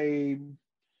want to say,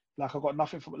 like, I've got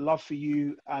nothing but love for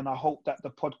you, and I hope that the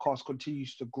podcast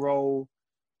continues to grow.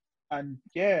 And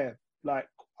yeah, like,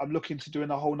 I'm looking to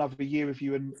doing a whole nother year with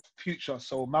you in future.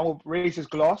 So man will raise his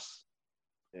glass.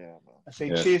 Yeah, man. And say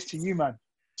cheers to you, man.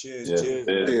 Cheers.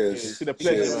 It's been a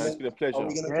pleasure, man. It's been a pleasure. Are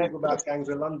we going to talk about Gangs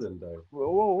of London,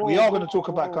 though? We are going to talk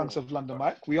about Gangs of London,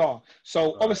 Mike. We are.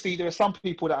 So obviously there are some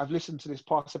people that have listened to this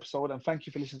past episode, and thank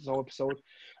you for listening to the whole episode.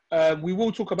 We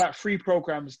will talk about 3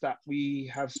 programs that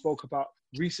we have spoke about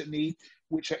recently,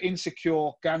 which are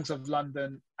Insecure, Gangs of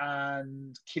London,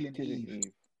 and Killing Eve.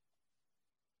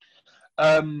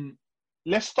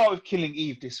 Let's start with Killing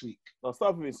Eve this week. No,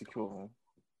 start with Insecure, man.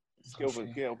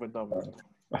 Get over and done with it.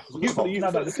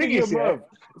 The thing is,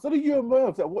 it's only you and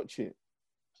Merv that watch it.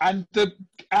 And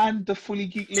the Fully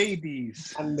Geek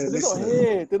ladies. And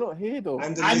the They're not here though.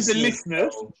 And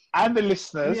the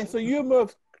listeners. Yeah, so you and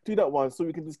Merv do that one so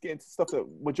we can just get into stuff that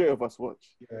majority of us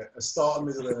watch. Yeah, a start, a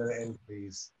middle, and an end,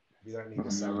 please. We don't need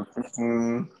a sound.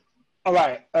 All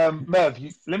right, Merv,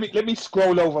 let me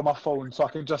scroll over my phone so I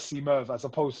can just see Merv as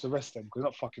opposed to the rest of them because they're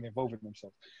not fucking involving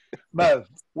themselves. Merv,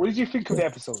 what did you think of the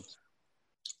episode?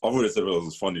 I thought it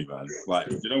was funny, man. Like,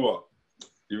 you know what?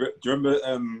 Do you remember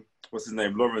what's his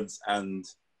name, Lawrence, and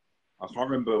I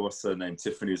can't remember what's her name,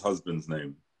 Tiffany's husband's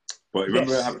name, but you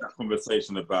remember having that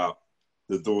conversation about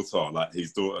the daughter, like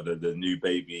his daughter, the new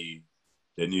baby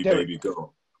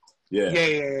girl. Yeah.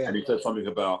 And he said something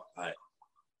about like.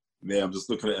 Yeah, I'm just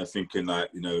looking at her thinking,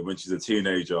 like, you know, when she's a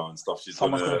teenager and stuff,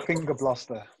 someone's gonna finger blast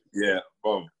her. Yeah,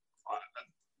 well,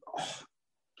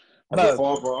 as a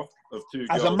father of 2 girls,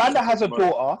 as a man that has a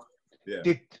daughter,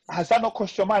 has that not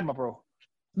crossed your mind, my bro?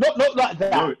 Not like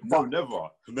that. No,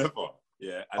 never.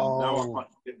 Yeah, and now I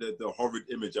can't get the horrid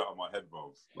image out of my head,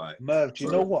 bro. Like, Merv, do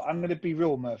you know what? I'm gonna be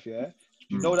real, Merv. Yeah,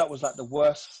 you know that was like the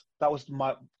worst. That was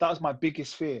my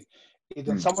biggest fear.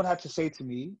 Then someone had to say to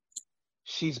me,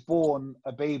 she's born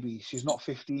a baby. She's not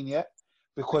 15 yet,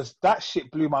 because that shit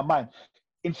blew my mind.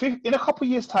 In a couple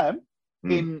of years' time,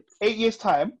 in 8 years'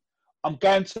 time, I'm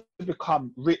going to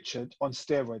become Richard on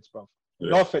steroids, bro. Yeah.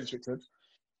 No offense, Richard.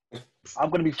 I'm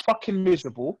going to be fucking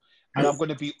miserable, and I'm going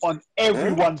to be on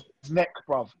everyone's neck,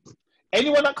 bro.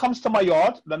 Anyone that comes to my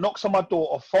yard, that knocks on my door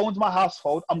or phones my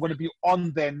household, I'm going to be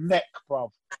on their neck,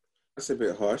 bro. That's a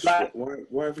bit harsh. Like,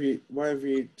 why have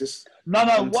you just... No,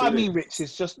 what I mean, Rich,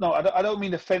 is just... No, I don't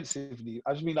mean offensively.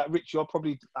 I just mean, like, Rich, you're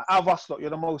probably... Out of us lot, you're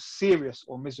the most serious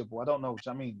or miserable. I don't know what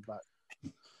I mean.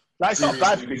 Like it's not a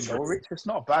bad thing, though, Rich. It's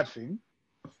not a bad thing.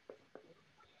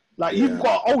 Like, you've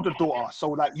got an older daughter,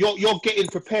 so, like, you're getting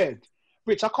prepared.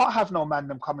 Rich, I can't have no man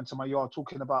them coming to my yard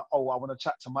talking about, I want to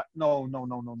chat to my... No. I'm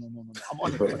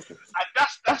on it. And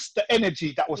that's the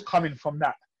energy that was coming from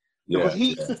that. Because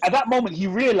at that moment, he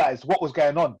realized what was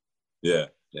going on. Yeah.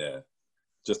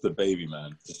 Just a baby,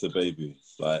 man. Just a baby.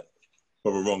 Like,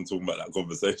 probably wrong talking about that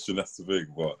conversation. That's the thing.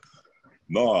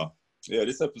 But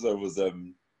this episode was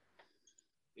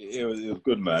it was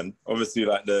good, man. Obviously,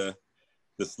 like the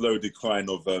slow decline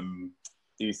of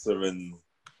Issa and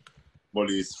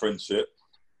Molly's friendship,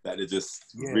 that they're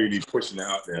just really pushing it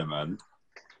out there, man.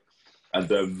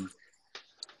 And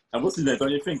what's his name?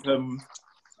 Don't you think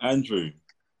Andrew?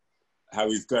 How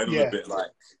he's going on a bit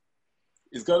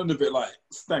like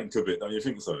stank a bit, don't you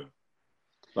think so?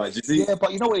 Like, did he? Yeah,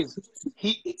 but you know what?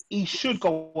 He should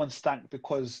go on stank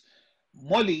because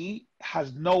Molly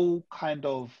has no kind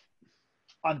of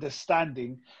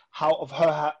understanding how of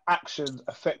her actions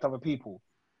affect other people.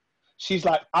 She's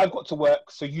like, I've got to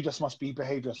work, so you just must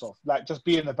behave yourself. Like, just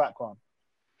be in the background.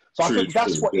 So I think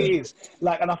that's what it is.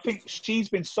 Like, and I think she's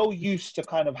been so used to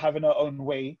kind of having her own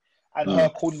way and her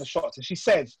calling the shots. And she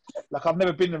says, like, I've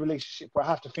never been in a relationship where I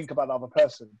have to think about the other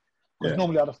person. Because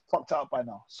normally I'd have fucked it up by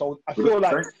now. So I feel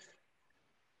like...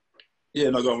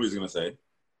 Yeah, no, go on, what was you going to say?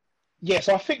 Yeah,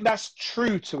 so I think that's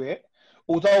true to it.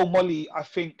 Although Molly, I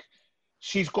think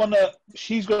she's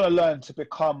gonna learn to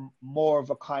become more of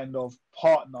a kind of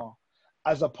partner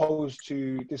as opposed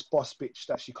to this boss bitch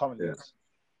that she currently is.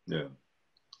 Yeah.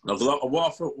 No, what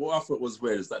I thought was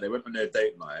weird is that they went on their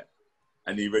date night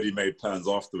and he already made plans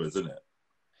afterwards, isn't it?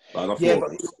 Like,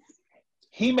 but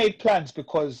he made plans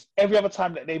because every other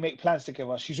time that they make plans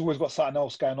together, she's always got something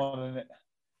else going on in it.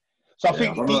 So I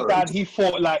think deep down he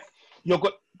thought like You're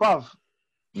good, bruv.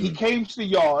 He came to the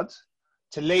yard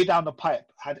to lay down the pipe,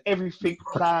 had everything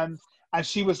planned, and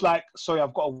she was like, "Sorry,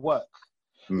 I've got to work."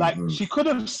 Like, she could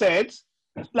have said,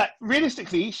 like,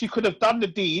 realistically, she could have done the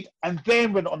deed and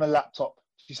then went on a laptop.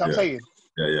 You see what I'm saying?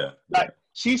 Yeah. Like,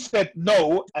 she said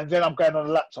no, and then I'm going on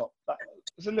a laptop. Like,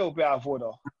 it's a little bit out of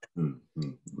order.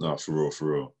 No, for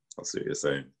real. I see what you're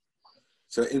saying.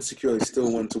 So Insecure is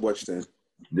still one to watch then?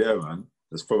 Yeah, man.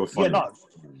 It's probably funny. Yeah, no.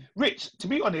 Rich, to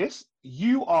be honest,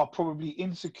 you are probably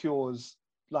Insecure's,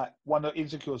 like, one of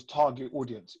Insecure's target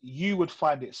audience. You would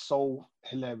find it so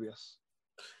hilarious.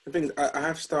 The thing is, I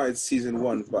have started season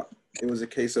 1, but it was a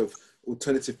case of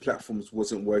alternative platforms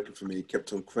wasn't working for me. It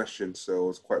kept on crashing, so I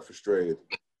was quite frustrated.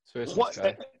 So it's on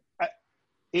Sky.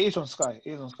 It is on Sky.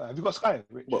 Have you got Sky,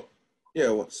 Rich? Well,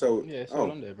 yeah, so... Yeah, it's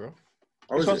all on there, bro.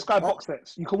 It's on Sky box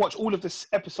sets. You can watch all of the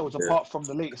episodes apart from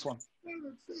the latest one.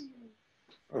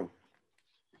 Oh.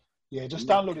 Yeah, just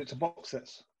download it to box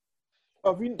sets.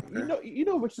 Oh, you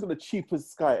know which is the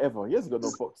cheapest Sky ever. He hasn't got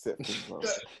no box set.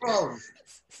 Bro,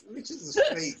 which is a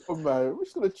fake. Oh man, which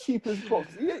is the cheapest box?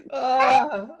 You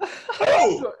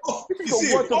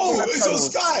see, it's on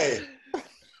Sky.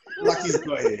 Like he's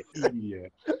got it. Yeah.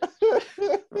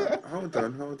 Hold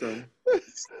on.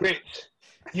 Rich,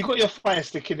 you got your Fire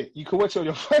Stick in it. You can watch it on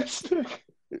your Fire Stick.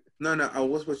 No, I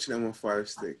was watching it on Fire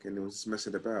Stick and it was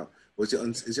messing about. Is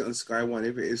it on Sky One?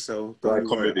 If it is so, Sky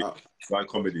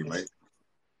Comedy, mate.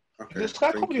 Okay, is it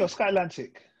Sky Comedy or Sky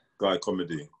Atlantic? Sky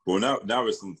Comedy. Well, now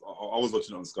it's on, I was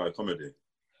watching it on Sky Comedy.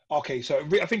 Okay, so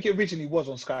I think it originally was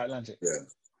on Sky Atlantic.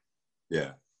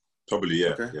 Yeah. Probably,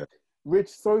 yeah. Okay. Yeah. Rich,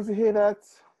 sorry to hear that.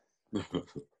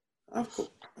 I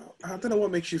don't know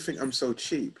what makes you think I'm so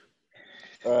cheap.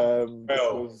 Well,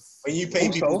 when you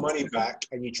pay people money back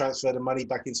and you transfer the money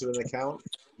back into an account,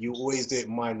 you always do it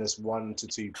minus 1 to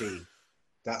 2p.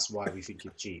 That's why we think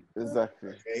you're cheap. Exactly.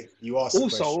 Okay? You ask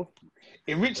also,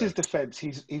 in Rich's defense,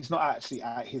 he's not actually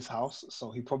at his house, so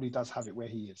he probably does have it where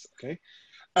he is. Okay,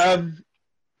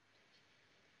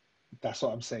 that's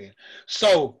what I'm saying.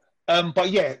 So,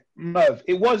 but yeah, Merv,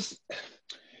 it was.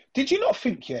 Did you not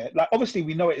think, like, obviously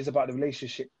we know it is about the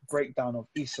relationship breakdown of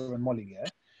Issa and Molly, yeah?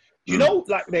 Do you know,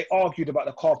 like, they argued about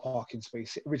the car parking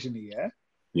space originally, yeah?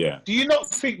 Yeah. Do you not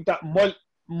think that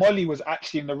Molly was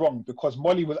actually in the wrong because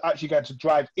Molly was actually going to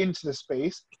drive into the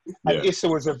space and Issa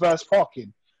was reverse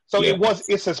parking? So it was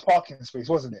Issa's parking space,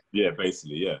 wasn't it? Yeah,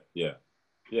 basically, yeah.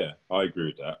 I agree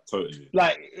with that, totally.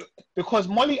 Like, because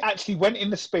Molly actually went in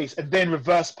the space and then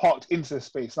reverse parked into the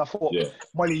space. And I thought,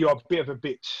 Molly, you're a bit of a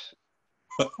bitch.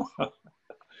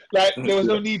 Like, there was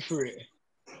no need for it.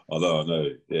 I know,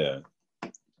 yeah.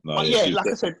 No, but yeah, like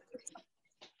I said,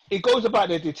 it goes about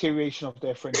the deterioration of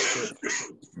their friendship.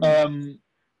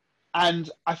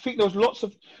 And I think there was lots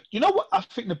of, you know what? I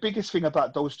think the biggest thing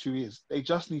about those two is they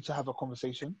just need to have a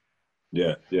conversation.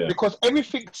 Yeah. Because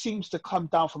everything seems to come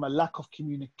down from a lack of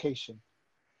communication.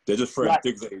 They're just throwing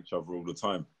digs at each other all the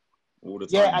time.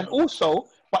 Yeah, and also,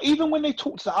 but even when they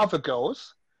talk to the other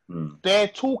girls, they're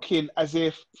talking as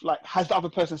if, like, has the other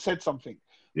person said something?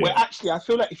 Yeah. Where actually, I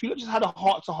feel like if you just had a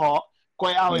heart-to-heart,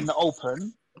 got it out in the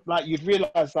open, like, you'd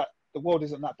realise that the world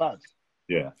isn't that bad.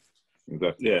 Yeah,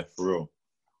 exactly. Yeah, for real.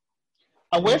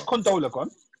 And where's Condola gone?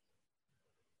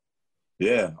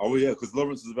 Yeah. Oh, yeah, because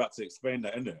Lawrence was about to explain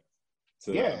that, innit?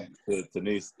 To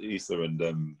Issa, and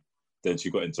then she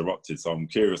got interrupted. So I'm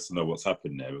curious to know what's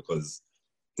happened there, because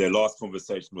their last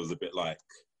conversation was a bit like,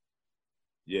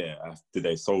 did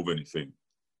they solve anything?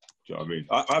 Do you know what I mean?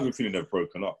 I have a feeling they've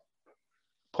broken up.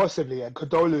 Possibly, and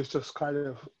Condola is just kind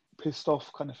of pissed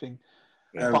off, kind of thing.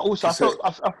 But also, I felt.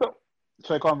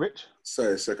 Sorry, go on, Rich.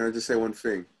 Sorry, so can I just say one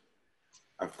thing?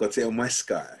 I've got it on my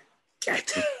Sky.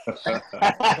 He's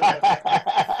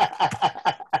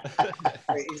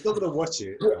not gonna watch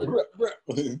it.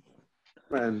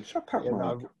 Man, shut up, man.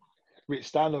 No,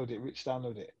 Rich, download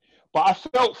it. But I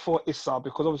felt for Issa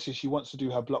because obviously she wants to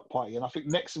do her block party, and I think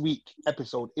next week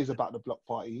episode is about the block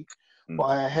party. But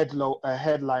her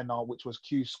headliner, which was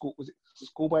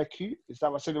Schoolboy Q? Is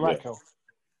that what I said? Right, Kel?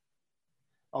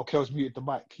 Oh, Kel's muted the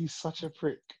mic. He's such a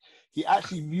prick. He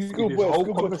actually muted his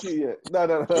whole conversation.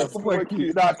 No. Schoolboy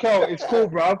Q. Nah, Kel, it's cool,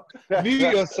 bro.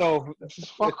 Mute yourself.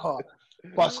 Just fuck up.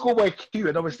 But Schoolboy Q,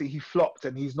 and obviously he flopped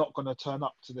and he's not going to turn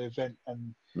up to the event.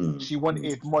 And she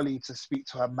wanted Molly to speak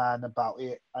to her man about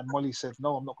it. And Molly said,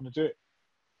 no, I'm not going to do it.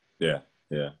 Yeah,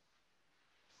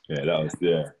 that was,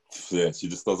 Yeah, she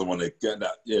just doesn't want to get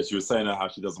that. Yeah, she was saying how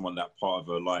she doesn't want that part of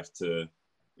her life to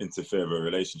interfere with a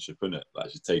relationship, innit? Like,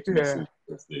 she's taking it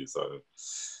seriously. So,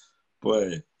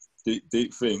 boy,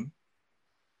 deep thing.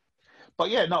 But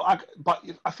yeah, no, but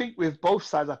I think with both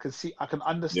sides, I can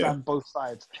understand both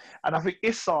sides. And I think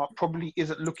Issa probably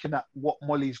isn't looking at what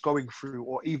Molly's going through,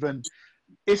 or even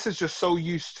Issa's just so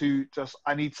used to just,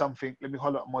 I need something, let me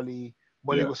holler at Molly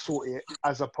will sort it,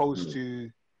 as opposed to,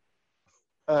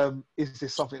 is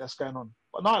this something that's going on?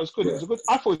 But no, it was good. It was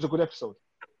I thought it was a good episode.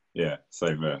 Yeah,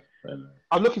 same there.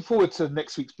 I'm looking forward to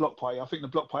next week's block party. I think the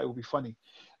block party will be funny.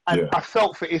 And I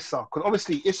felt for Issa, because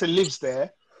obviously Issa lives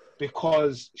there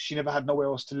because she never had nowhere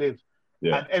else to live.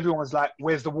 Yeah. And everyone was like,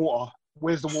 where's the water?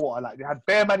 Where's the water? Like, they had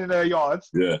bare man in their yards.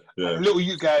 Yeah. And little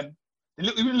you going,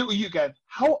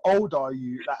 how old are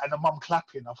you? Like, and the mum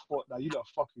clapping. I thought, you lot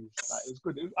fuck you. Like, it was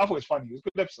good. I thought it was funny. It was a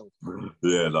good episode.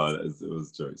 Yeah, no, it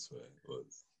was jokes, man. It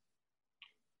was.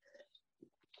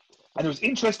 And it was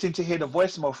interesting to hear the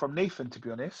voicemail from Nathan, to be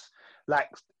honest. Like,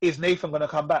 is Nathan going to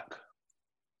come back?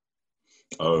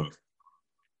 Oh.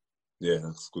 Yeah,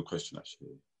 that's a good question,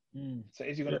 actually. So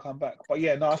is he going to come back? But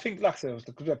yeah, no, I think, like I said, it was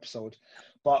a good episode.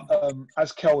 But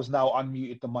as Kel's now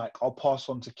unmuted the mic, I'll pass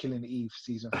on to Killing Eve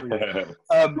season 3.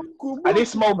 At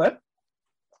this moment,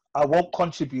 I won't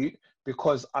contribute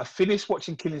because I finished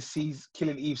watching Killing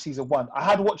Eve season 1. I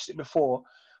had watched it before,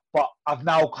 but I've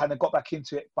now kind of got back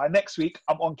into it. By next week,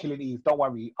 I'm on Killing Eve. Don't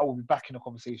worry, I will be back in the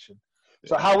conversation.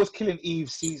 So how was Killing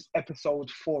Eve season episode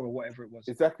 4 or whatever it was?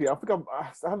 Exactly. I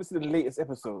haven't seen the latest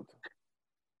episode.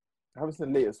 I haven't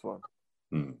seen the latest one.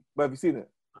 But have you seen it?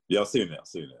 Yeah, I've seen it.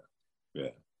 Yeah.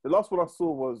 The last one I saw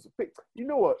was, you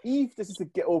know what? Eve just needs to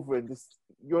get over it.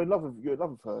 You're in love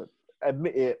with her.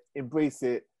 Admit it, embrace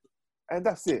it, and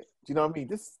that's it. Do you know what I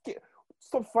mean?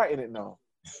 Stop fighting it now.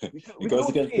 It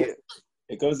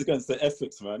goes against the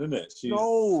ethics, man, isn't it?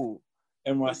 No.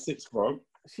 MI6, bro.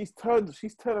 She's turned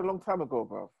a long time ago,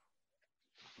 bro.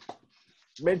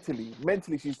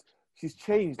 Mentally, she's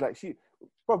changed. Like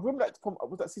bro, remember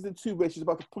was that season 2 where she's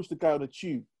about to push the guy on a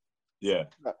tube? Yeah.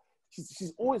 Like,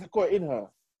 she's always got it in her.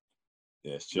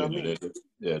 Yeah, it's true. You know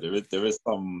I mean? there is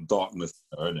some darkness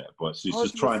there, in it, but she's 100%.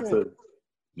 Just trying to.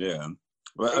 Yeah,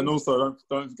 and also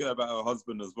don't forget about her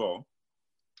husband as well.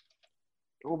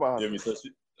 What about him? So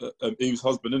Eve's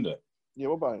husband, isn't it? Yeah,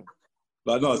 what about him?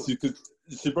 Like, no,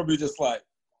 she probably just like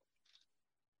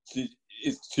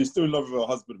she's still in love with her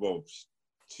husband. Well,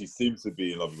 she seems to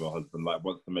be in love with her husband. Like,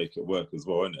 wants to make it work as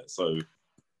well, isn't it? So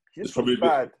it's probably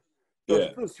bad.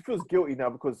 She feels guilty now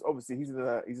because obviously he's in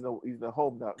a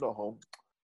home now. Not home.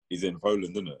 He's in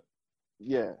Poland, isn't it?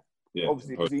 Yeah. Yeah.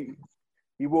 Obviously, because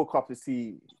he woke up to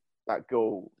see that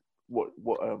girl. What's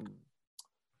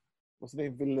the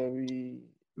name?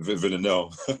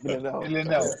 Villanelle.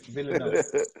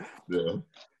 Yeah.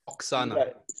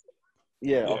 Oksana.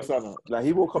 Yeah, Oksana. Like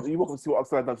he woke up to see what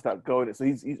Oksana done to that girl in it. So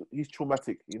he's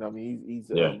traumatic. You know what I mean?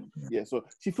 He's So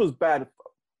she feels bad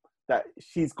that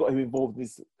she's got him involved in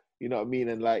this. You know what I mean?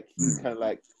 And like he's kind of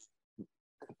like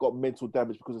got mental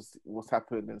damage because of what's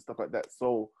happened and stuff like that.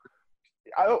 So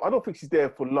I don't think she's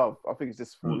there for love. I think it's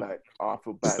just for like, I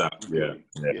feel bad. Yeah.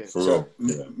 So,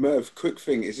 Merv, quick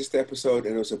thing. Is this the episode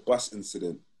and it was a bus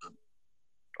incident?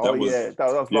 That was last week. That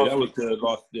was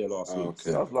last week.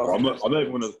 Okay. That was last week. I'm not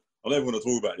even going to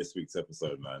talk about this week's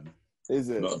episode, man. Is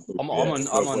it? I'm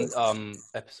on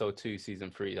episode 2,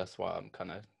 season 3. That's why I'm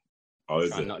kind of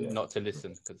trying not to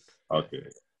listen. Okay.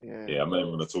 Yeah, I'm not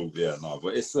even going to talk. Yeah, no,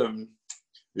 but it's what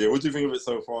do you think of it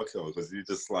so far, Kel? Because you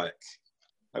just like,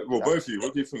 well, both of you.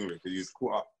 What do you think of it? Because you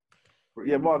caught up.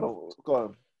 Yeah, Marlon, go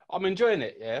on. I'm enjoying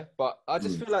it, but I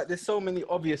just feel like there's so many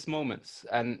obvious moments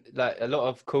and like a lot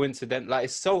of coincidence. Like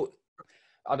it's so,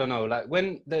 I don't know. Like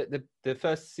when the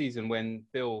first season when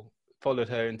Bill followed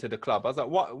her into the club, I was like,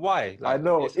 what? Why? Like, I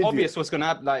know it's obvious what's gonna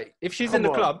happen. Like if she's in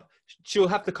the club, she'll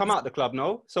have to come out the club,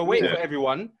 no? So wait for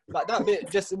everyone. Like that bit,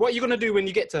 just what are you going to do when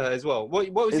you get to her as well?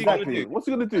 What was he going to do? What's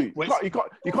he going to do?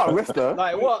 You can't arrest her.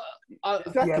 Like what?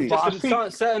 Exactly.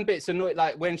 Just certain bits annoy,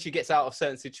 like when she gets out of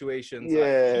certain situations.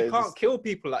 Yeah. Like, you can't kill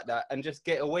people like that and just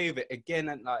get away with it again.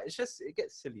 And like, it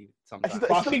gets silly sometimes.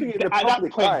 I think at that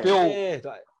point, Bill,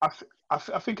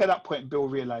 I think at that point, Bill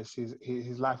realised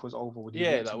his life was over.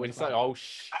 Like when it's like, oh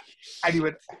shit. And he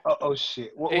went, oh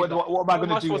shit. What am I going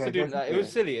to do here? It was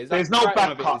silly. There's no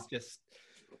backup.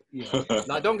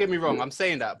 Like, don't get me wrong. I'm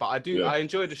saying that, but I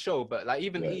enjoy the show. But like,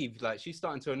 even Eve, like, she's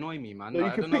starting to annoy me, man. No,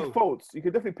 like, you can pick faults. You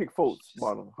can definitely pick faults,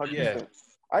 Marlon. 100%. Yeah.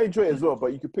 I enjoy it as well,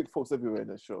 but you can pick faults everywhere in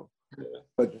the show. Yeah.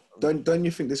 But don't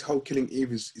you think this whole Killing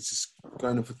Eve is just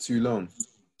going on for too long?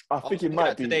 I think it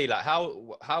might be. Today, like,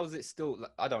 how is it still?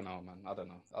 Like, I don't know, man. I don't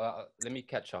know. Let me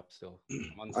catch up still.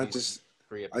 I just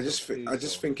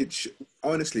think it should,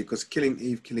 honestly, because Killing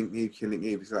Eve.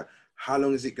 It's like, how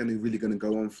long is it really going to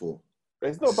go on for?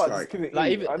 It's not about just killing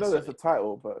Eve. Even, I know that's a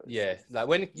title, but yeah, like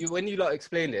when you like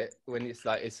explain it, when it's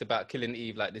like it's about killing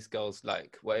Eve, like this girl's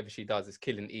like whatever she does is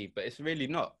killing Eve, but it's really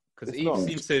not because Eve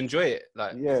seems to enjoy it.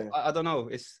 Like I don't know,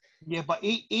 it's but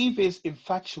Eve is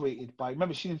infatuated by.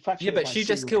 Remember, she's infatuated. Yeah, but she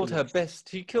just killed her best.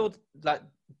 She killed like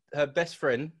her best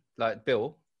friend, like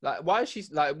Bill. Like why is she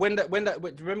like when that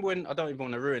remember when I don't even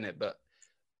want to ruin it, but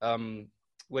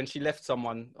when she left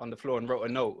someone on the floor and wrote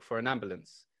a note for an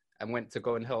ambulance and went to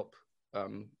go and help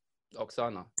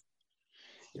Oksana.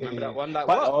 Remember that one? Like,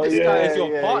 what? This guy is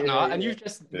your partner, and you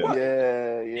just what?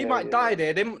 He might die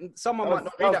there. Then someone might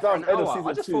not read that for an hour.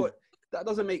 I just thought that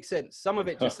doesn't make sense. Some of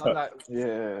it just I'm like,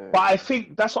 But I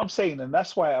think that's what I'm saying, and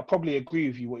that's why I probably agree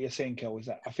with you. What you're saying, Kel, is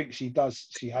that I think she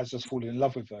has just fallen in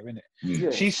love with her, innit?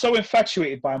 Yeah. She's so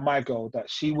infatuated by my girl that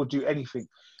she would do anything.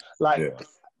 Like,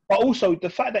 but also the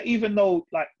fact that even though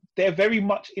like they're very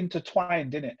much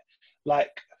intertwined, innit?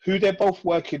 Like who they're both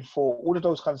working for, all of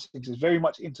those kinds of things is very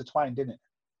much intertwined, innit?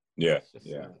 Yeah.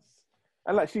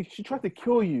 And like she tried to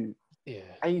kill you.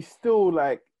 Yeah. And you're still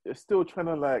trying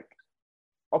to like.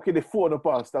 Okay, they fought on the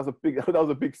bus. That was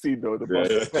a big scene though. The bus.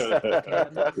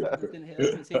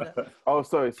 Oh,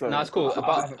 sorry. No, it's cool.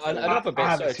 But another bit.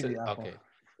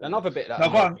 Another bit that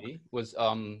annoyed me was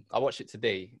I watched it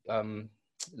today.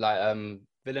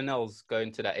 Villanelle's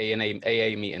going to that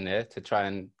AA meeting there to try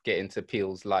and get into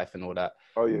Peel's life and all that.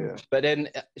 Oh yeah. But then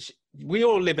we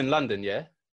all live in London, yeah.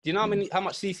 Do you know how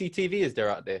much CCTV is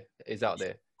out there? You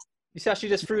see how she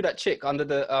just threw that chick under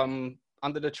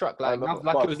the truck like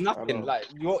it was nothing. Like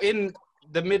you're in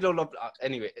the middle of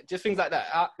anyway, just things like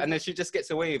that, and then she just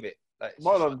gets away with it. Like,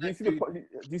 Marlon, do you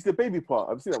see the baby part?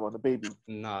 I've seen that one, the baby.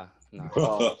 Nah.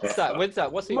 What's that? When's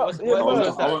that? What's it? I'm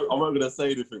not gonna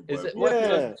say anything.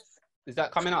 Is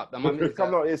that coming up?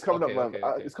 It's coming up, man.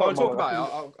 It's coming. Talk about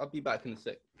it. I'll be back in a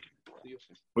sec.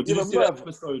 But did you see that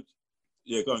episode?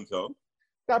 Yeah, go on, Carl.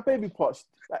 That baby part,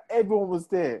 like everyone was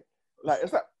there. Like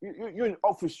it's like you're in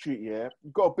Oxford Street, yeah.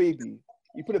 You got a baby.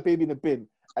 You put a baby in a bin,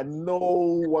 and no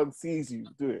one sees you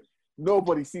do it.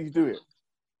 Nobody sees you do it.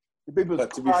 The baby was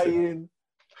crying,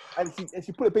 and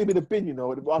she put a baby in a bin. You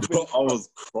know, I was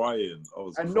crying.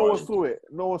 And no one saw it.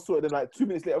 No one saw it. Then like 2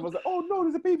 minutes later, I was like, "Oh no,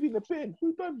 there's a baby in the bin.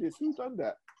 Who done this? Who done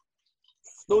that?"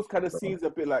 Those kind of scenes are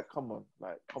a bit like, come on,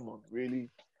 really.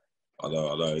 I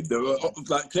know.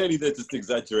 Like clearly, they're just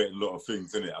exaggerating a lot of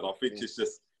things, innit? And I think it's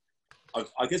just.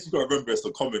 I guess you got to remember it's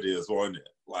a comedy as well, isn't it?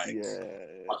 Like,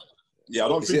 I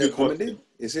don't think it's a comedy.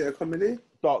 Is it a comedy?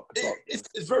 Dark.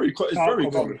 It's very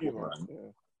comical, man.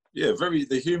 Yeah, very.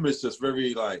 The humor is just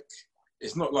very like.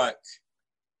 It's not like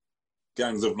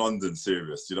Gangs of London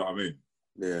serious. You know what I mean?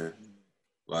 Yeah.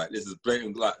 Like this is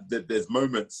blatant. Like there's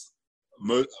moments,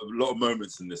 a lot of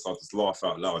moments in this. I just laugh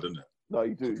out loud, isn't it? No,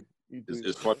 you do.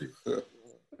 It's funny.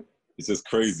 It's just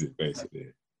crazy,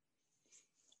 basically.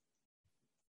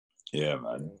 Yeah,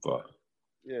 man. But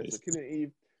so Killing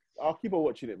Eve, I'll keep on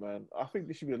watching it, man. I think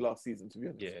this should be the last season, to be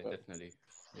honest. Yeah, definitely.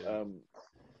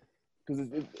 Because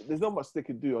there's not much they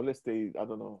can do unless they, I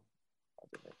don't know.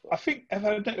 I think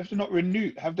if they're not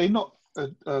renewed, have they not?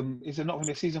 Is it not in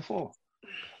the season 4?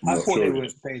 I thought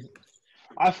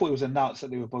it was announced that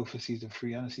they were both for season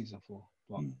 3 and season 4.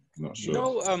 Not sure. You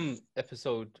know,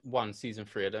 episode 1, season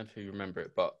 3. I don't know if you remember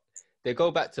it, but they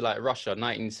go back to like Russia,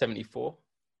 1974.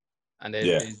 And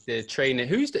they're training.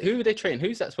 Who are they training?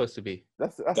 Who's that supposed to be?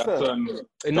 That's in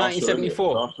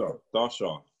 1974.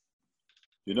 Dasha.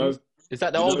 You know? Is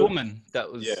that the old woman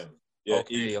that was? Yeah.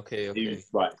 Okay.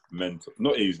 Eve's like mentor,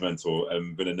 not Eve's mentor,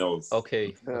 Villanelle's.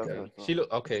 Okay. She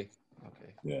looked okay.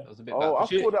 Yeah. That was a bit I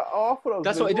thought that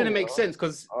that's what it didn't make sense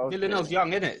because Villanelle's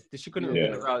young, isn't it? She couldn't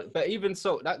have been around. But even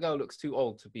so, that girl looks too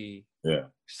old to be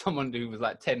someone who was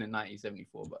like 10 in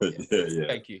 1974. But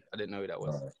thank you. I didn't know who that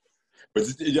was. Right. But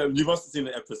you must have seen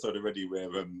the episode already where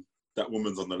that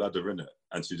woman's on the ladder, innit?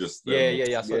 And she just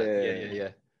I saw that. Yeah.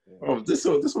 Oh, this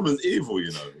woman's evil,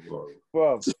 you know.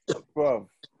 Bro.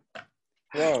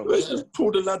 Let's just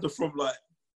pull the ladder from like,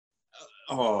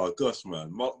 oh gosh,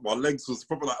 man, my legs was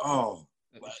probably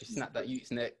like, She snapped that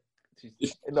youth's neck.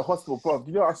 In the hospital, bro.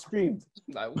 You know, I screamed.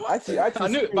 Like what? I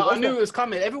knew it was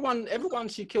coming. Everyone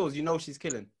she kills, you know, she's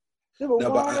killing. Yeah,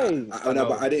 but why?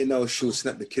 But I didn't know she would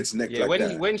snap the kid's neck like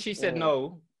that. When she said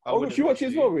no, did you watch it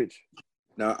as well, Rich?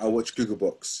 No, I watched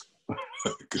Googlebox.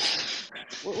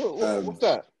 What's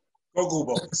that?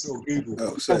 Gogglebox or Google?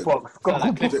 Oh, sorry.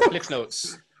 Cliff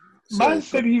Notes. Man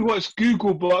said he watched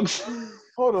Googlebox.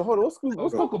 Hold on. What's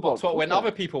Gogglebox? What, when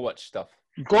other people watch stuff?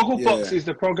 Gogglebox is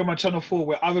the program on Channel 4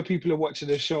 where other people are watching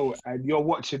the show and you're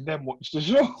watching them watch the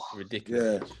show.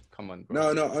 Ridiculous. Yeah. Come on,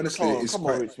 bro. No, honestly, it's come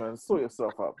quite... on, Rich, man. Sort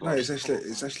yourself out, bro. No,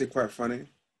 it's actually quite funny.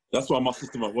 That's why my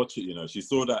sister might watch it, you know. She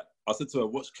saw that. I said to her,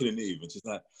 watch Killing Eve. And she's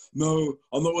like, no,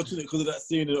 I'm not watching it because of that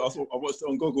scene. I watched it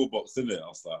on Gogglebox, didn't it? I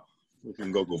was like,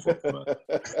 fucking Gogglebox, man.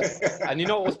 And you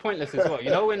know what was pointless as well? You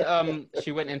know when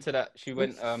she went into that, she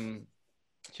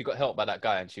got helped by that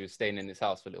guy and she was staying in his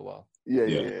house for a little while.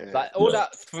 Yeah. Like all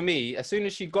that, for me, as soon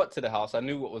as she got to the house, I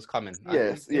knew what was coming.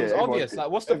 Yes, it was obvious. Like,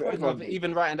 what's the point of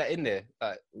even writing that in there?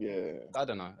 Like, I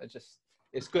don't know.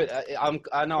 It's good.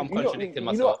 I know I'm contradicting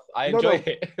myself. I enjoy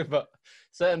it, but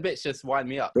certain bits just wind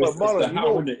me up. But Marlon,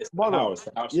 Marlon,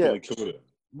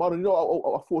 you know what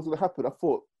I thought was going to happen? I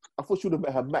thought she would have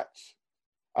met her match.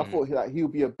 I thought he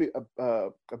would be a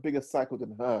bigger psycho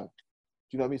than her.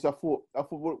 Do you know what I mean? So I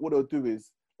thought what they'll do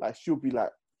is, like, she'll be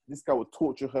like, this guy would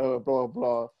torture her, blah,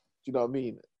 blah. Do you know what I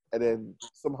mean? And then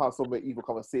somehow somebody evil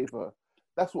come and save her.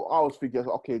 That's what I was thinking.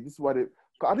 Okay, this is why they...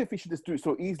 I didn't think she just do it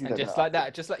so easily. And just like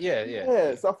that.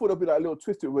 Yeah, so I thought there'd be like a little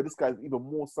twist to it where this guy's even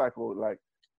more psycho, like,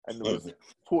 and it was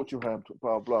torture him,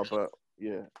 blah, blah, but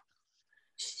yeah.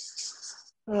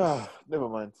 Never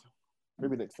mind.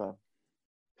 Maybe next time.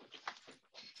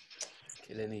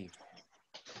 Killing Eve.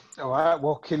 All right,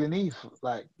 well, Killing Eve,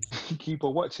 like, keep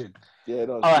on watching. Yeah,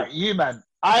 no. All right, you, man.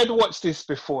 I'd watched this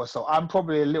before, so I'm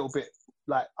probably a little bit,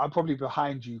 like, I'm probably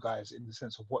behind you guys in the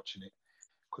sense of watching it,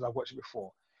 because I've watched it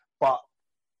before. But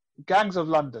Gangs of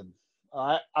London, all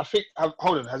right? I think,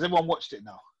 hold on, has everyone watched it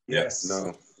now? Yes.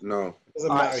 No. All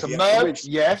right, so Merv,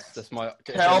 yes. That's my...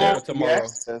 Kel, tomorrow.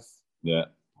 yes. Yeah.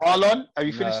 Marlon, have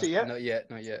you finished it yet? Not yet.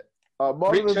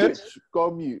 Marlon and Rich,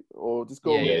 go on mute, or just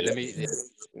go on mute. Let me...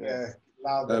 Yeah.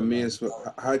 Loud. Me as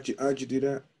well. How'd you do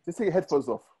that? Just take your headphones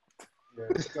off. Yeah,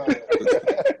 let's go.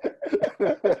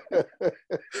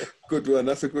 Good one.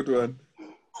 That's a good one.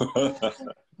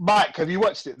 Mike, have you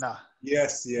watched it now?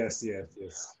 Yes.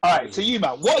 All right, so you,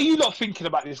 man, what are you lot thinking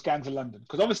about this Gangs of London?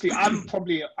 Because obviously I'm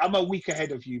a week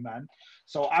ahead of you, man.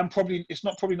 So it's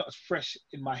probably not as fresh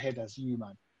in my head as you,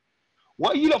 man.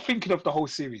 What are you lot thinking of the whole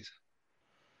series?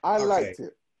 I liked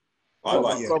it. Go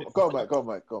on,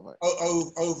 Mike.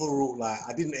 Overall, like,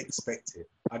 I didn't expect it.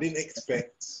 I didn't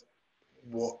expect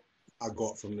what I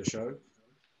got from the show.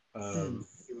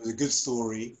 It was a good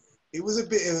story. It was a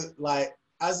bit of, like,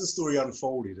 as the story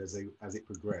unfolded, as it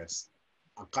progressed,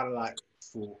 I kind of like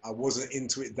thought I wasn't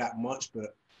into it that much,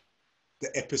 but the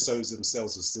episodes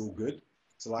themselves were still good.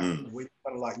 So like we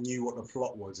kind of like knew what the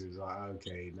plot was. It was like,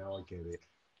 okay, now I get it.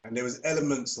 And there was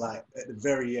elements like at the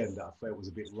very end that I felt was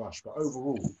a bit rushed, but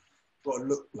overall, what it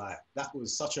looked like that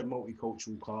was such a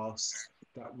multicultural cast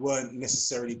that weren't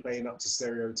necessarily playing up to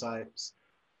stereotypes,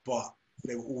 but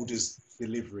they were all just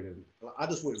delivering. And I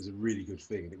just thought it was a really good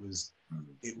thing. And it was.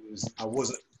 I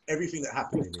wasn't everything that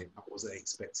happened in it. I wasn't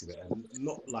expecting it, and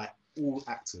not like all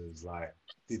actors like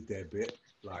did their bit.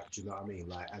 Like, do you know what I mean?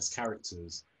 Like as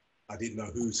characters, I didn't know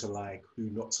who to like, who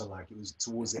not to like. It was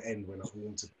towards the end when I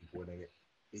warmed to people, and then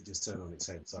it just turned on its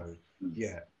head. So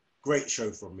yeah, great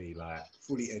show from me. Like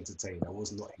fully entertained. I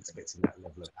was not expecting that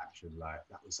level of action. Like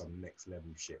that was some next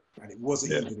level shit, and it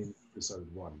wasn't even in episode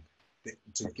 1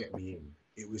 to get me in.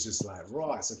 It was just like,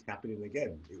 right, it's happening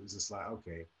again. It was just like,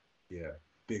 okay. Yeah,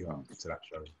 big up to that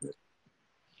show.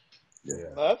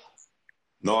 Yeah.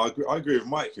 No, I agree with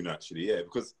Mike, you know, actually,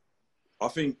 because I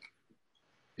think,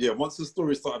 once the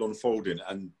story started unfolding,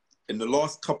 and in the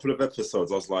last couple of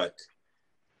episodes, I was like,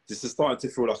 this is starting to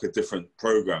feel like a different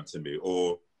program to me,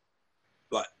 or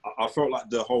like I felt like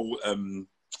the whole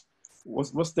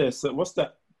what's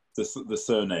that the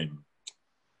surname?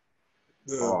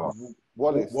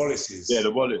 Wallace's. Yeah,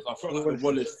 the Wallace. I felt like the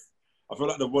Wallace. I feel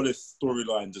like the Wallace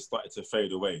storyline just started to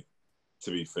fade away,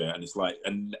 to be fair. And it's like,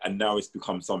 and now it's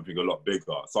become something a lot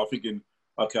bigger. So I'm thinking,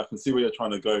 okay, I can see where you're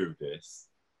trying to go with this,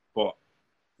 but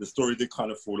the story did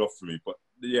kind of fall off for me. But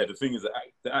yeah, the thing is that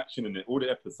the action in it, all the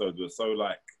episodes were so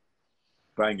like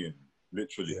banging,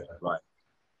 literally. Yeah. Like,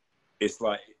 it's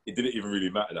like, it didn't even really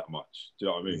matter that much. Do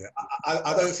you know what I mean? Yeah.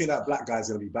 I don't think that black guy's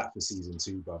going to be back for season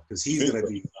 2, bro, because he's going to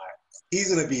be like,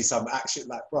 he's going to be some action,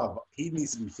 like, bro, he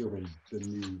needs to be filming the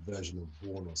new version of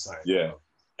Bourne or something. Yeah.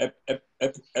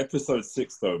 Episode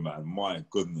 6, though, man, my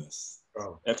goodness.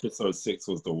 Bro. Episode 6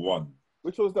 was the one.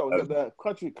 Which was that? Was that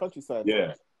the countryside?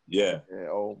 Yeah.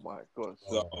 Oh, my gosh.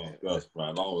 Oh, gosh,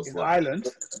 man. I was in like... Ireland?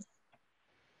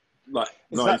 Like,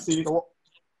 no, you see... The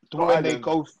one when they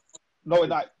go... No,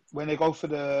 like, when they go for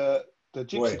the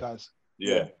gypsy guys.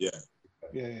 Yeah.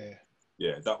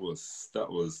 Yeah, that was...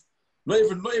 Not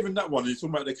even that one. You're talking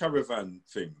about the caravan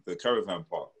thing, the caravan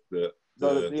part.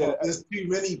 There's too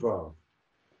many, bro.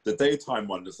 The daytime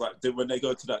one. It's like when they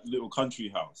go to that little country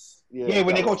house. Yeah,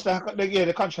 when they go to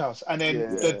the country house, and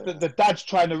then the dad's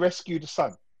trying to rescue the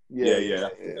son. Yeah.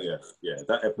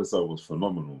 That episode was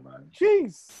phenomenal, man.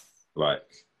 Jeez.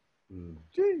 Like,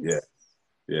 Jeez.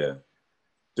 Yeah.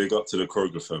 Big up to the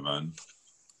choreographer, man.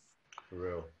 For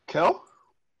real. Kel?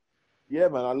 Yeah,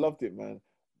 man, I loved it, man.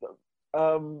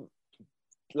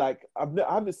 Like I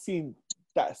haven't seen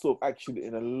that sort of action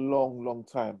in a long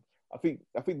time. I think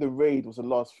The Raid was the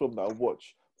last film that I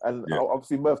watched, and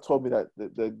obviously Murph told me that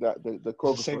the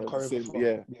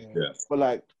choreographer, yeah. But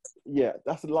like,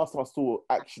 that's the last time I saw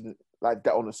action like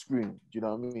that on the screen. Do you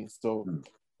know what I mean? So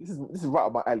this is right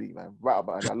up my alley, man. Right up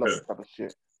my alley. I love this type of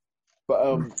shit. But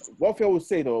one thing I would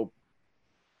say though,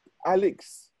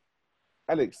 Alex,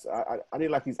 I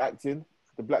didn't like his acting.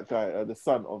 The black guy, the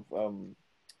son of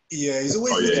he's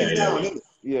always looking down.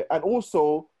 Yeah, and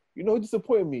also, you know,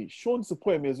 disappointed me. Sean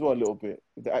disappointed me as well a little bit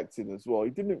with the acting as well. He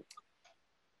didn't.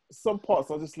 Some parts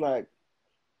I was just like,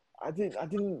 I didn't.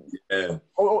 Yeah.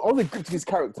 I wasn't good to his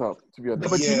character, to be honest.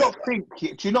 But do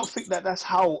you not think that that's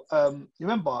how?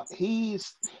 Remember,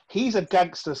 he's a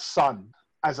gangster's son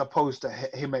as opposed to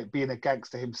him being a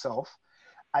gangster himself,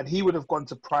 and he would have gone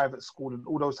to private school and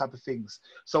all those type of things.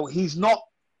 So he's not.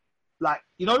 Like,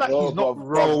 you know, like he's not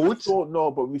Rhodes.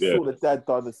 But we saw the dad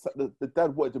done. The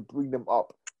dad wanted to bring them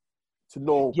up to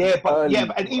know. But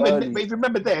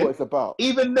remember then, what it's about.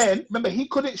 Even then, remember he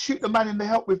couldn't shoot the man in the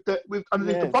head with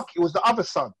underneath the bucket. It was the other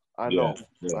son. I know.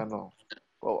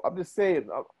 Well, I'm just saying.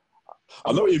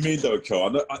 I know what you mean, though,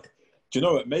 Kel. Do you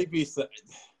know what? Maybe it's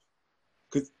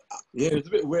because it's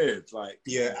a bit weird. Like,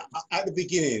 at the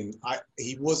beginning,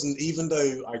 he wasn't. Even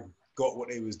though I got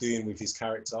what he was doing with his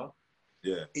character.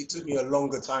 Yeah, it took me a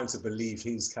longer time to believe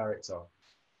his character.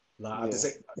 Like I got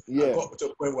to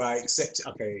a point where I accepted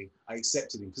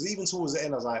him because even towards the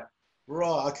end I was like,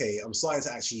 I'm starting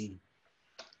to actually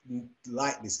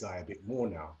like this guy a bit more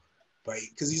now. But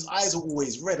because his eyes were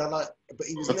always red, but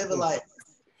he was never like,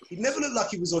 he never looked like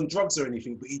he was on drugs or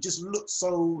anything. But he just looked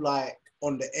so like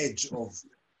on the edge of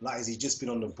like, has he just been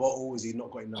on the bottle? Has he not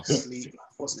got enough sleep? Like,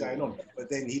 what's going on? But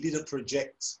then he didn't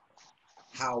project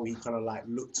how he kind of like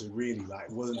looked to really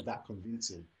like wasn't that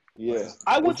convincing. Yeah,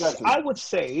 I would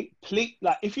say, please,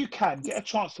 like if you can get a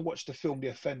chance to watch the film The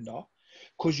Offender,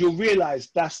 because you'll realize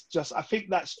I think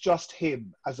that's just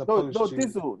him as opposed to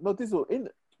Dizzle in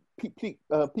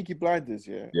Peaky Blinders.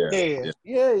 Yeah. He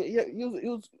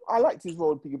was. I liked his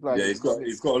role in Peaky Blinders. Yeah,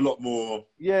 he's got a lot more.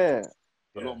 Yeah.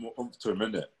 A lot more oomph to him,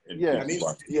 isn't it? In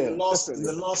the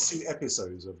last 2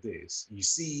 episodes of this, you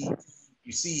see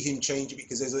him change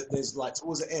because there's like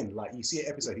towards the end, like you see an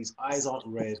episode, his eyes aren't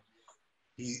red.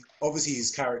 He obviously his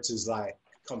character's like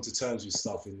come to terms with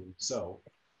stuff in himself,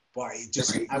 but it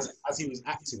just as he was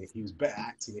acting it, he was better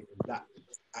acting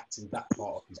that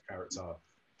part of his character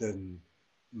than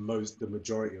the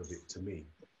majority of it to me.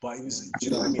 But it was, do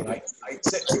you know what I mean? I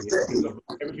accepted it because of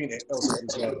everything else that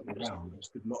was going around. I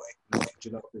just could not, do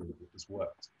you know what I mean? It just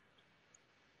worked.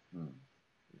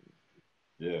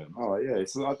 Yeah. Oh, yeah.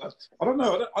 So I don't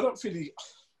know. I don't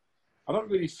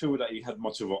really feel that he had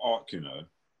much of an arc, you know.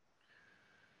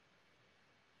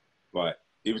 Like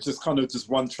it was just kind of just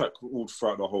one track all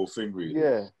throughout the whole thing, really.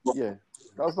 Yeah.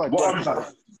 That was like what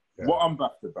I'm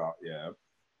baffed about,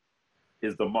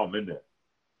 is the mum, isn't it?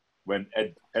 When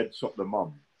Ed shot the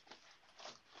mum.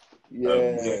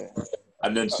 Yeah.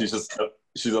 And then she's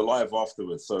alive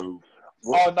afterwards. So.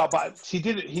 Oh no, but he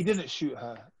didn't shoot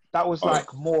her. That was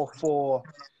more for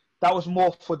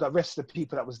the rest of the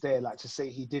people that was there, like to say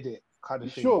he did it, kind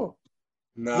of thing. Sure.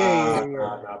 Nah,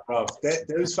 bro.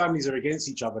 Those families are against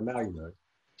each other now, you know.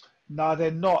 Nah, they're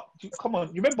not. Come on,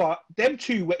 you remember them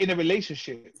two were in a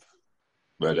relationship.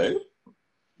 Were they?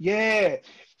 Yeah.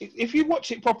 If you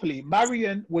watch it properly,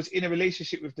 Marion was in a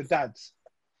relationship with the dads,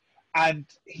 and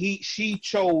she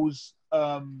chose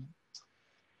Colm,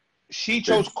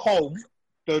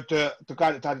 the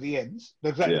guy that died at the end,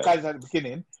 the guy that died at the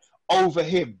beginning, over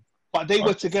him. But they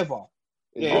were together.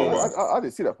 Yeah, I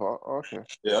didn't see that part. Oh, okay.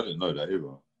 Yeah, I didn't know that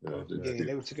either. Yeah,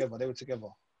 they were together.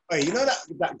 Hey, you know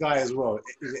that guy as well?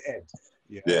 Is it Ed?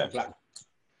 Yeah. Black.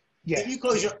 Yeah. If you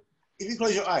close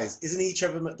your eyes, isn't he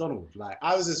Trevor McDonald? Like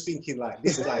I was just thinking, like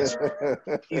this guy is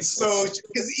so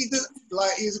because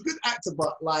he's a good actor,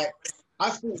 but like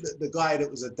I thought that the guy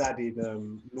that was a dad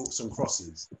in Noughts and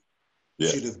Crosses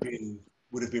would have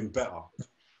been better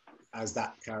as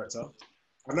that character.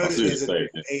 I know that there's an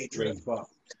age range, but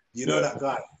you know that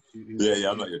guy.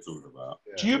 Yeah, I know what you're talking about.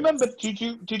 Yeah. Do you remember? Did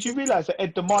you realize that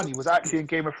Ed Damani was actually in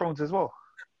Game of Thrones as well?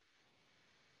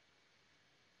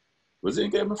 Was he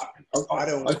in Game of Thrones?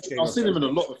 I've seen him in a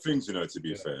lot of things, you know. To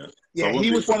be fair, yeah,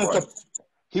 he was one of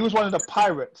the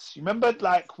pirates. You remember,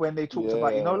 like when they talked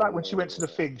about, you know, like when she went to the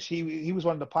thing, he was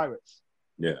one of the pirates.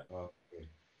 Yeah.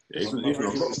 Yeah, my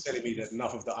friend was telling me that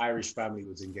enough of the Irish family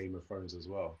was in Game of Thrones as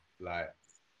well. Like,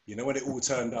 you know when it all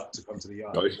turned up to come to the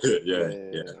yard. Oh,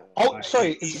 yeah. Oh, Like,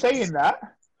 sorry. Saying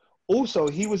that, also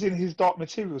he was in his Dark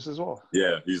Materials as well.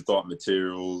 Yeah, his Dark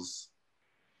Materials.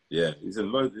 Yeah, he's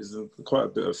in quite a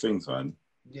bit of things, man.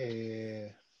 Yeah.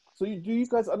 So do you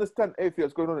guys understand everything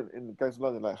that's going on in Gangs of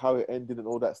London, like how it ended and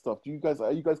all that stuff? Are you guys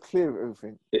clear of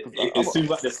everything? It seems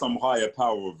like there's some higher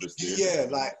power, obviously. Yeah,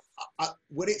 like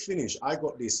when it finished, I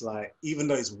got this like, even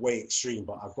though it's way extreme,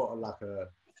 but I've got like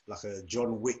a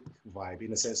John Wick vibe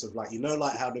in the sense of like, you know,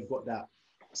 like how they've got that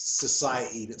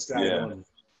society that's going on,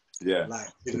 like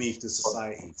beneath the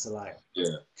society. To like,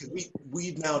 because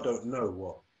we now don't know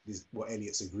what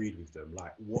Elliot's agreed with them,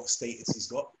 like what status he's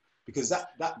got, because that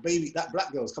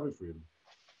black girl's coming for him.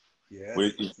 Yeah,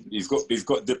 well, he's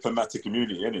got diplomatic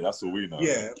immunity, innit? That's all we know.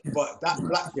 Yeah, but that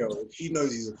black girl, she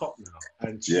knows he's a cop now,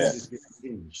 and she's just been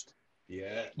hinged.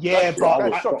 Yeah, but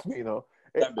that shocked me, you know.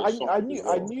 I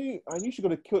knew she was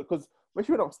gonna kill it because when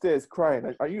she went upstairs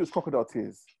crying, I knew it was crocodile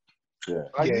tears. Yeah,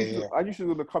 I knew she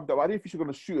was gonna come down. I didn't think she was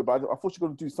gonna shoot her, but I thought she was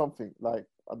gonna do something. Like,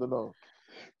 I don't know.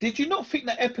 Did you not think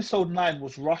that episode 9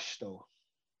 was rushed though?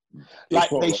 Like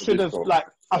they should have. Like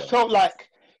I felt like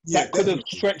that could have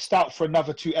stretched out for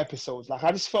another 2 episodes. Like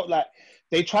I just felt like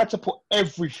they tried to put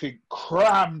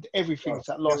crammed everything into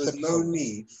that last episode. There was no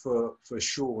need for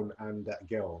Sean and that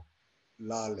girl,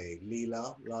 Lale.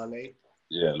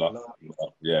 Yeah, I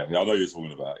know you're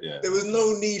talking about. Yeah, there was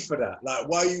no need for that. Like,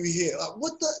 why are you here? Like,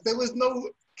 what the? There was no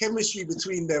chemistry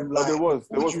between them. Like, there was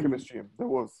chemistry. There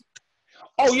was.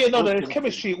 Oh yeah, no, there's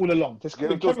chemistry all along. There's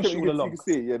chemistry all along. You can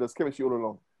see, there's chemistry all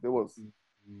along. There was.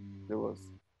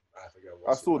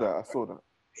 I saw that.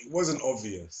 It wasn't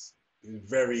obvious.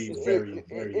 Very, very.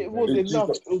 It was enough.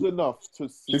 It was enough to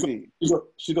see.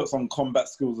 She got some combat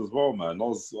skills as well, man. I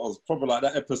was probably like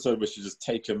that episode where she just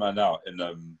take a man out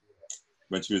in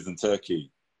when she was in Turkey.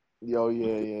 Yeah.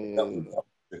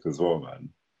 As well, man.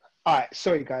 All right,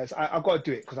 sorry guys, I've got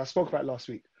to do it because I spoke about it last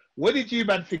week. What did you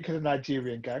man think of the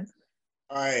Nigerian gang?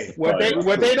 Were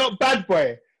they not bad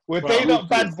boy? They not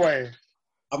bad boy?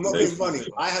 I'm not being funny.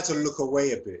 I had to look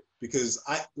away a bit because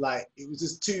it was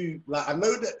just too, like, I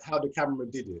know that how the camera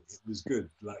did it. It was good.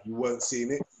 Like, you weren't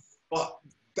seeing it, but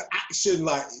the action,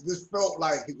 like, it just felt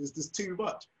like it was just too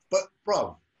much. But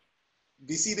bruv,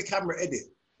 do you see the camera edit?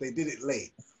 They did it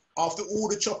late. After all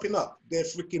the chopping up, their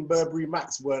freaking Burberry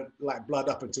Macs weren't like blood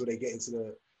up until they get into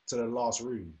the last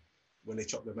room when they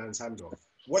chop the man's hand off.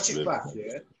 Watch it back,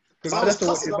 yeah? Because I was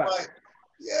cussing, I'm like,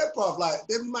 yeah, bruv, like,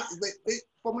 them Macs, they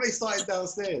from when they started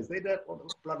downstairs, they don't want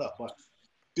to blood up, but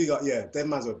big up, yeah, them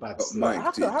mans were bad. Mike,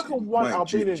 how come one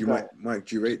Albanian guy? Mike,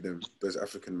 do you rate them, those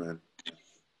African men?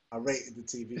 I rated the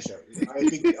TV show.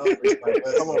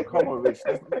 Come on, Rich.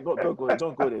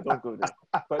 Don't go there.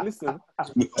 But listen,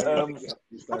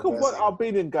 how come one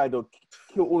Albanian guy though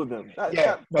kill all of them?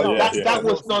 That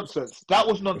was nonsense. That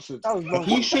was nonsense.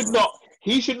 He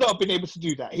should not have been able to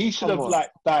do that. He should have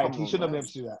died. He shouldn't have been able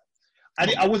to do that.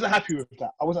 I wasn't happy with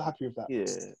that. Yeah,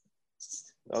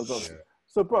 that was awesome.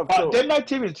 So, bro, them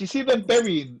Nigerians, you see them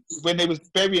when they was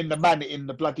burying the man in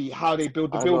the bloody how they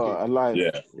build the building. Alive.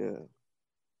 Yeah.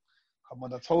 Come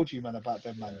on, I told you, man, about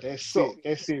them, man. They're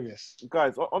serious.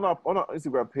 Guys, on our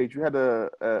Instagram page, we had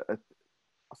I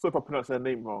saw if I pronounced her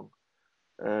name wrong.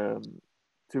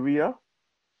 Taria.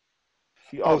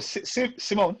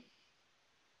 Simone.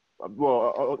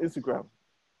 Well, on Instagram.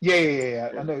 Yeah.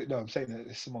 I know. No, I'm saying that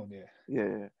it's Simone.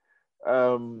 Yeah.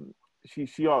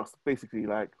 She asked basically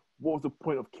like, what was the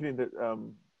point of killing the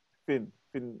Finn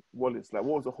Wallace? Like,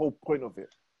 what was the whole point of it?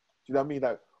 Do you know what I mean?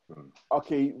 Like,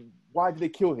 okay, why did they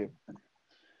kill him?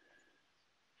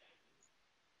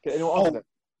 Can anyone answer that?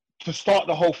 To start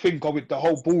the whole thing, go with the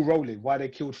whole ball rolling. Why they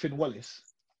killed Finn Wallace?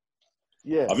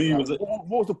 Yeah, I mean, what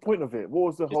was the point of it? What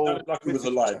was the whole? It sounded like it was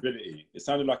a liability. It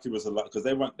sounded like it was a lot because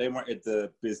they wanted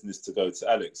the business to go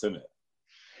to Alex, innit?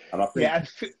 And I think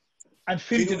and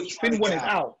Finn wanted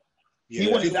out. Yeah. He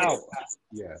wanted out.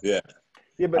 Yeah,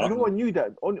 but no one knew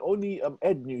that. Only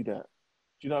Ed knew that.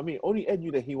 Do you know what I mean? Only Ed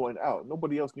knew that he wanted out.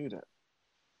 Nobody else knew that.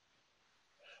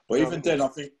 But even then, I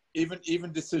think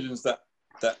even decisions that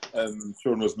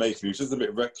Sean was making, he was just a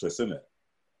bit reckless, isn't it?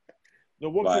 No,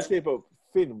 what can I say about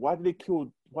Finn? Why did they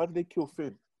kill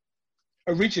Finn?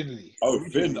 Originally.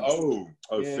 Finn.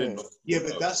 Finn. Yeah,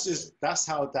 but that's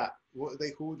how that, what are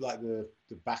they called? Like the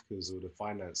backers or the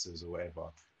financiers or whatever,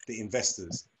 the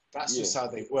investors. That's just how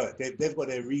they work. They've got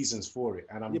their reasons for it,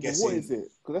 and I'm guessing. But what is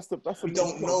it? Because that's we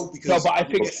don't know because. No, but I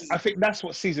think that's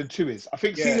what season 2 is. I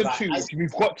think season 2 is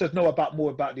we've got to know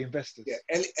more about the investors. Yeah,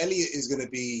 Elliot is going to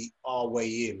be our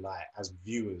way in, like as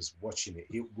viewers watching it.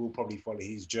 We'll probably follow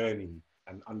his journey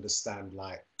and understand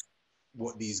like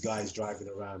what these guys driving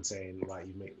around saying, like,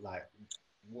 you make like,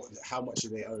 how much do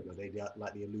they own? Are they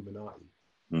like the Illuminati?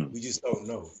 We just don't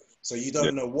know. So you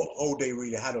don't know what hold they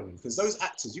really had on him, because those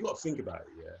actors, you got to think about it.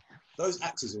 Yeah, those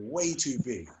actors are way too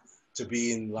big to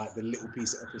be in like the little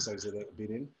piece of episodes that they've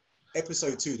been in.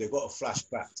 Episode 2, they've got to flash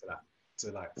back to that,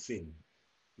 to like Finn.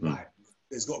 Like,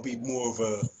 there's got to be more of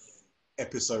a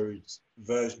episode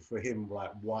version for him.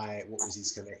 Like, what was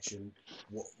his connection?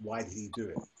 Why did he do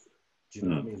it? Do you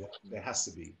know what I mean? There has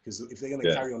to be, because if they're going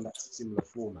to carry on that similar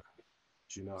format,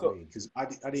 do you know what I mean? Because I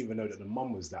didn't even know that the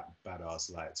mum was that badass,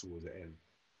 like, towards the end.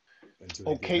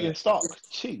 Caitlin Stark.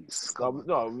 Jeez.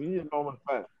 No, you know, I'm a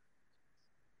fan.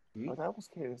 That was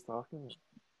Caitlin Stark, isn't it?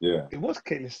 Yeah. It was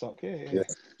Caitlin Stark, yeah.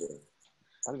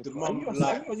 I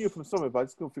knew her from somewhere, but I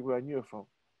just couldn't figure where I knew her from.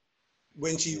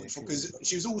 When because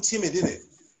she was all timid, innit?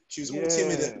 She was all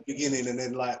timid at the beginning, and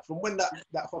then like from when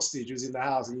that hostage was in the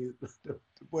house and the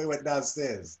boy went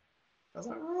downstairs, I was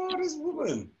like, oh, this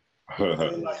woman. And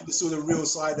then, like, you saw the real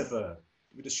side of her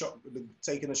with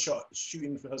taking a shot,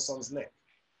 shooting for her son's neck.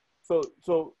 So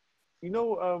you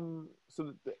know,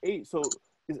 so is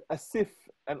Asif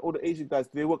and all the Asian guys,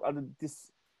 do they work under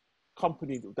this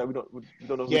company that we don't know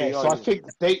who they are? So I think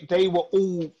they were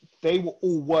all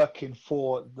working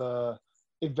for the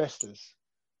investors.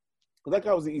 Because that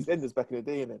guy was the EastEnders back in the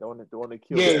day, innit? The one they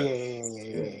killed. Yeah.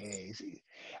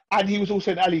 And he was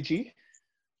also in Ali G.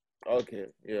 Okay,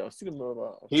 yeah, I've seen him more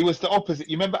about. He was the opposite.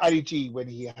 You remember Ali G when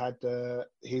he had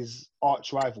his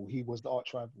arch rival? He was the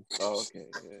arch rival. Oh, okay,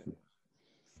 yeah.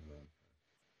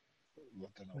 I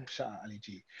don't know. Shout out Ali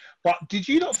G. But did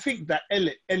you not think that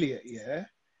Elliot, yeah,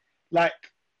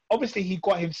 like obviously he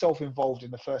got himself involved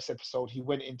in the first episode. He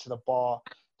went into the bar.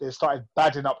 They started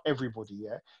badding up everybody.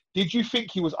 Yeah. Did you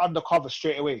think he was undercover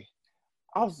straight away?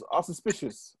 I was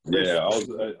suspicious. Yeah, I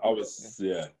was.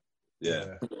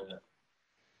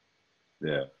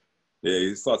 Yeah.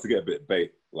 He started to get a bit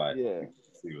bait. Like, he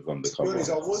was undercover. To be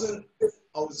honest,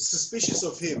 I was suspicious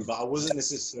of him, but I wasn't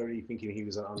necessarily thinking he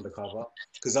was an undercover,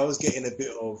 because I was getting a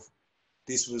bit of,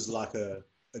 this was like a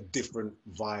different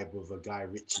vibe of a Guy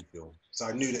Ritchie film. So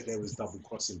I knew that there was double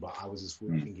crossing, but I was just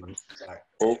thinking it was like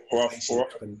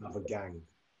another gang.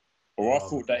 Or I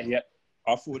thought that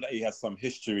he had some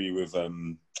history with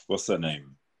what's her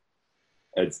name,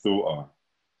 Ed's daughter.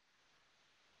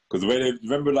 Because the way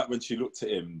remember, like when she looked at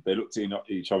him, they looked in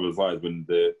each other's eyes when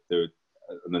the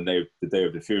day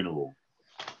of the funeral.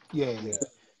 Yeah.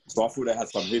 So I thought they had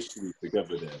some history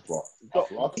together there, but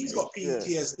he's got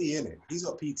PTSD in it. He's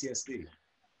got PTSD.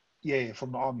 Yeah,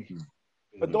 from the army.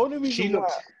 But the only reason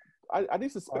why I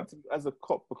didn't suspect him as a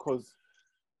cop, because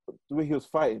the way he was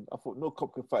fighting, I thought no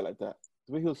cop could fight like that.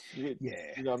 The way he was, you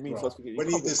know what I mean? Right. So I was thinking,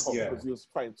 because he was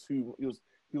fighting too.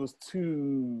 He was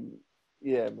too.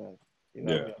 Yeah, man. You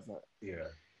know what I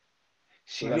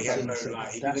mean?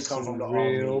 He didn't come from the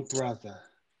real army. Brother.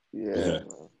 Yeah.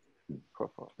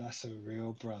 Proper. That's a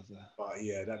real brother. But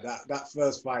yeah, that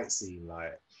first fight scene,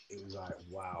 like, it was like,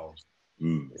 wow.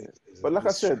 But like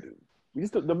I said,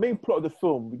 the main plot of the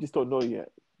film, we just don't know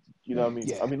yet. You know what I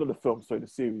mean? I mean, not the film, sorry, the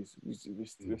series.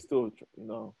 We're still, you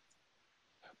know.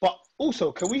 But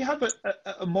also, can we have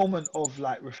a moment of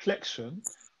like reflection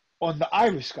on the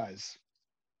Irish guys?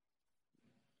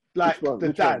 Like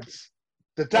the dads,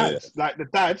 like the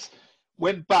dads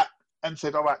went back and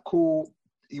said, all right, cool.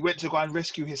 He went to go and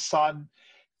rescue his son.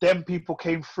 Then people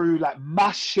came through like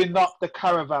mashing up the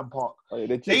caravan park.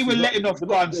 They were letting off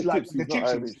guns like the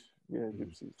gypsies. Yeah,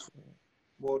 gypsies.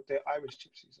 Well, they're Irish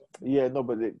gypsies. Yeah, no,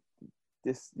 but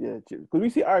because we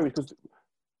see Irish, because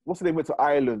what's the name, went to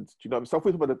Ireland? Do you know what I mean? So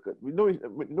I'm about we know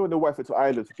the wife went to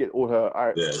Ireland to get all her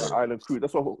Ireland crew.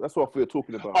 That's what we're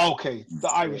talking about. Okay, the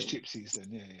Irish gypsies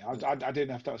then. Yeah. I didn't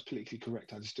know if that was politically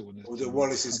correct. I just still wanted to. Or the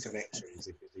Wallace's connections,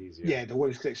 if it's easier. Yeah, the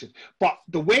Wallace connection. But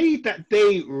the way that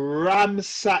they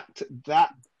ransacked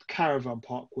that caravan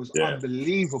park was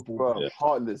unbelievable. Bro,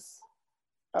 heartless.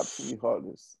 Absolutely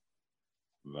heartless.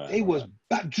 They was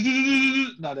bad.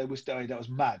 No, that was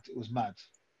mad. It was mad.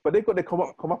 But they got their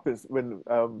comeuppance when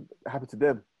it happened to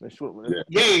them.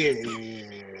 Yeah.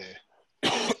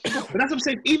 But that's what I'm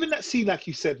saying. Even that scene, like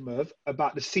you said, Merv,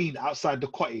 about the scene outside the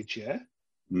cottage,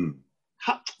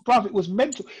 bruv, it was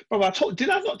mental. Bruv, did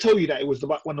I not tell you that it was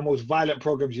one of the most violent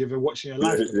programs you ever watched in your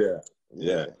life?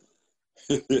 Yeah.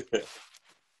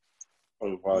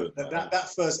 That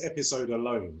first episode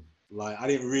alone, like, I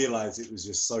didn't realize it was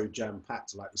just so jam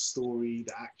packed. Like the story,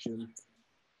 the action,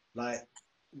 like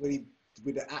when he.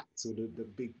 With the act or the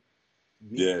big,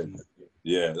 I was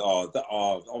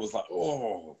like,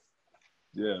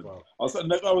 yeah. Wow. I was like,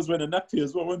 that guy was wearing a nappy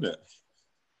as well, wasn't it?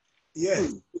 Yeah.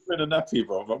 Who's wearing a nappy,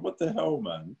 bro? Like, what the hell,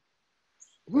 man?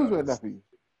 Who's wearing a nappy?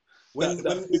 When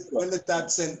the dad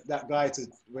sent that guy to,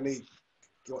 when he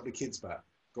got the kids back,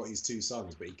 got his 2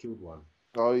 sons, but he killed one.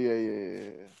 Oh yeah.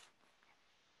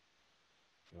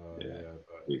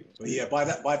 But yeah, by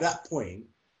that point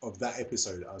of that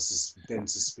episode, I was then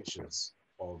suspicious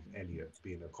of Elliot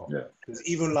being a cop. Because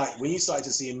even like when you started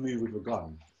to see him move with a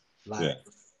gun, like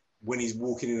when he's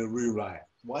walking in a room, like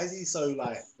why is he so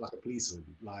like a policeman?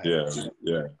 Like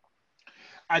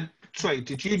And sorry,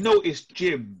 did you notice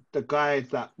Jim, the guy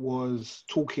that was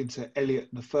talking to Elliot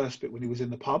in the first bit when he was in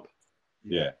the pub?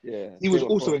 Yeah. He was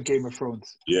also in Game of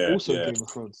Thrones. Yeah. Also in Game of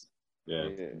Thrones. Yeah.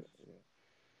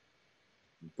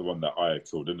 The one that I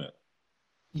killed, isn't it?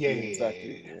 Yeah.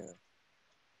 Exactly.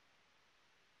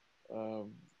 Yeah.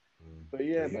 But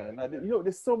yeah, man. Like, you know,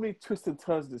 there's so many twists and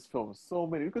turns in this film. So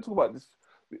many. We could talk about this.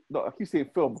 No, I keep saying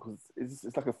film because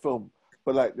it's like a film.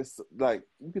 But like this, like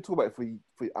we could talk about it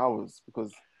for hours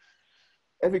because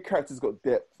every character's got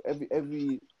depth.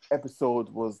 Every episode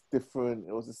was different.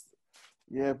 It was just,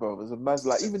 yeah, bro. It was a man.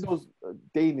 Like even those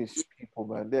Danish people,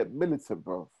 man, they're militant,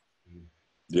 bro.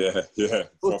 Yeah.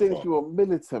 Those Danish people were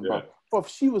militant, bro. Bro,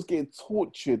 she was getting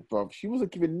tortured, bro. She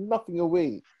wasn't giving nothing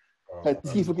away. Her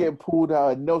teeth were getting pulled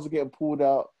out. Her nails were getting pulled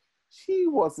out. She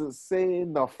wasn't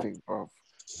saying nothing, bro.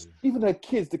 Even her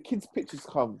kids, the kids' pictures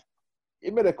come.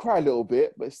 It made her cry a little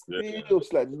bit, but still,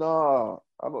 she's like, nah,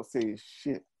 I'm not saying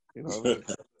shit. You know what I mean?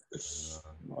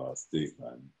 Oh, it's deep,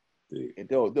 man. Deep.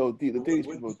 They'll deep. The Danish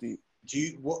people are deep.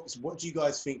 What do you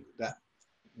guys think that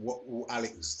what will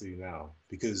Alex do now?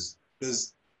 Because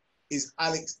is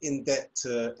Alex in debt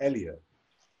to Elliot?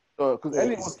 Because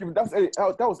Elliot was given that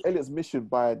was Elliot's mission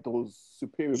by those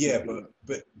superior people.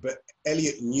 but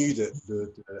Elliot knew that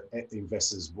the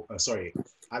investors.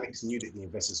 Alex knew that the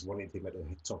investors wanted him at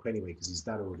the top anyway because his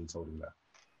dad already told him that.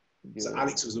 Yeah. So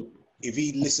Alex was, if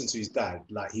he listened to his dad,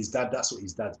 like his dad, that's what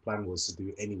his dad's plan was to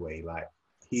do anyway. Like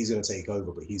he's gonna take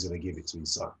over, but he's gonna give it to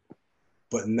his son.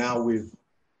 But now with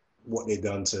what they've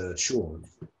done to Sean,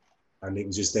 and it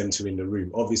was just them two in the room.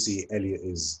 Obviously, Elliot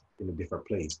is in a different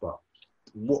place, but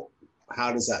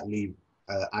how does that leave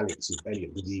Alex with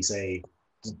Elliot? Did he say,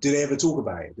 did they ever talk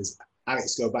about it? Does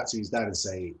Alex go back to his dad and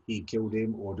say he killed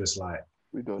him, or just like,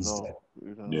 we don't know.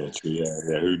 Yeah, true.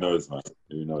 Yeah. Who knows, man?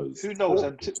 Who knows?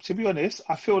 And to be honest,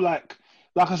 I feel like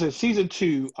I said, season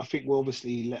 2, I think we'll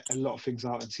obviously let a lot of things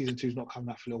out, and season 2 is not coming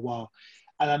out for a little while.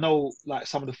 And I know, like,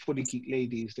 some of the Fully Geek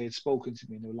ladies, they had spoken to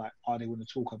me and they were like, they want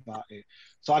to talk about it.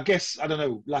 So I guess, I don't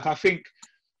know, like, I think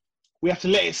we have to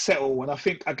let it settle. And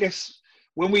I guess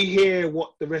when we hear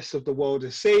what the rest of the world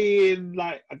is saying,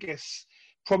 like, I guess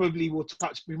probably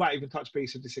we might even touch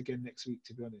base with this again next week,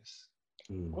 to be honest.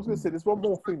 I was going to say, there's one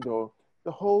more thing, though.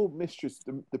 The whole mistress,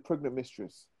 the pregnant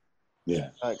mistress. Yeah.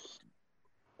 Like,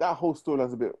 that whole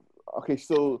storyline's a bit... Okay,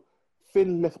 so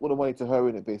Finn left all the money to her,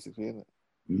 in it, basically, isn't it?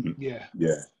 Mm-hmm.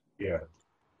 Yeah.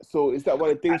 So is that why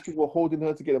the Danish people were holding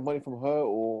her to get the money from her,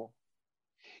 or?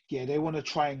 Yeah, they want to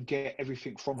try and get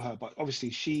everything from her, but obviously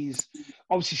she's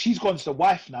gone to the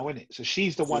wife now, isn't it? So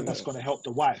she's the one that's going to help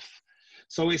the wife.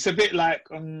 So it's a bit like,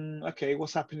 okay,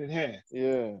 what's happening here?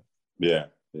 Yeah.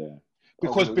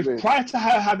 Because prior to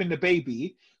her having the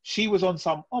baby, she was on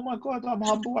some, oh my God, I'm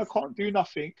humble, I can't do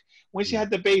nothing. When she had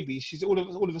the baby, she's all of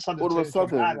a sudden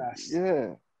badass.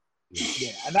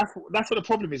 Yeah, and that's what the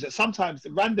problem is, that sometimes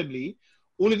randomly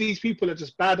all of these people are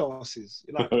just badasses.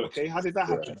 You're like, okay, how did that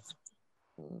happen?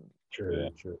 True.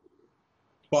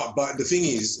 But the thing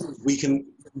is, we can,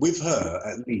 with her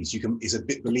at least, it's a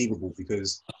bit believable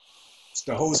because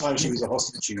the whole time she was a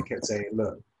hostage, she kept saying,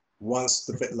 look, once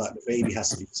the baby has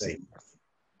to be safe.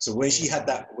 So when she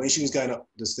was going up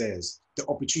the stairs, the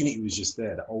opportunity was just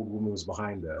there. The old woman was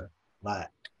behind her, like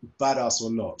badass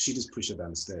or not, she just pushed her down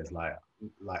the stairs, like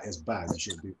as bad, you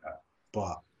shouldn't do that.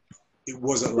 But it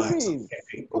wasn't like something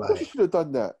epic. Of course you should have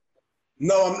done that.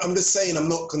 No, I'm just saying, I'm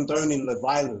not condoning the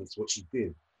violence, what she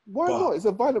did. Why not? It's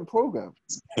a violent program.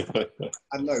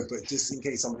 I know, but just in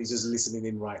case somebody's just listening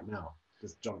in right now,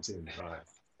 just jumped in, right?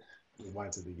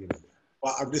 Rewind to the beginning.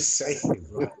 But I'm just saying,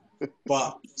 right?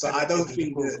 But so I don't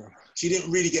think that she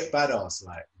didn't really get badass,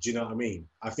 like, do you know what I mean?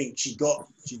 I think she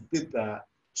did that,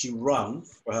 she ran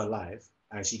for her life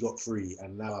and she got free,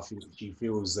 and now I think she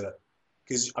feels that,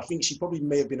 because I think she probably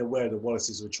may have been aware the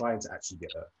Wallaces were trying to actually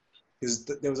get her. Because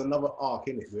there was another arc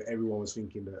in it where everyone was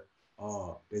thinking that,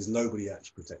 there's nobody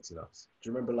actually protecting us. Do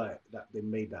you remember like that? They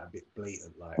made that a bit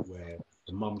blatant, like where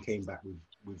the mum came back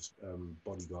with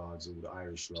bodyguards, all the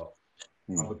Irish lot.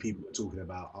 Other people were talking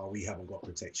about, we haven't got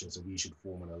protection, so we should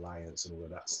form an alliance and all of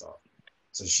that stuff.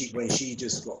 So when she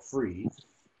just got free,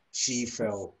 she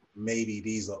felt maybe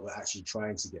these lot were actually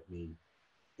trying to get me,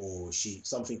 or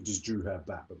something just drew her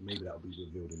back, but maybe that'll be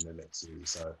revealed in the next series.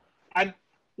 So, and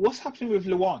what's happening with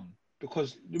Luan?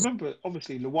 Because remember,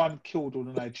 obviously, Luan killed all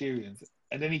the Nigerians,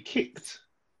 and then he kicked.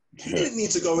 He didn't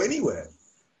need to go anywhere.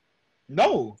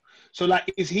 No. So,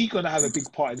 like, is he going to have a big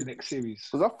part in the next series?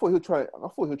 Because I thought he'll try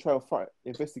to fight,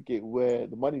 investigate where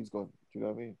the money's gone. Do you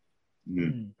know what I mean?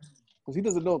 Because he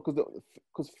doesn't know.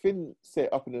 Because Finn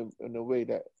set up in a way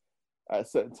that at a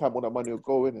certain time all that money will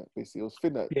go in it. Basically, it was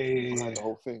Finn that behind the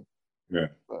whole thing. Yeah.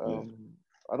 But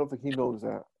I don't think he knows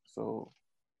that. So.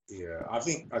 Yeah, I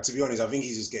think to be honest, I think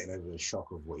he's just getting over the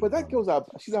shock of what. But that girl's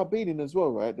she's Albanian as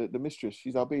well, right? The mistress,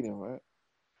 she's Albanian, right?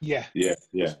 Yeah.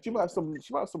 She might have some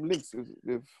links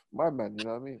with my man. You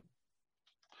know what I mean?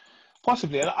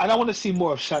 Possibly, and I want to see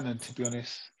more of Shannon. To be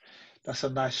honest, that's a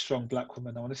nice, strong black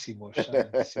woman. I want to see more of Shannon.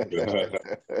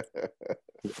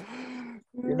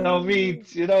 You know me.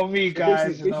 You know me,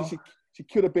 guys. Basically, she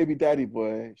killed a baby daddy,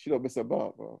 boy. She don't miss her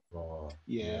mark, bro.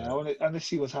 Yeah, I want to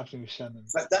see what's happening with Shannon.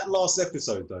 That last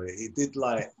episode though, it did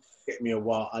like get me a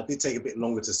while. I did take a bit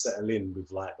longer to settle in with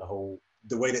like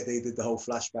the way that they did the whole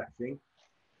flashback thing.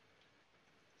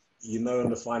 You know, in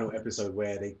the final episode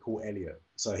where they caught Elliot,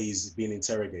 so he's being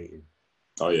interrogated.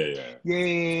 Oh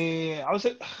yeah. I was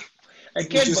like,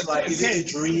 again, just like, is it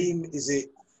a dream? Is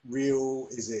it real?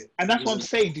 Is it? And that's what I'm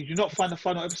saying. Did you not find the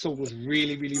final episode was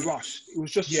really, really rushed? It was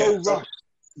just so rushed.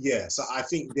 Yeah, so I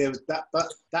think there was that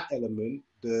element,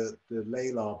 the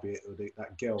Layla bit, or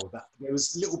that girl. That there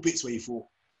was little bits where you thought,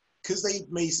 because they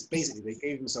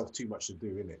gave themselves too much to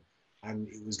do in it, and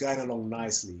it was going along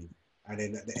nicely. And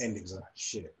then at the end, it was like,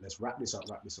 shit, let's wrap this up,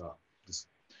 just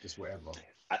whatever.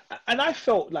 And I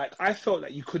felt like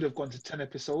you could have gone to 10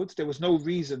 episodes. There was no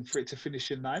reason for it to finish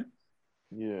in 9.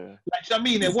 Yeah. Like, I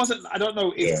mean, it wasn't, I don't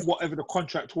know if whatever the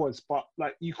contract was, but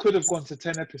like, you could have gone to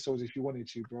 10 episodes if you wanted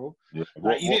to, bro. Yeah.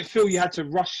 Like, you didn't feel you had to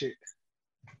rush it.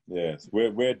 Yes.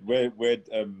 We're 9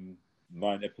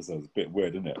 episodes. A bit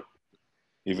weird, isn't it?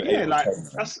 Like,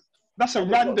 that's a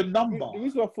random number. The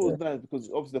reason I thought it was 9 is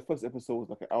because obviously the first episode was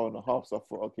like an hour and a half, so I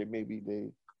thought, okay, maybe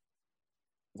it's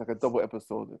like a double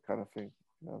episode kind of thing.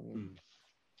 You know what I mean?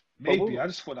 Maybe. I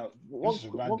just thought that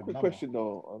one quick question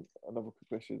though, another quick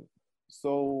question.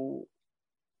 So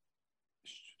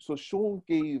Sean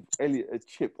gave Elliot a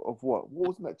chip of what? What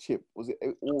was in that chip? Was it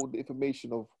all the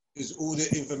information of? It was all the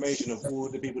information of all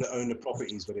the people that own the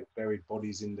properties where they buried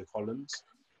bodies in the columns.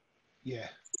 Yeah.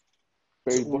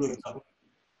 Buried so all of them.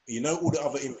 You know, all the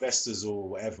other investors or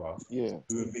whatever who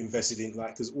have invested in,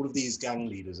 like, because all of these gang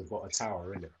leaders have got a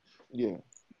tower in it. Yeah.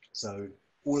 So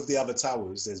all of the other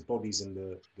towers, there's bodies in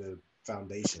the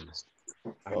foundations.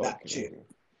 And that chip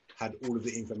had all of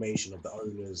the information of the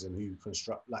owners and who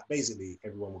construct, like, basically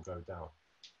everyone will go down.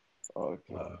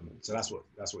 Okay. So that's what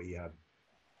he had.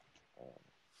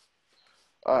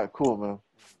 All right, cool, man.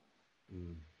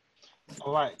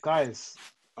 All right, guys.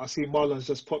 I see Marlon's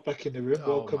just popped back in the room.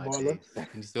 Welcome, Marlon. Can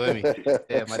you still hear me?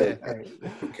 Yeah, my day.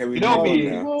 You know me.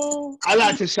 I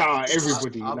like to shout out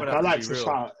everybody. I like to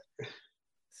shout.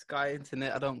 Sky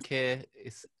Internet, I don't care.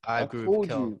 I agree with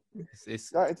Kel.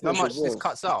 It's how much this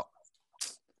cuts out.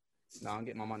 No, I'm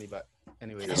getting my money back.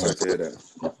 Anyway. I hear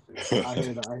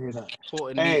that.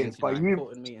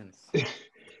 Important meetings.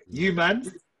 You, man,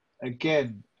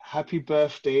 again, happy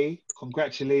birthday.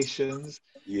 Congratulations.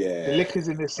 Yeah. The liquor's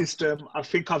in the system. I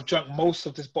think I've drunk most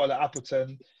of this bottle of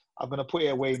Appleton. I'm going to put it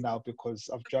away now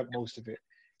because I've drunk most of it.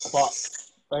 But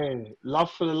hey, love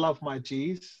for the love, my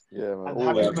G's. Yeah, man. And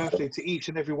happy birthday to each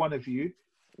and every one of you.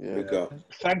 Yeah.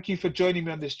 Thank you for joining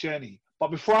me on this journey.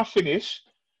 But before I finish,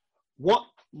 what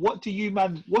do you,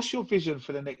 man, what's your vision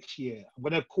for the next year? I'm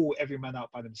going to call every man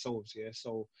out by themselves, yeah?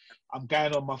 So I'm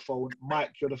going on my phone.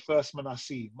 Mike, you're the first man I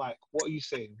see. Mike, what are you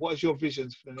saying? What is your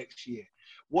visions for the next year?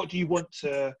 What do you want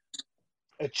to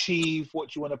achieve? What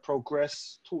do you want to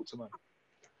progress? Talk to me.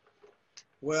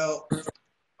 Well,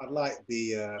 I'd like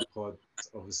the pod,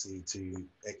 obviously, to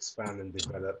expand and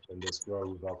develop and just grow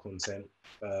with our content.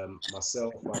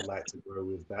 Myself, I'd like to grow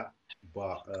with that.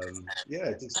 But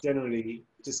yeah, just generally,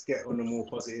 just get on a more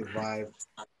positive vibe.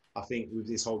 I think with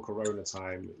this whole Corona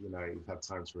time, you know, you've had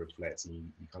time to reflect and you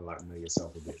kind of like know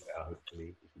yourself a bit better,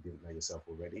 hopefully, if you didn't know yourself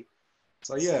already.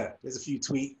 So yeah, there's a few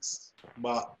tweaks,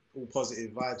 but all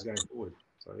positive vibes going forward.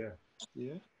 So yeah.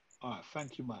 Yeah. All right.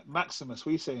 Thank you, Mike. Maximus,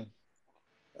 what are you saying?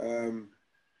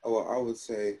 Well, I would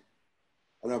say,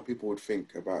 I know people would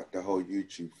think about the whole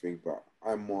YouTube thing, but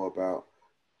I'm more about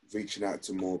reaching out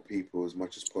to more people as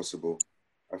much as possible.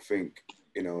 I think,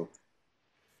 you know,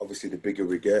 obviously the bigger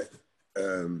we get,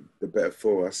 the better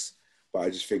for us. But I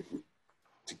just think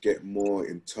to get more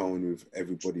in tone with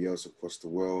everybody else across the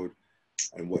world,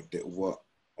 and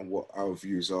what our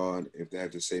views are, and if they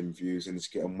have the same views, and to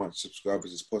get as much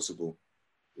subscribers as possible.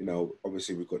 You know,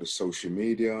 obviously we've got the social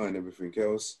media and everything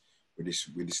else. We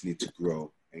just need to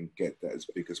grow and get that as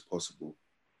big as possible.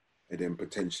 And then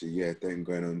potentially, then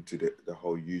going on to the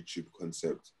whole YouTube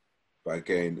concept. But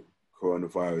again,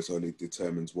 coronavirus only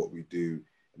determines what we do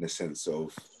in the sense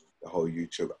of the whole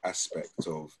YouTube aspect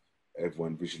of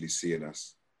everyone visually seeing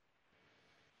us.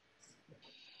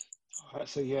 All right,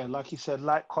 so yeah, like you said,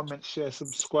 like, comment, share,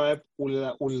 subscribe, all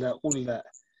of that.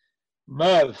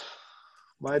 Merv,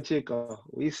 my jigger,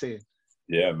 what are you saying?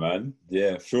 Yeah, man.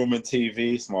 Yeah, film and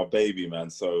TV, it's my baby, man.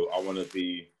 So I want to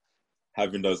be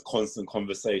having those constant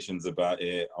conversations about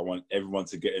it. I want everyone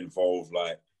to get involved,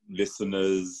 like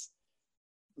listeners,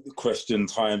 question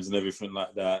times and everything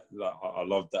like that. Like, I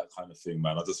love that kind of thing,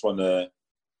 man. I just want to,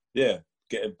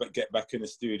 get back in the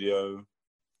studio,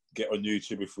 get on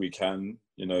YouTube if we can,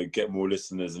 you know, get more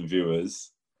listeners and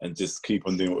viewers, and just keep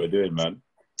on doing what we're doing, man.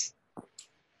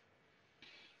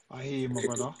 I hear you, my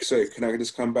brother. Sorry, can I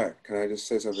just come back? Can I just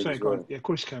say something as well? Yeah, of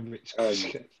course you can, Rich.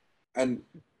 And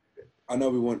I know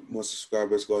we want more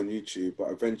subscribers go on YouTube,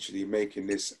 but eventually making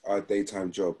this our daytime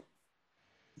job,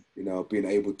 you know, being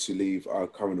able to leave our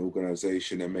current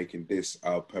organization and making this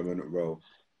our permanent role,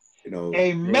 you know.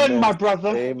 Amen, my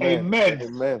brother. Amen.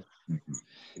 You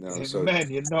know, Amen. so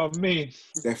You know what I mean?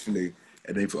 Definitely.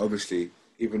 And then obviously,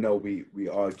 even though we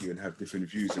argue and have different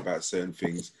views about certain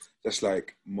things, just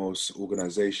like most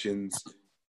organizations,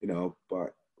 you know,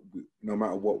 but no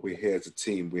matter what, we're here as a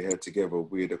team. We're here together.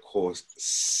 We're the core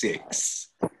six.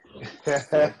 We're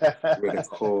the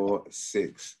core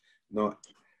six. Not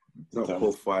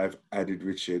core five, added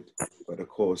Richard, but the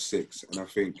core six. And I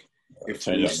think if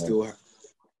we still...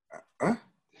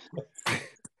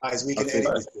 It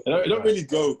don't really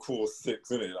go core six,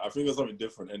 innit? I think there's something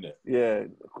different in it. Yeah,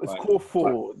 it's core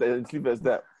four. Then leave it as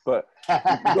that. But you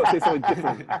got to say something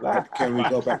different. Like, can we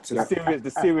go back to the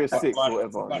serious six or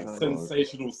whatever? Like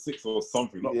sensational six or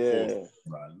something. Not four,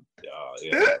 man.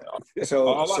 Yeah.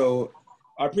 So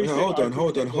I appreciate. Hold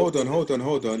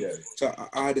on. Yeah. So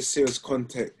I had a serious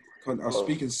contact. I was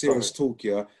speaking serious talk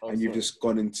here, and you've just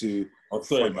gone into a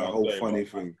whole funny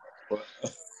thing.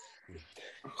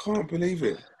 I can't believe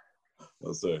it.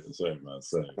 I'm sorry, man.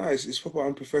 Sorry. No, it's proper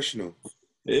unprofessional.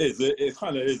 It is. It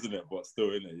kind of is, isn't it? But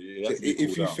still, isn't it? So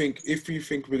if you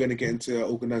think we're going to get into an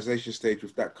organisation stage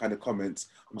with that kind of comments,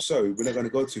 I'm sorry, we're not going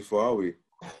to go too far, are we?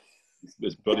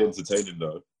 It's bloody entertaining,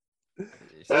 though.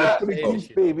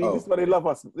 Baby, this is why they love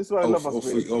us. This is why they love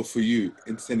us. For you,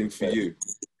 entertaining for you.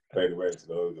 Fade away to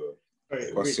the logo.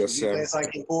 What's your Sam? Did you say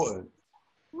something important?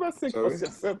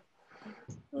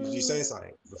 Did you say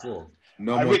something before?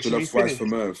 No more jollof fries for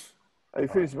Merv. I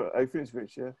finished,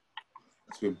 Rich, yeah.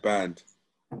 It's been banned.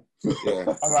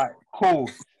 Yeah. All right, cool.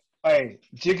 Hey,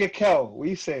 Jigger Kel, what are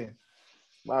you saying?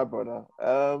 My brother.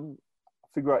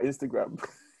 Figure out Instagram.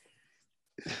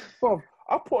 Bro,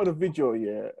 I put on a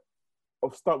video,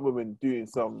 of stunt women doing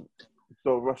some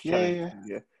Don't Rush challenge.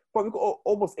 Yeah. But we've got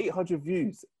almost 800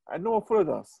 views and no one followed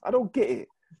us. I don't get it.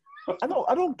 I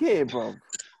don't get it, bro.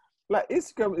 Like,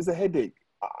 Instagram is a headache.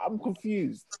 I'm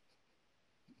confused.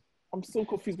 I'm so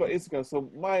confused about Instagram. So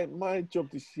my job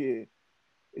this year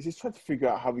is just trying to figure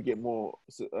out how we get more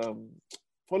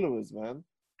followers, man.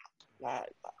 Like,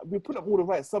 we put up all the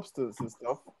right substance and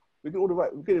stuff. We're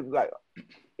getting like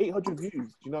 800 views. Do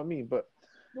you know what I mean? But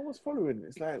no one's following.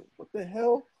 It's like, what the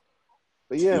hell?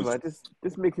 But yeah, man,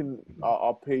 just making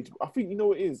our page. I think, you know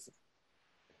what it is?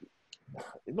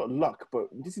 It's not luck,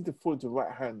 but we just need to fall into the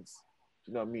right hands.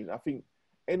 Do you know what I mean? I think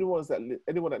anyone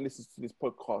that listens to this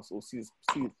podcast or sees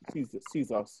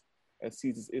us and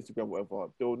sees this Instagram, whatever,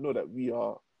 they'll know that we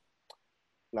are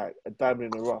like a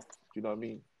diamond in the rough. Do you know what I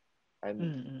mean?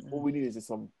 And all we need is just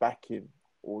some backing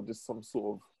or just some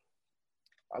sort of,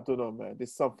 I don't know, man.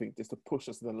 There's something just to push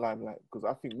us in the limelight, because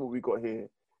I think what we got here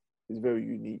is very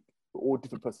unique. We're all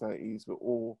different personalities. We're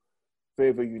all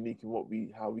very, very unique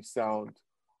in how we sound,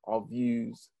 our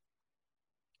views,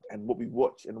 and what we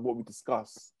watch and what we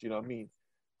discuss. Do you know what I mean?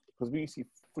 Because when you see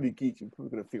Fully Geek, you're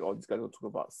probably going to think, oh, these guys are talking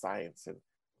about science and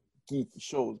geeky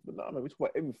shows. But no, man, we talk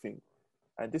about everything.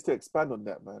 And just to expand on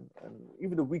that, man, and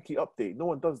even the weekly update, no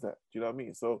one does that. Do you know what I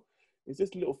mean? So it's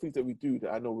just little things that we do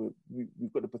that I know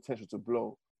we've got the potential to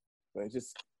blow. But it's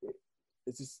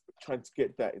just trying to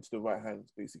get that into the right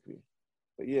hands, basically.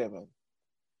 But yeah, man,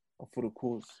 I'm for the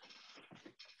cause.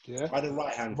 Yeah. Why the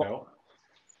right hand, Kel?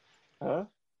 Huh?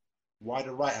 Why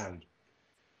the right hand?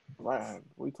 Right hand?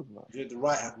 What are you talking about? You had the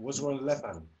right hand. What's wrong with the left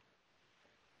hand?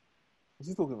 What's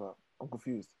he talking about? I'm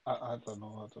confused. I don't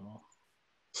know.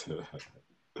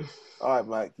 All right,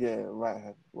 Mike. Yeah, right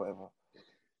hand, whatever.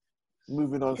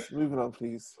 Moving on,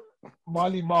 please.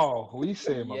 Marley Marl, what are you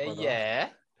saying, my brother? Yeah.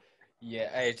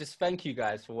 Hey, just thank you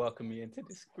guys for welcoming me into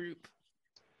this group.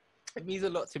 It means a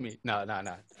lot to me. No.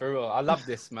 For real, I love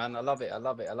this, man. I love it. I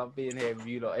love being here with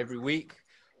you lot every week.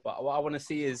 But what I want to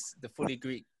see is the Fully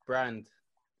Geek brand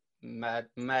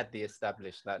madly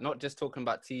established. Like, not just talking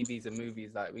about TVs and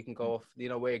movies. Like, we can go off,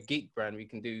 we're a geek brand. We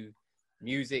can do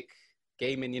music,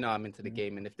 gaming. I'm into the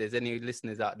gaming. If there's any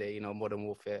listeners out there, Modern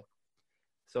Warfare.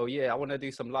 So, yeah, I want to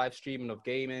do some live streaming of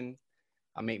gaming.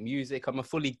 I make music. I'm a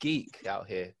fully geek out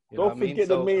here. Don't forget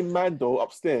the main man, though,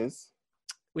 upstairs.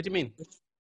 What do you mean?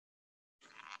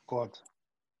 God,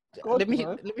 let me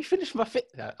finish my fit.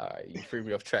 All right, you threw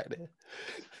me off track there.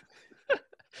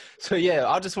 So yeah,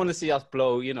 I just want to see us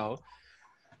blow. Yeah,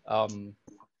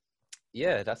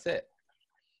 that's it.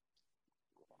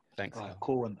 Thanks.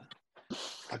 Cool.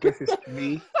 I guess it's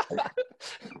me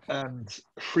and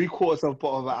 3/4 of a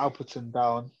bottle of Alperton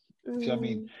down. Do you know what I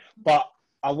mean? But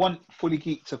I want Fully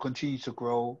Geek to continue to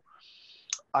grow.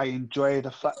 I enjoy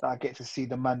the fact that I get to see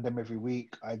the Mandem every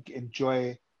week. I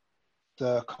enjoy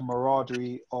the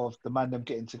camaraderie of the Mandem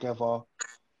getting together,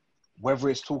 whether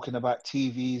it's talking about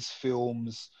TVs,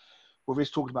 films, whether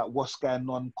it's talking about what's going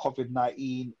on,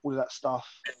 COVID-19, all of that stuff.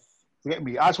 You get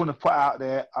me? I just want to put out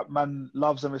there, man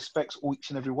loves and respects each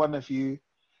and every one of you.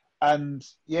 And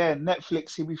yeah,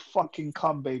 Netflix, here we fucking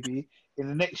come, baby. In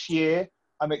the next year,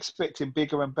 I'm expecting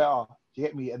bigger and better. You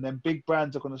get me? And then big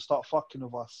brands are going to start fucking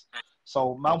with us.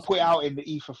 So, man, put it out in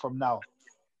the ether from now.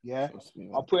 Yeah?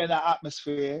 I'll put in that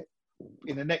atmosphere.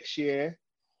 In the next year,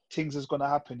 things is going to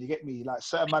happen. You get me? Like,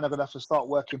 certain men are going to have to start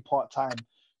working part-time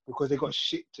because they got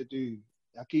shit to do.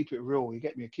 I keep it real. You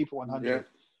get me? Keep it 100. Yeah.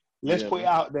 Let's put it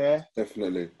out there.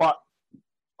 Definitely. But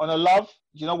on a love,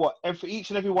 you know what? For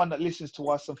each and every one that listens to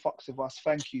us and fucks with us,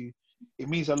 thank you. It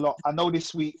means a lot. I know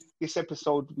this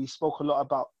episode, we spoke a lot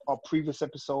about our previous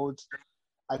episodes,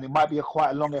 and it might be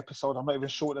quite a long episode. I'm not even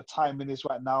sure what the timing is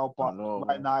right now, but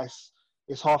right now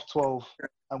it's 12:30,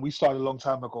 and we started a long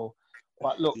time ago.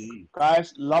 But look,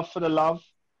 guys, love for the love,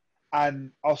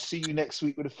 and I'll see you next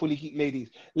week with the Fully Geek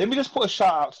ladies. Let me just put a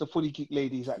shout out to the Fully Geek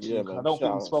ladies, actually, because I don't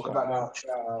think we spoke about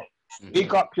that.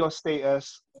 Big up your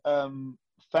status.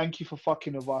 Thank you for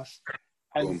fucking with us.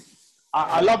 And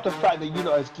I love the fact that you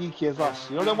lot are as geeky as us.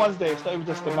 You know, the ones there, it's not even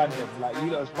just the man them. Like,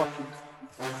 you lot is fucking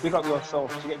big up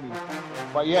yourself, you get me?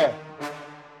 But yeah,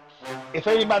 if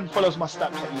any man follows my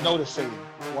Snapchat, you know the saying.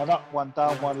 One up, one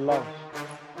down, one love.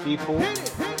 People,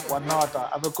 one nada.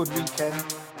 Have a good weekend,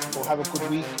 or have a good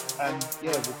week, and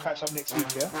yeah, we'll catch up next week,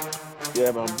 yeah?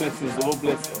 Yeah, man. Blessings, all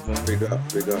blessings, man. Big up. Yeah?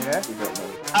 Big up, man.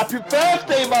 Happy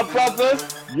birthday, my brothers!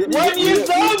 1 year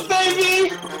old,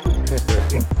 baby!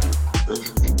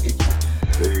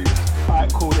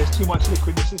 Alright, cool. There's too much liquid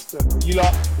in the system. You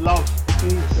lot, love.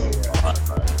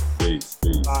 Peace.